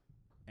ended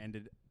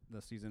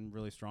the season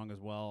really strong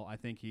as well. I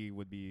think he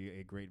would be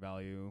a great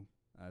value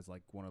as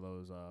like one of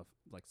those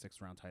like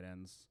 6th round tight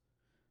ends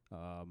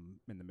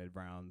in the mid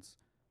rounds.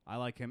 I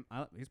like him.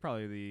 He's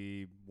probably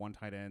the one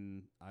tight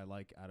end I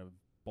like out of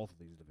both of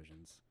these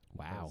divisions.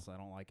 Wow. 'Cause I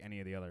don't like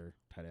any of the other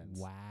tight ends.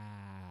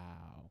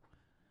 Wow.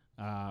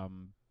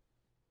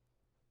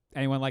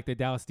 Anyone like the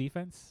Dallas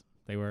defense?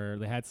 They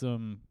had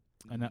some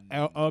an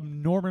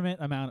enormous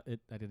amount. I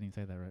didn't even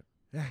say that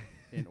right.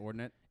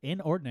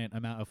 Inordinate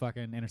amount of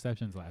fucking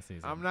interceptions last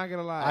season. I'm not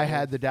gonna lie. I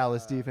had the If,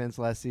 Dallas defense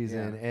last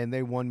season, yeah. and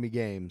they won me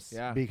games.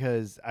 Yeah.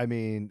 Because, I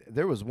mean,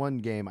 there was one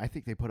game, I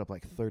think they put up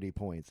like 30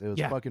 points. It was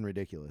Yeah. fucking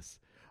ridiculous.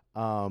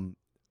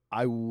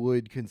 I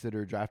would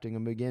consider drafting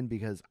them again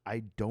because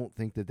I don't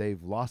think that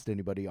they've lost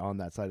anybody on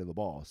that side of the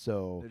ball.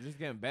 So They're just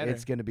getting better.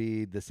 it's going to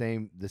be the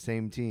same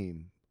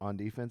team on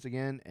defense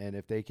again. And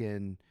if they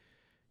can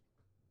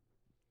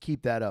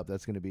keep that up,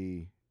 that's going to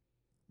be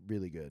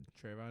really good.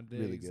 Trayvon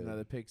Diggs, really good.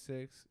 another pick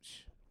 6.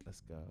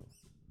 Let's go.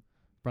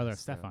 Brother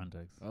So- Stephon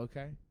Diggs.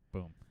 Okay.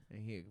 Boom.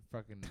 And he a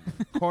fucking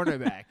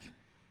cornerback.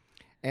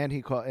 And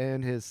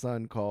and his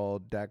son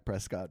called Dak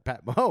Prescott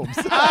Pat Mahomes.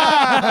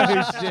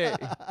 Oh, shit.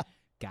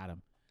 Got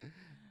him.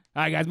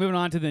 All right, guys, moving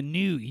on to the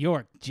New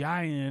York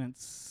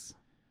Giants.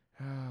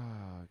 Oh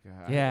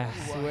god. Yeah.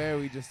 I swear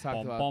we just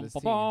talked about this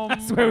team. I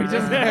swear we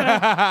just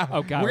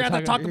Oh, God. We're going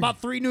to talking- talk about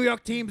 3 New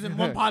York teams in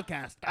one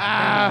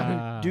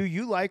podcast. Do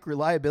you like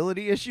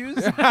reliability issues?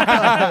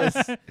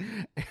 Because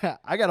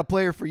I got a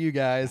player for you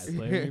guys.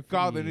 Player for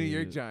Call the New you.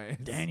 York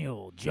Giants.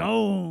 Daniel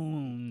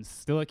Jones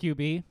still at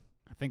QB.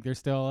 I think they're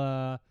still.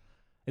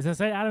 Is this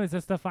it, Adam? Is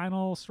this the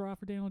final straw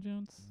for Daniel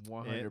Jones?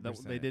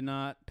 100%. They did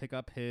not pick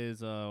up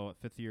his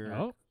 5th year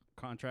Oh,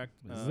 contract,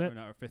 This is it.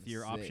 5th year This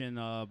is it. option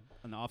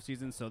in the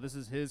offseason. So this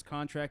is his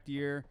contract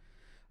year.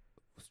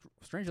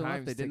 Strangely enough,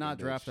 Time's they did not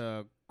ticking, draft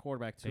bitch. a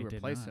quarterback to They did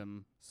replace not.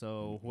 him.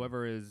 So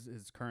whoever his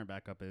current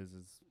backup is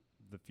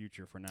the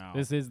future for now.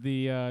 this is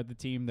the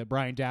team that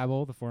Brian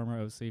Dabble, the former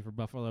OC for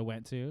Buffalo,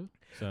 went to.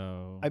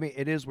 So I mean,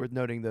 it is worth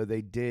noting though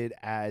they did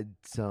add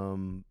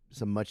some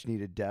much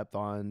needed depth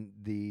on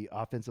the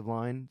offensive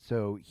line,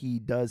 so he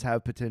does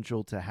have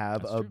potential to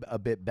have That's true. a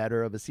bit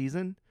better of a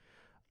season.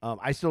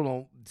 I still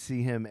don't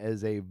see him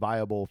as a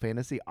viable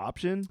fantasy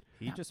option,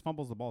 he just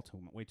fumbles the ball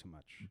way too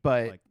much.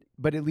 but Like,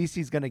 but at least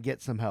he's going to get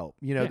some help.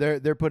 You know, Yeah.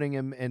 they're putting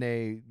him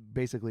in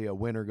basically a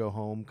win or go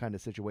home kind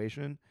of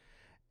situation,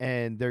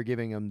 and they're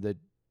giving him the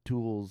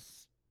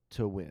tools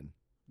to win.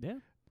 Yeah.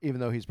 Even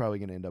though he's probably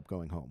going to end up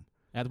going home.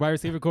 at the wide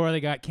receiver core,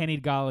 they got Kenny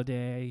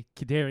Galladay,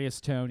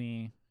 Kadarius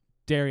Toney,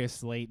 Darius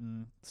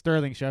Slayton,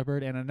 Sterling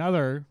Shepard, and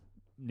another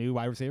new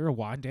wide receiver,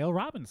 Wan'Dale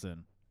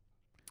Robinson.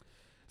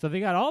 So they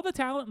got all the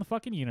talent in the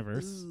fucking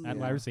universe at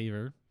wide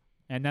receiver,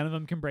 and none of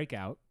them can break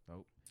out.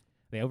 Oh.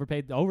 They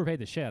overpaid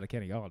the shit out of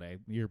Kenny Galladay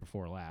year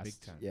before last. Big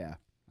time. Yeah.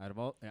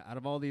 out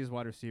of all these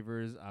wide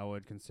receivers, I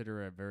would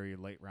consider a very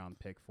late round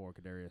pick for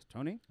Kadarius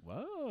Toney.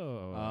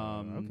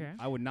 Whoa. Okay.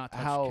 I would not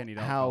touch How Kenny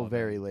how Galladay.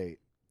 very late?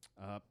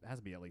 It has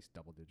to be at least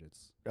double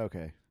digits.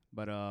 Okay.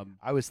 But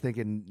I was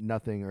thinking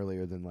nothing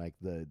earlier than like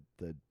the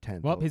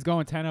 10th. Well, he's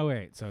going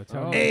 10:08. So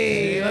Tony. Oh,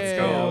 Hey, shit. let's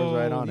go. I was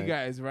right on you it.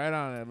 guys right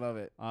on it. Love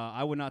it.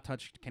 I would not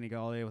touch Kenny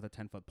Galladay with a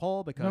 10-foot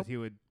pole because Nope. he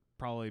would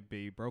probably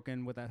be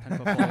broken with that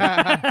 10-foot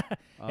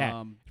pole. Yeah,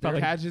 um,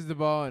 Probably- catches the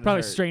ball and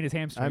Probably hurt. strained his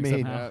hamstring I mean-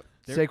 somehow.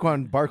 Yep.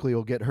 Saquon Barkley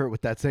will get hurt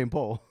with that same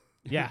pole.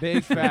 Yeah.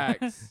 Big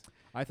facts.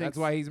 I think That's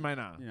why he's mine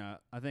now.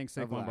 I think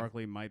Of Saquon life.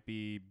 Barkley might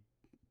be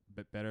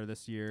bit better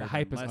this year. The than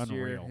hype is last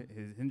year. unreal.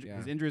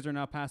 His injuries are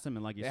now past him,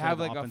 and like you They said, have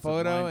the like a offensive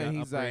photo, line and got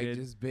he's like upgraded.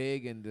 just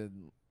big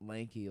and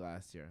lanky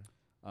last year.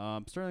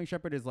 Sterling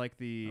Shepard is like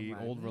the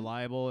I'm old like,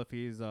 reliable if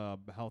he's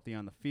healthy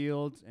on the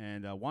field,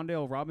 and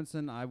Wandale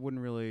Robinson, I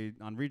wouldn't really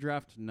on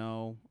redraft.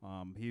 No,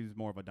 he's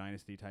more of a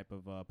dynasty type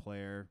of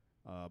player,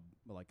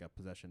 like a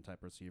possession type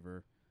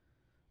receiver.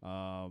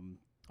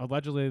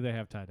 Allegedly, they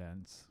have tight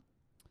ends.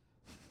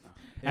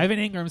 Evan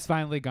Ingram's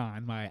finally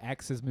gone. My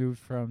ex has moved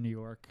from New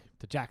York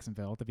to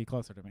Jacksonville to be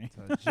closer to me.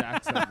 So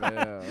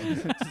Jacksonville.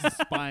 Just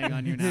spying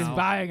on you He's now.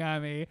 spying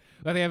on me.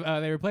 But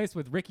they replaced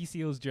with Ricky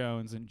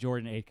Seals-Jones and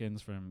Jordan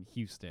Akins from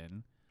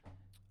Houston.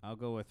 I'll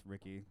go with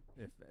Ricky.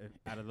 If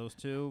out of those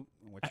two,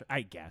 which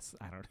I guess.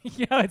 I don't know.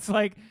 Yeah, it's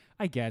like,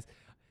 I guess.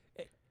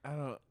 I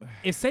don't.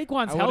 If Saquon's I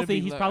wouldn't healthy,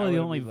 be he's look- I probably the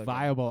wouldn't only be looking.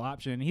 viable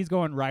option. He's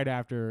going right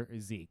after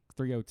Zeke,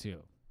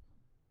 302.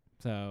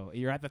 So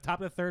you're at the top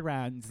of the third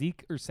round.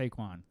 Zeke or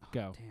Saquon?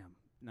 Go. damn,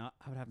 no,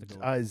 I would have to go.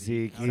 with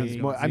Zeke. I would have He's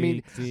to go more. with I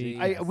mean,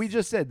 Zeke. we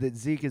just said that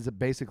Zeke is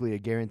basically a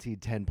guaranteed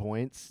 10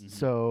 points. Mhm.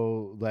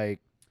 So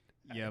like,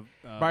 Yeah,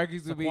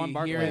 Barkley's gonna be Saquon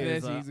Barkley hearing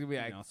is, this. He's gonna be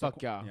like, you know,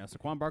 "Fuck y'all." Yeah,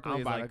 Saquon Barkley I'm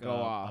is about to like go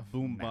a off.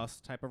 boom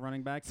bust type of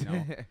running back. You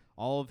know,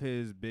 all of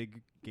his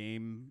big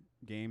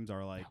games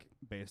are like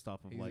based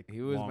off of like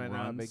he was long man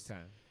runs. out big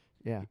time.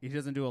 yeah. He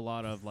doesn't do a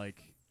lot of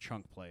like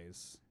chunk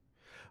plays.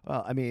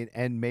 Well, I mean,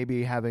 and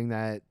maybe having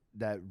that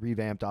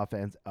revamped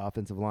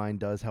offensive line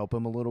does help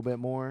him a little bit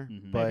more.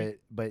 Mhm.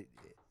 But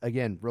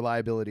again,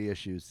 reliability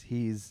issues.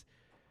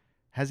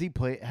 Has he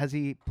played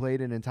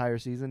an entire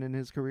season in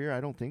his career? I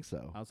don't think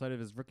so. Outside of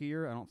his rookie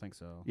year, I don't think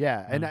so.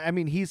 Yeah, and No. I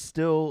mean he's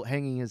still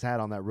hanging his hat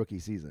on that rookie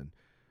season.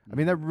 I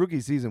mean that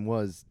rookie season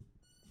was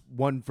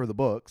one for the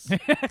books.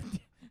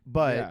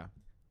 But yeah.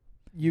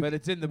 you But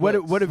it's in the what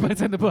books. what have But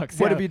it's in the books.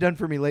 what yeah. have you done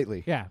for me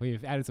lately? Yeah,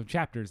 we've added some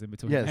chapters in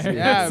between. Yes, there.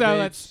 yeah. So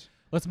bitch.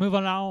 let's move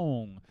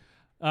on.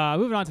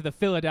 Moving on to the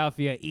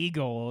Philadelphia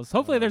Eagles.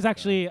 Hopefully, there's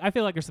actually. I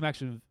feel like there's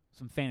some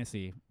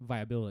fantasy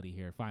viability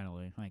here.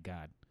 Finally, my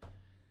God.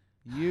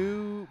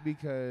 You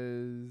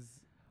because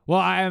Well,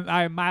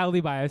 I'm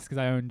mildly biased because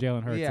I own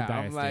Jalen Hurts in yeah,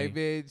 Dynasty. I'm like,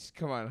 bitch,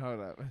 come on, hold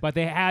up. But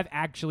they have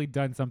actually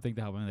done something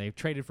to help him. They've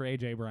traded for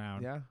AJ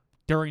Brown Yeah,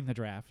 during the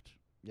draft.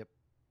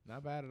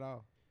 not bad at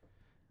all.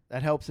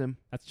 That helps him.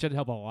 That should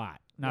help a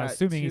lot. Now, Got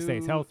assuming he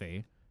stays two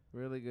healthy.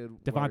 Really good.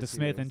 wide Devonta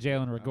Smith and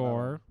receivers. Jalen I love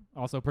Reagor,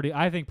 also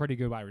pretty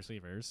good wide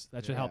receivers.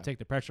 That should help Yeah. take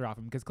the pressure off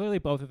him because clearly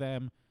both of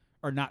them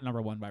are not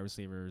number one wide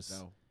receivers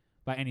No.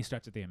 by any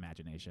stretch of the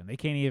imagination. They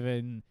can't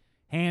even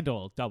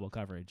handle double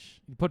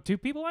coverage. You put two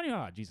people on you,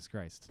 oh Jesus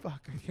Christ!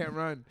 Fuck, I can't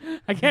run.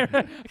 I can't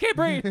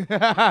breathe.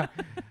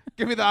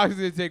 Give me the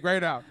oxygen tank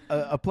right now.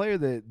 A player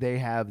that they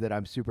have that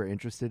I'm super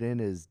interested in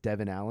is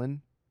Devin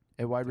Allen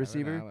at wide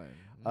receiver.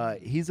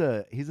 He's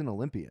an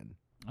Olympian.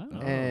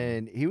 Oh.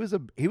 And he was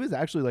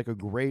actually like a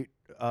great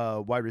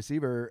wide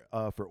receiver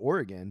for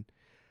Oregon.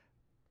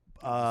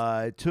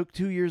 Took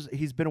 2 years.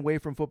 He's been away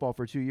from football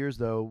for 2 years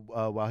though,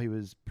 while he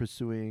was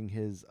pursuing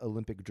his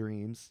Olympic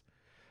dreams.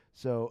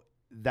 So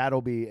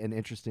that'll be an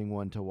interesting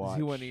one to watch. Is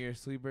he one of your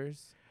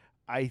sleepers?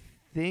 I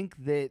think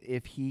that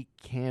if he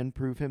can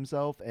prove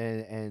himself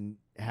and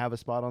have a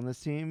spot on this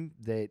team,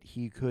 that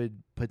he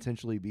could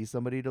potentially be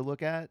somebody to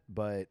look at.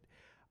 But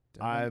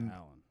Devin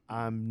Allen.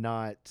 I'm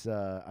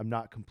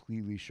not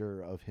completely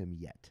sure of him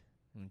yet.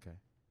 Okay.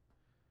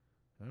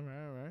 All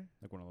right.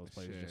 Like one of those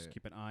players you just Shit.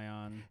 keep an eye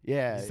on.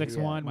 Yeah, 6'1",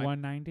 yeah.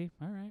 190.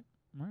 All right.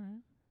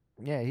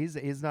 Yeah,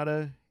 he's not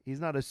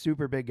a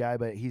super big guy,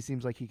 but he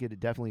seems like he could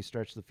definitely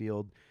stretch the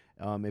field.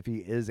 If he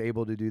is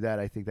able to do that,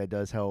 I think that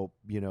does help.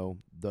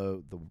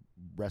 The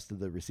rest of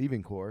the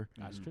receiving core,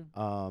 That's Mhm.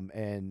 true.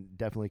 and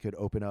definitely could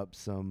open up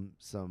some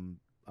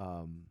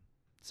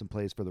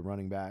plays for the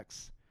running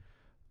backs.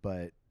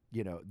 But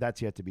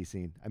that's yet to be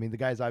seen. I mean, the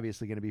guy's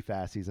obviously going to be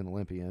fast. He's an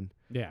Olympian.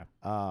 Yeah.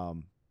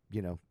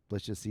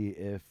 Let's just see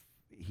if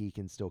he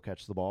can still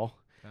catch the ball.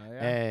 Oh,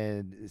 yeah.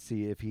 And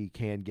see if he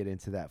can get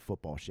into that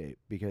football shape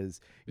because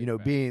Big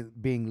facts.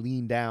 being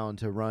leaned down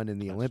to run in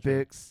the That's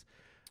Olympics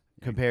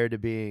compared to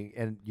being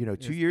 2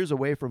 Yes. years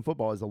away from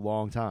football is a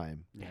long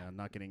time. Yeah,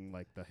 not getting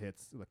like the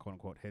hits, the quote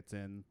unquote hits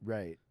in.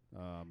 Right. It's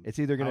It's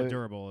either how gonna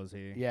durable is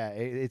he?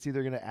 it's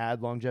either gonna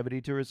add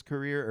longevity to his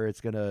career or it's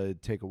gonna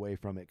take away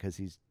from it because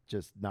he's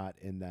just not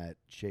in that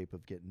shape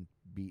of getting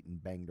beat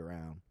and banged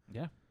around.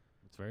 Yeah.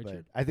 It's very true.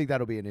 But I think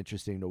that'll be an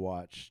interesting to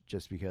watch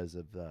just because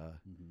of the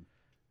Mhm.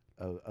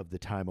 of the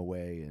time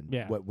away and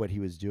Yeah. what he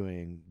was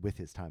doing with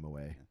his time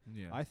away.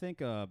 Yeah. I think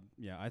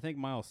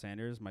Miles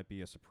Sanders might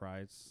be a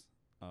surprise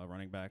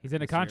running back. He's in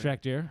a this year.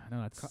 contract year. I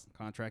know that's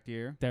Contract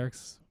year.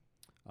 Derek's.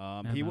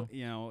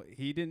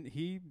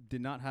 He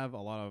did not have a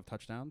lot of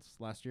touchdowns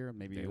last year.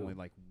 Maybe Ew. only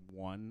like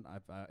one,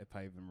 if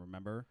I even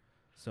remember.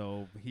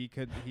 So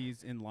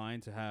he's in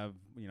line to have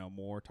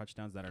more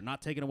touchdowns that are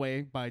not taken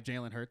away by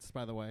Jalen Hurts.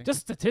 By the way,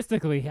 Just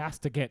statistically, he has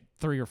to get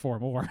 3 or 4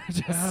 more.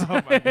 just,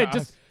 Oh my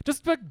gosh.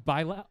 just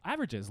by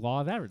averages,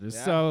 law of averages.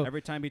 Yeah. So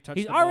every time he touched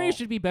he the already ball,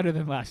 should be better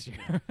than last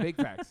year. Big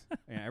facts.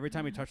 every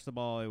time he touched the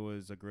ball, it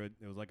was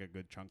like a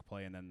good chunk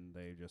play, and then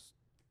they just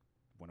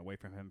went away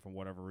from him for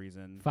whatever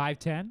reason.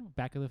 5'10",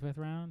 back of the 5th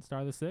round,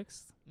 start of the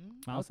 6th.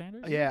 Miles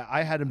Sanders. Yeah,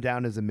 I had him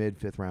down as a mid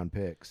 5th round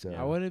pick. So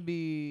I wouldn't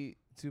be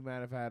too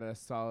mad if I had a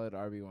solid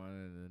RB1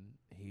 and then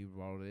he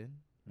rolled in.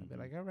 I'd be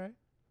like, all right,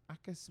 I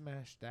can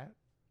smash that.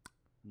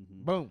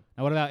 Mm-hmm. Boom.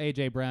 Now, what about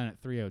A.J. Brown at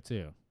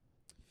 302?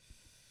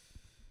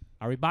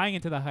 Are we buying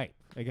into the hype?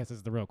 I guess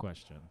is the real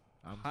question.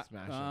 I'm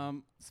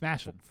smashing.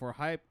 Smashing. For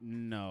hype,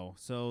 no.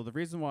 So the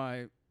reason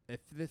why, if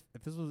this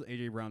was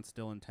AJ Brown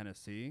still in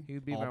Tennessee, He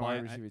would be my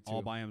wide receiver too.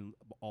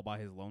 all by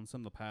his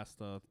lonesome the past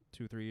 2-3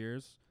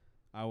 years,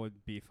 I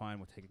would be fine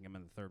with taking him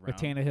in the 3rd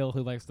With round. Tannehill,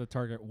 who likes to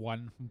target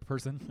one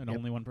person and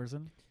only one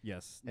person.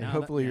 Yes, and now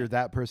hopefully that, you're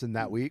that person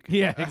that week.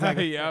 Yeah,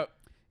 exactly. Yep.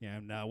 Yeah,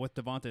 now with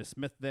Devontae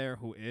Smith there,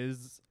 who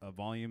is a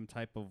volume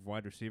type of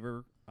wide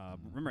receiver.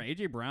 Remember,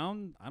 AJ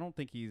Brown, I don't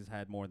think he's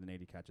had more than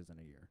 80 catches in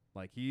a year.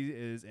 Like, he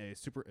is a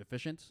super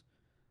efficient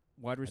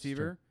wide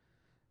receiver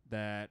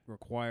that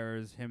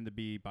requires him to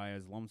be by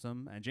his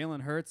lonesome. And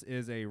Jalen Hurts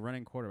is a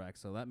running quarterback,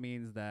 so that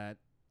means that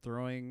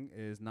throwing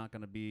is not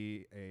going to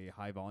be a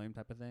high volume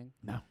type of thing.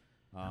 No.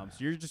 So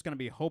you're just going to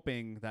be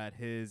hoping that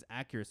his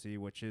accuracy,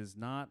 which is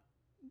not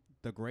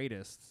the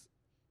greatest,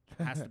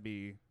 has to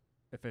be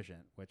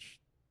efficient, which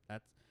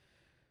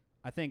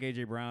I think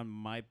AJ Brown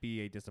might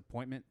be a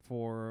disappointment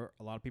for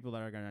a lot of people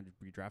that are going to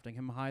be drafting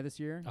him high this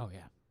year. Oh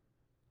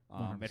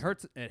yeah. It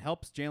hurts. It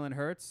helps Jalen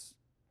Hurts,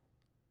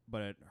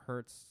 but it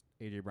hurts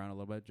AJ Brown a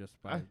little bit just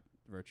by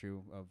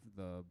virtue of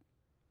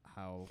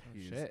how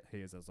he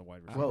is as a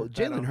wide receiver. Well,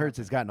 Jalen Hurts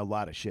has gotten a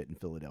lot of shit in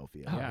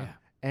Philadelphia, Oh yeah.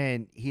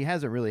 and he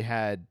hasn't really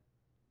had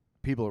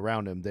people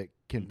around him that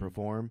can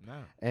perform. No.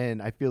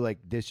 And I feel like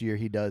this year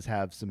he does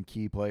have some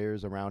key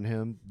players around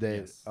him that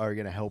Yes. are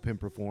going to help him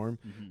perform.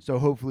 Mhm. So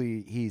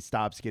hopefully he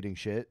stops getting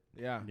shit.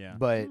 Yeah. Yeah,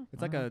 But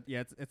it's like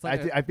it's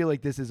like I feel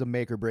like this is a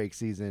make or break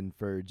season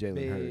for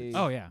Jalen Hurts. Big.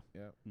 Oh yeah.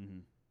 mm-hmm.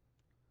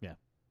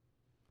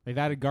 They've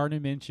added Gardner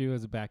Minshew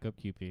as a backup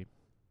QP.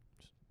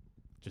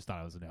 Just thought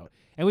it was a note.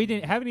 And we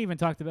haven't even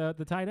talked about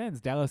the tight ends.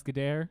 Dallas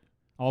Goedert,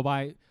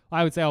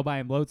 I would say all by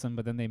him lonesome,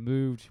 but then they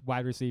moved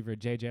wide receiver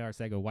J.J.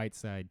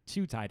 Arcega-Whiteside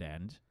to tight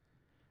end.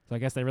 So I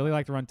guess they really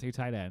like to run 2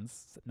 tight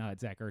ends now that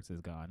Zach Ertz is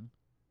gone.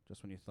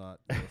 Just when you thought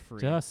you were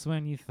free. Just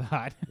when you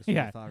thought. Just when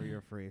Yeah. you thought you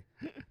were free.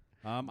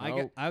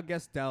 Nope. I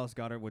guess Dallas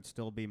Goedert would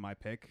still be my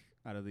pick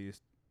out of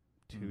these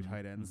 2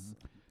 tight ends.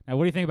 Now,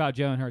 what do you think about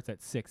Jalen Hurts at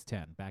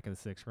 6'10", back of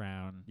the 6th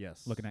round?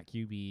 Yes. Looking at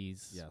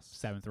QBs, Yes.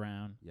 7th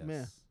round. Yes.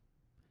 Meh.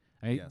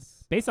 I mean,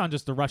 Yes. based on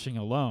just the rushing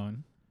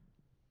alone,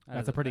 That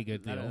that's is a pretty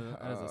good that deal.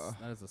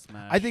 That is a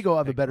smash. I think he'll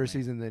have a pick for better me.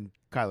 season than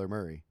Kyler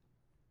Murray.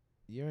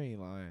 You ain't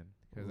lying.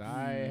 Because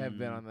I have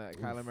been on that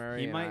Kyler Murray.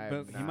 He and might, I but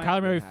have he not might- Kyler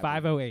been Murray happy.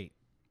 508.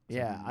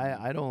 Yeah,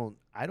 I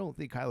don't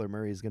think Kyler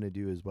Murray is going to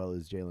do as well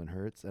as Jalen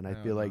Hurts, and I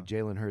No, feel like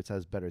no. Jalen Hurts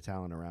has better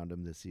talent around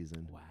him this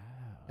season Wow.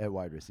 at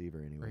wide receiver.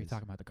 We're Anyways,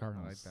 talking about the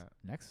Cardinals that.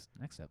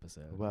 next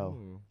episode. well,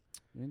 Ooh.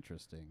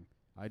 Interesting.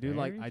 I Very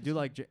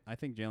I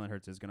think Jalen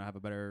Hurts is going to have a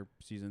better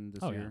season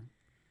this Oh, yeah. year.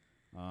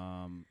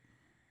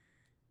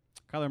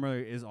 Kyler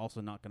Murray is also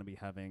not going to be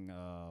having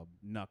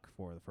Nuck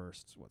for the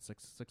first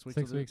 6 weeks.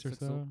 6 is it? weeks or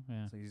so.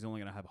 Yeah. So he's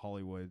only going to have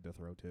Hollywood to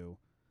throw to.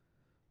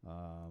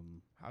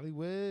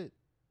 Hollywood,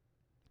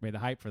 I mean, the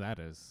hype for that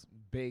is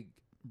big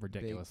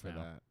ridiculous for now.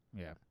 that.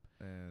 Yeah.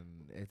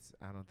 And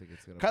I don't think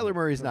it's gonna. Kyler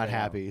Murray's not prevail.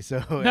 happy,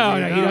 so No,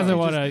 no, he doesn't you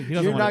want to. just- He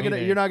doesn't You're wanna not be gonna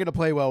there. you're not gonna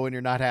play well when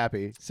you're not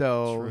happy.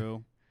 So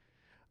True.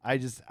 I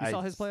just You I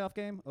saw his playoff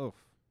game? Oof.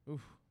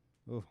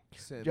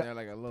 Sitting Ja- there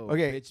like a little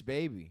Okay. bitch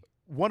baby.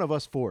 one of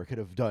us 4 could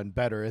have done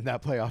better in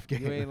that playoff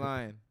game. You ain't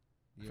lying.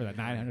 You For that ain't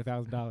lying.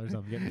 $900,000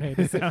 I'm getting paid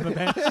to sit on the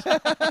bench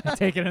and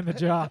take it in the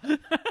jaw.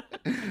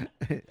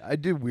 I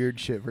do weird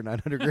shit for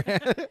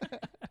 $900,000.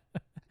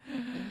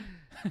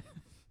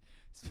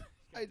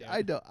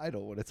 I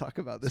don't want to talk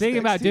about this.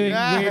 Speaking next about doing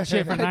team. weird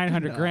shit for I do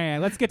 $900,000,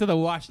 not. let's get to the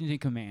Washington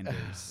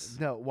Commanders.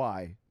 No,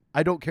 why?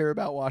 I don't care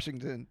about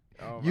Washington.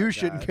 Oh my You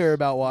shouldn't gosh. care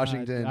about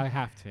Washington. I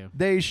have to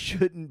They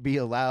shouldn't be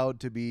allowed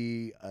to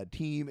be a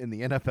team in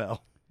the NFL.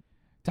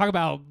 talk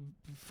about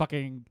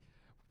fucking.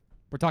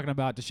 We're talking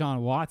about Deshaun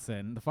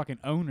Watson, the fucking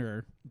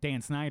owner,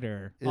 Dan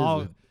Snyder, Is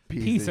all a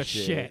piece of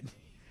shit.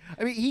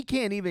 I mean, he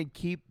can't even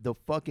keep the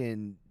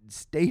fucking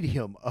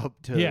stadium up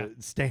to Yeah.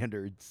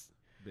 standards.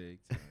 Big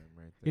time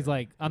right there. He's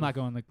like, I'm not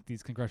going to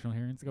these congressional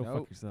hearings. Go fuck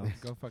Nope. yourself.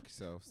 Go fuck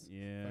yourselves.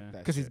 Yeah. Fuck that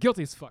Because he's shit.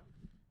 guilty as fuck.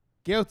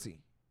 Guilty.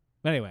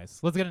 But anyways,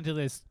 let's get into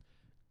this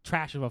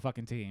trash of a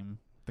fucking team.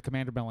 The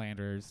Commander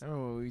Mellanders.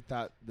 Remember when we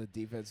thought the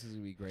defense was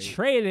gonna be great?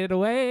 Traded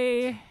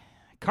away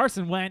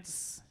Carson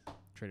Wentz.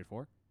 Traded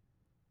for?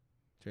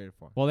 Traded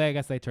for. Well, I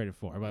guess they traded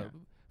for, but Yeah.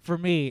 for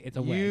me, it's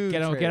a win. You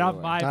Get traded off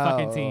away. my Oh,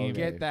 fucking team. okay.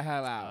 Get the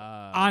hell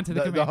out. Onto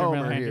the The Commander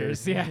homer here.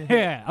 Mellanders. Yeah,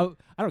 yeah.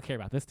 I don't care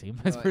about this team.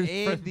 That's for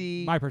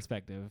Andy. my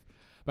perspective.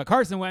 But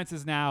Carson Wentz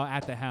is now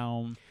at the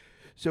helm.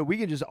 So we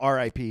can just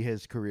RIP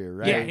his career,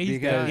 right? Yeah, he's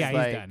because, done. Yeah, he's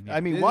like, done, yeah. I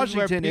mean, This is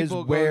where Washington is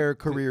people go where to-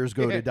 careers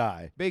go Yeah. to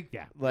die. Big.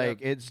 Yeah. Like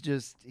it's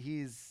just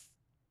he's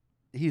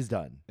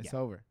done. It's Yeah.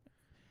 over.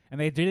 And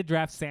they did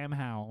draft Sam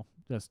Howell,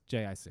 just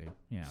JIC,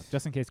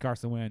 just in case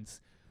Carson Wentz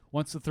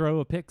wants to throw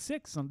a pick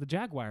six on the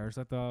Jaguars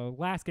at the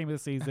last game of the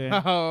season.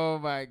 Oh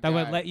my god. That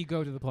would let you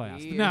go to the playoffs.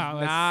 He No,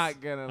 is that's-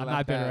 not gonna. I'm let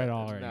not bitter that- at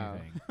all or no.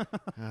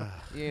 anything.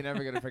 You ain't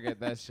never gonna forget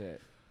that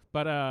shit.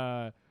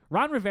 But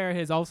Ron Rivera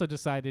has also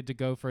decided to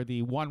go for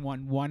the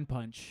 1-1-1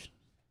 punch.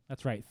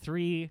 That's right,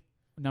 3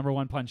 number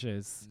 1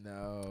 punches.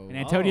 No. And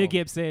Antonio Oh.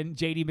 Gibson,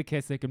 J.D.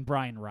 McKissick, and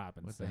Brian the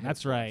Robinson. heck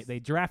That's right. was- They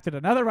drafted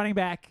another running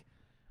back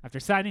after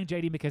signing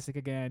J.D. McKissick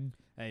again.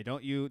 Hey,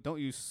 don't you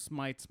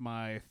smite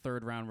my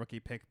 3rd round rookie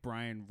pick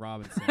Brian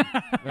Robinson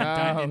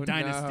Oh, in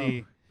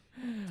Dynasty.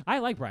 I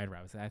like Brian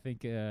Robinson. I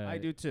think I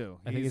do too.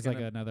 I think he's like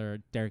gonna,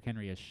 another Derrick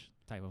Henry-ish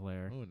type of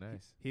player. Oh,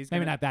 nice. he's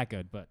Maybe gonna, not that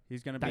good, but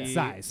He's gonna that be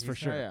size for he's-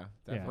 sure. Oh, yeah. Yeah.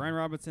 Definitely. Brian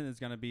Robinson is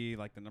gonna be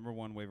like the number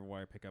 1 waiver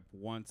wire pickup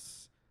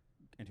once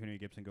Antonio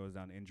Gibson goes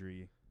down to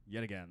injury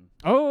yet again.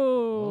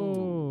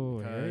 Oh,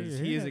 Because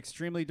he is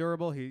extremely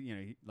durable.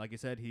 He, like you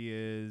said, he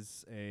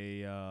is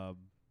a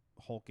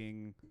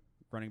hulking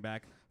running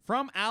back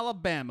from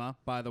Alabama,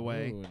 by the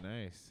way. Ooh,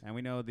 nice. And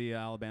we know the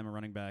Alabama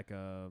running back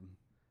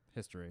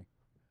history.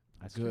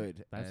 That's true.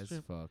 Good That's as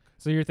true. fuck.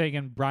 So you're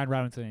thinking Brian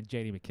Robinson and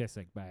J.D.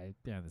 McKissick by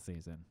the end of the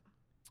season?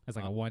 As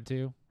like a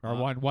 1-2 or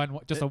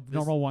 1-1, just a This-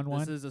 normal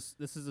 1-1.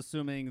 This is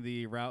assuming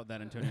the route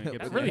that Antonio Gibson.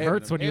 That really is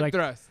hurts gonna- when you Hip like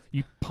thrust.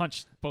 you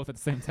punch both at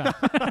the same time.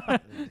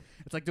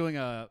 It's like doing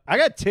a. I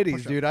got titties,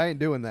 Push-up. dude. I ain't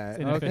doing It's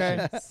that.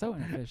 inefficient. So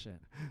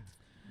inefficient.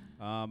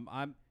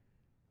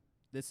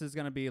 This is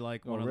gonna be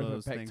like Gonna one of rip a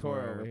those things pectoral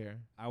where over here.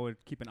 I would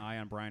keep an eye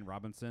on Brian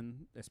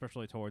Robinson,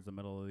 especially towards the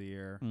middle of the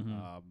year.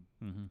 Mhm.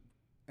 Mm-hmm.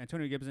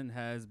 Antonio Gibson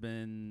has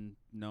been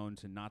known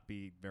to not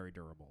be very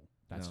durable.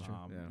 That's No. true.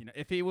 Yeah.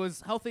 If he was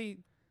healthy,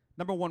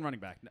 number 1 running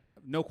back,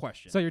 no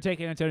question. So you're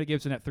taking Antonio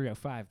Gibson at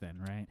 305 then,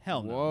 right?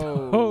 hell no.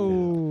 Whoa.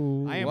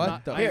 Oh, I am what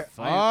not- the I am-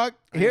 fuck?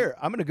 Here,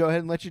 I'm gonna go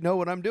ahead and let you know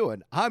what I'm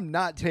doing. I'm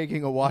not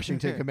taking a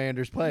Washington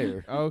Commanders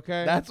player.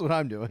 Okay. That's what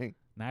I'm doing.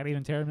 Not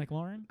even Terry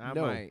McLaurin. I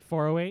no. might.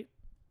 408.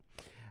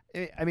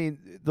 I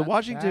mean, the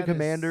Washington that is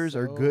Commanders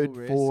are so good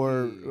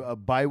for risky.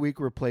 bye week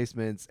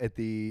replacements at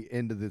the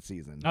end of the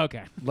season.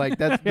 Okay, Like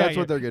that's Yeah, that's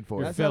you're- what they're good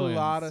for. That's fill-ins. a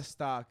lot of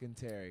stock in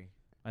Terry.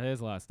 that is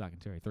a lot of stock in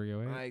Terry.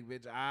 308. Like,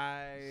 bitch,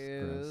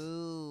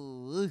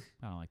 Gross.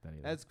 I don't like that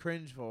either. that's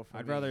cringeful for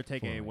I'd me. rather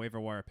take a 408. waiver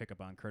wire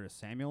pickup on Curtis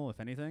Samuel, if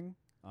anything.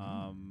 But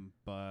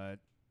I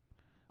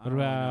What don't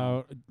really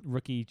know. about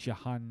rookie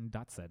Jahan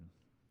Dotson?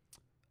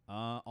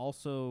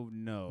 Also,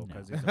 no, No.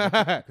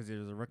 because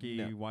there's a rookie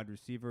No. wide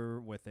receiver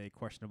with a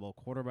questionable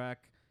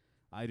quarterback.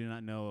 I do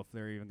not know if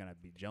they're even going to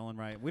be gelling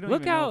right. We don't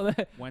Look even know how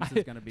if Wentz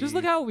is going to be. just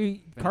look how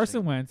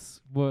Carson finishing.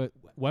 Wentz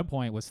one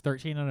point was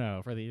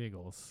 13-0 for the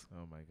Eagles.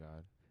 Oh my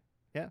god.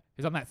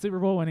 He's on that Super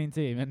Bowl winning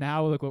team, and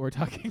now look what we're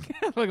talking.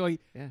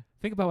 Yeah.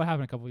 Think about what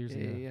happened a couple years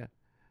Yeah, ago.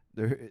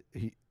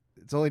 yeah.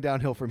 It's only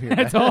downhill from here.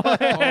 That's man. all.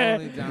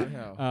 Only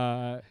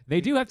downhill. They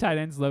do have tight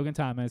ends, Logan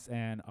Thomas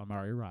and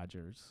Amari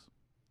Rogers.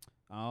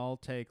 I'll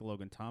take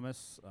Logan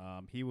Thomas.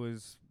 He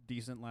was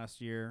decent last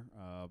year.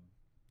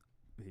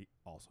 He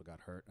also got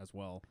hurt as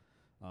well.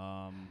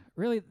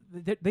 Really,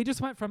 they just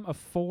went from a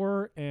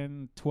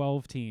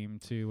 4-12 team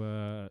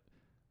to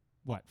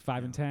what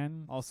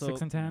 5-10, Also,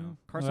 6-10.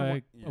 Carson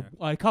like Wen-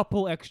 a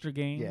couple extra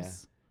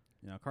games.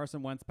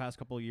 Carson Wentz past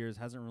couple of years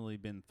hasn't really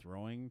been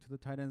throwing to the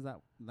tight ends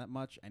that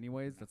much.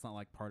 Anyways, that's not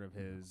like part of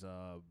his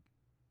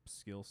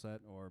skill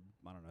set or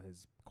I don't know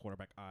his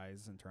quarterback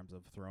eyes in terms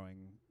of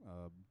throwing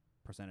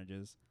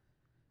percentages.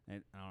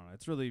 And I don't know.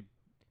 It's really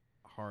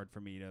hard for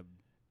me to.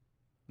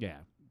 Yeah.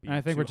 Be And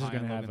I think too we're just high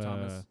on gonna have Logan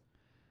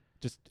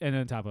Thomas. and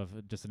on top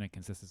of just an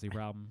inconsistency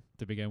problem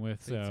to begin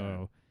with. Big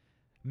So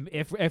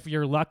if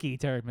you're lucky,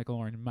 Terry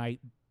McLaurin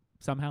might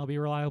somehow be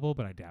reliable,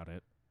 but I doubt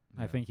it.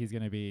 I Yeah. think he's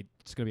gonna be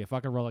a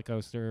fucking roller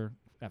coaster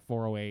at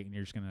 408, and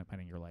you're just gonna end up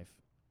ending your life.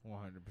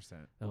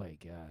 100%. Oh my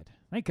god!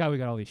 Thank God we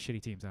got all these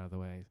shitty teams out of the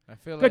way. I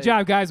feel Good like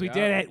job, guys. We yeah.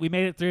 did it. We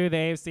made it through the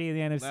AFC and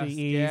the NFC Let's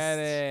East. get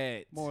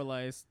it. More or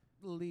less,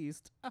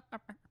 least.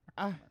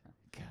 God.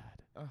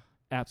 Ugh.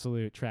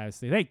 Absolute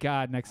travesty. Thank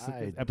God. Next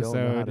I episode.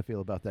 don't know how to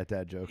feel about that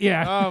dad joke.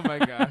 Yeah. Oh my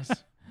gosh.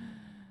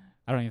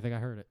 I don't even think I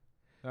heard it.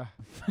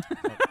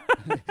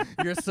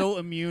 You're so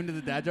immune to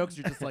the dad jokes.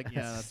 You're just like,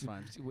 yeah, that's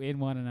fine. In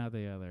one and out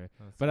the other.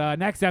 That's But fine.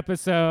 next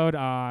episode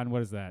on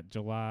what is that?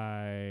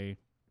 July.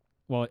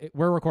 Well,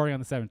 we're recording on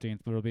the 17th,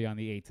 but it'll be on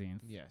the 18th.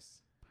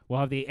 Yes. We'll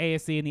have the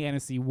AFC and the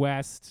NFC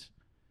West.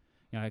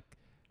 You know, like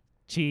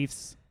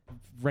Chiefs,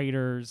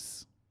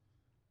 Raiders.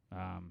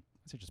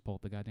 So just pull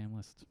up the goddamn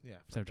list Yeah.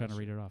 instead of trying to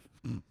read it off.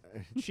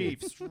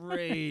 Chiefs,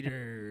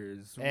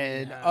 Raiders,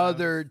 And we have-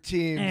 other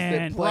teams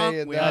And that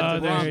play in we that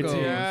have other division.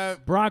 teams. Yeah.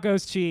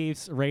 Broncos,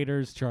 Chiefs,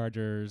 Raiders,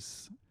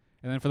 Chargers.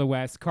 And then for the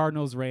West,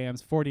 Cardinals,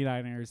 Rams,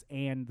 49ers,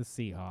 and the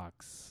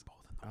Seahawks.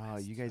 Oh,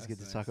 you guys get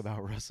to That's talk nice.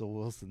 about Russell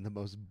Wilson, the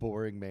most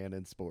boring man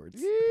in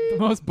sports. The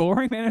most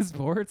boring man in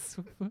sports?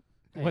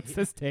 What's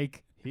this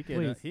take? He could.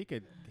 Please. He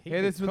could. He Hit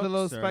could us with a cook,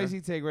 little sir.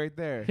 spicy take right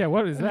there. Yeah,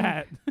 what is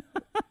that?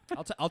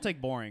 I'll take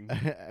boring.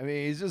 I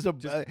mean, he's just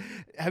a.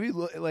 Have you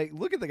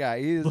look at the guy?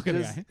 He is Look at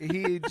the just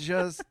he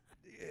just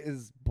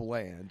is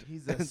bland.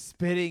 He's a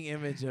spitting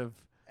image of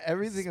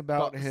everything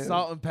about him.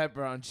 Salt and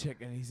pepper on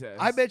chicken, he says.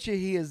 I bet you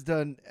he has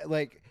done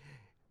like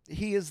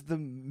he is the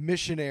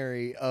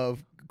missionary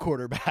of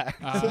quarterbacks.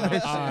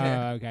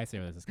 Okay, I see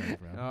where this is coming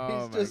from.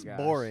 Oh He's my just gosh.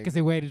 boring. Because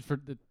they waited for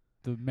the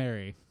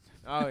Mary.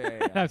 Oh,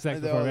 yeah. Have sex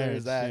before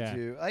There's marriage. that yeah.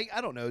 too. Like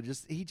I don't know,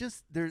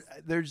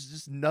 there's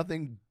just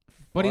nothing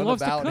But he fun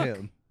loves to about cook.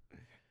 him.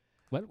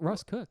 Let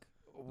Russ cook.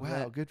 Wow,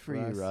 Let good for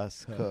Russ you,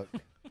 Russ. cook.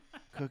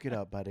 Cook it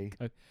up, buddy.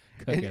 Cook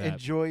it up.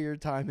 Enjoy your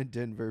time in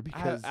Denver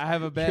because I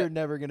have a bet you're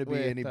never going to be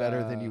with, any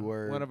better than you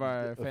were one of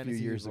our a few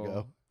fantasy years people,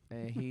 ago.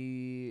 and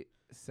he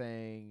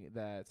saying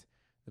that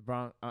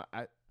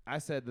the I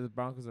said that the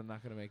Broncos are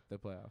not going to make the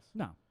playoffs,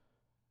 No.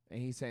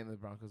 and he's saying the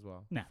Broncos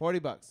will. No.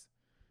 $40.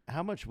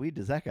 How much weed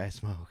does that guy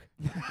smoke?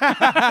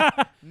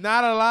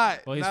 Not a lot.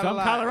 Well, he's Not from a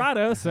lot.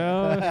 Colorado,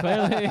 so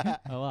clearly a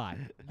lot.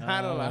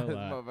 Not a lot. A This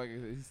lot.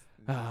 motherfucker is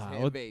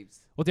Well, babes.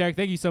 Well, Derek,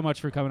 thank you so much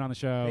for coming on the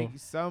show. Thank you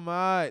so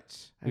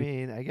much. I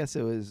mean, I guess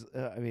it was.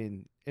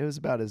 It was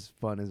about as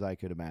fun as I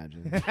could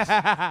imagine. This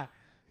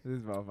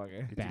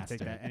motherfucker. You can Bastard.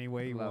 take that any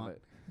way you Love want.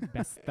 it.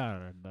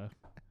 Bastard.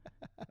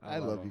 I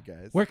love you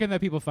guys. Where can the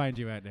people find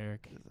you at,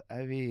 Derek?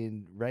 I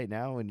mean, right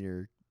now in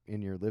your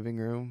living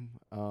room.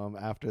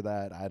 After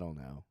that, I don't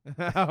know.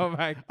 Oh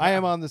my God. I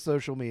am on the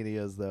social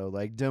medias though,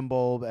 like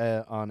Dimbulb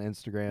on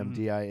Instagram,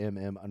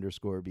 Mhm.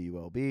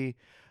 DIMM_BULB.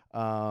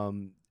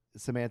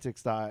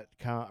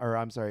 Semantics.com, or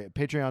I'm sorry,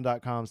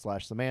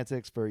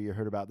 patreon.com/semantics for you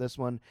heard about this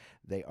one.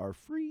 They are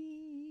free.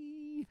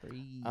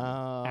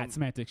 At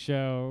Semantic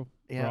Show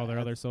for all their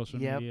other social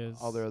medias.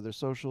 all their other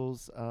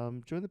socials.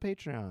 Join the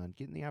Patreon,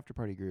 get in the after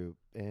party group,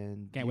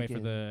 and Can't you wait for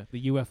can- the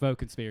UFO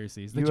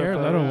conspiracies. The Jared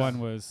Leto UFOs. one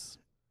was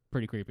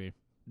pretty creepy.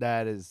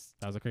 That is,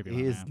 That was a creepy one.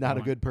 he is man. not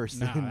That a good person,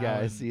 No, that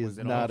guys. was- He was is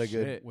it not all a good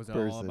shit? Was it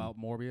person. all about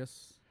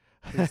Morbius? one.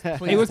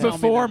 Please It was tell me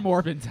before that-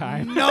 Morbin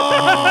time.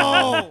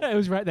 No! It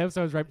was right. That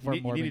episode was right before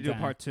You Morbin need to do a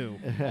time. part 2.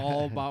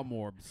 All about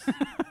Morbs.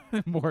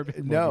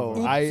 Morbin. No,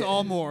 Morbin. Oops,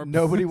 all Morbs.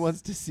 Nobody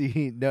wants to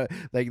see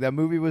like that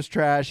movie was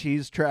trash.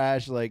 He's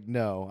trash. Like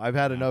no, I've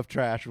had No. enough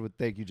trash with.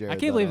 Thank you, Jared. I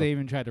can't believe Leto. they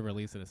even tried to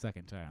release it a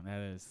second time. That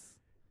is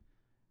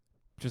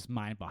just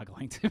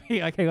mind-boggling to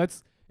me. Like, hey,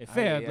 it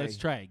failed. Let's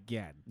try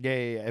again Yeah.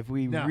 If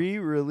we No.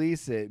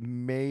 re-release it,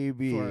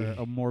 maybe. for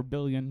a more $1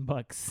 billion.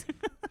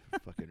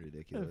 Fucking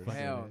ridiculous.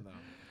 Hell no.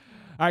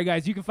 All right,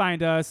 guys, you can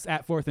find us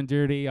at Fourth and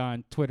Dirty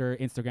on Twitter,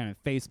 Instagram, and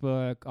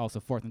Facebook.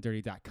 Also,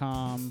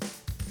 fourthanddirty.com.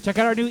 Check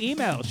out our new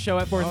email,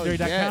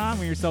 show@fourthanddirty.com. yes.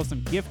 Win yourself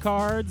some gift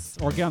cards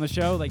or get on the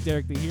show like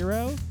Derek the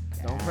Hero.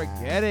 Don't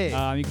forget it.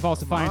 You can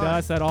also Come find on.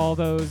 us at all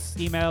those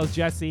emails,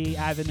 Jesse,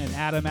 Evan, and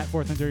Adam at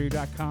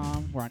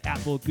fourthanddirty.com. We're on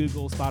Apple,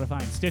 Google, Spotify,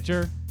 and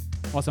Stitcher.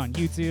 Also on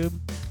YouTube.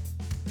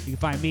 You can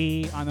find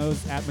me on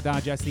those at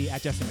Madonna Jesse,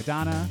 at Jesse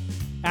Madonna.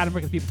 Adam,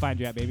 where can people find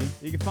you at, baby?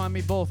 You can find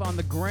me both on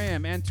the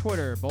gram and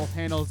Twitter. Both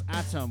handles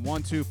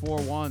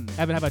Atom1241.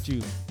 Evan, how about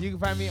you? You can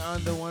find me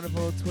on the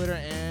wonderful Twitter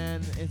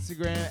and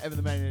Instagram, Evan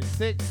the Man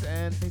 6,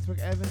 and Facebook,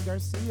 Evan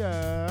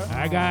Garcia. All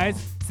right,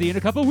 guys. See you in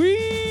a couple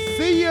weeks.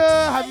 See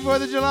ya. Happy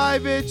 4th of July,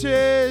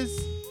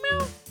 bitches.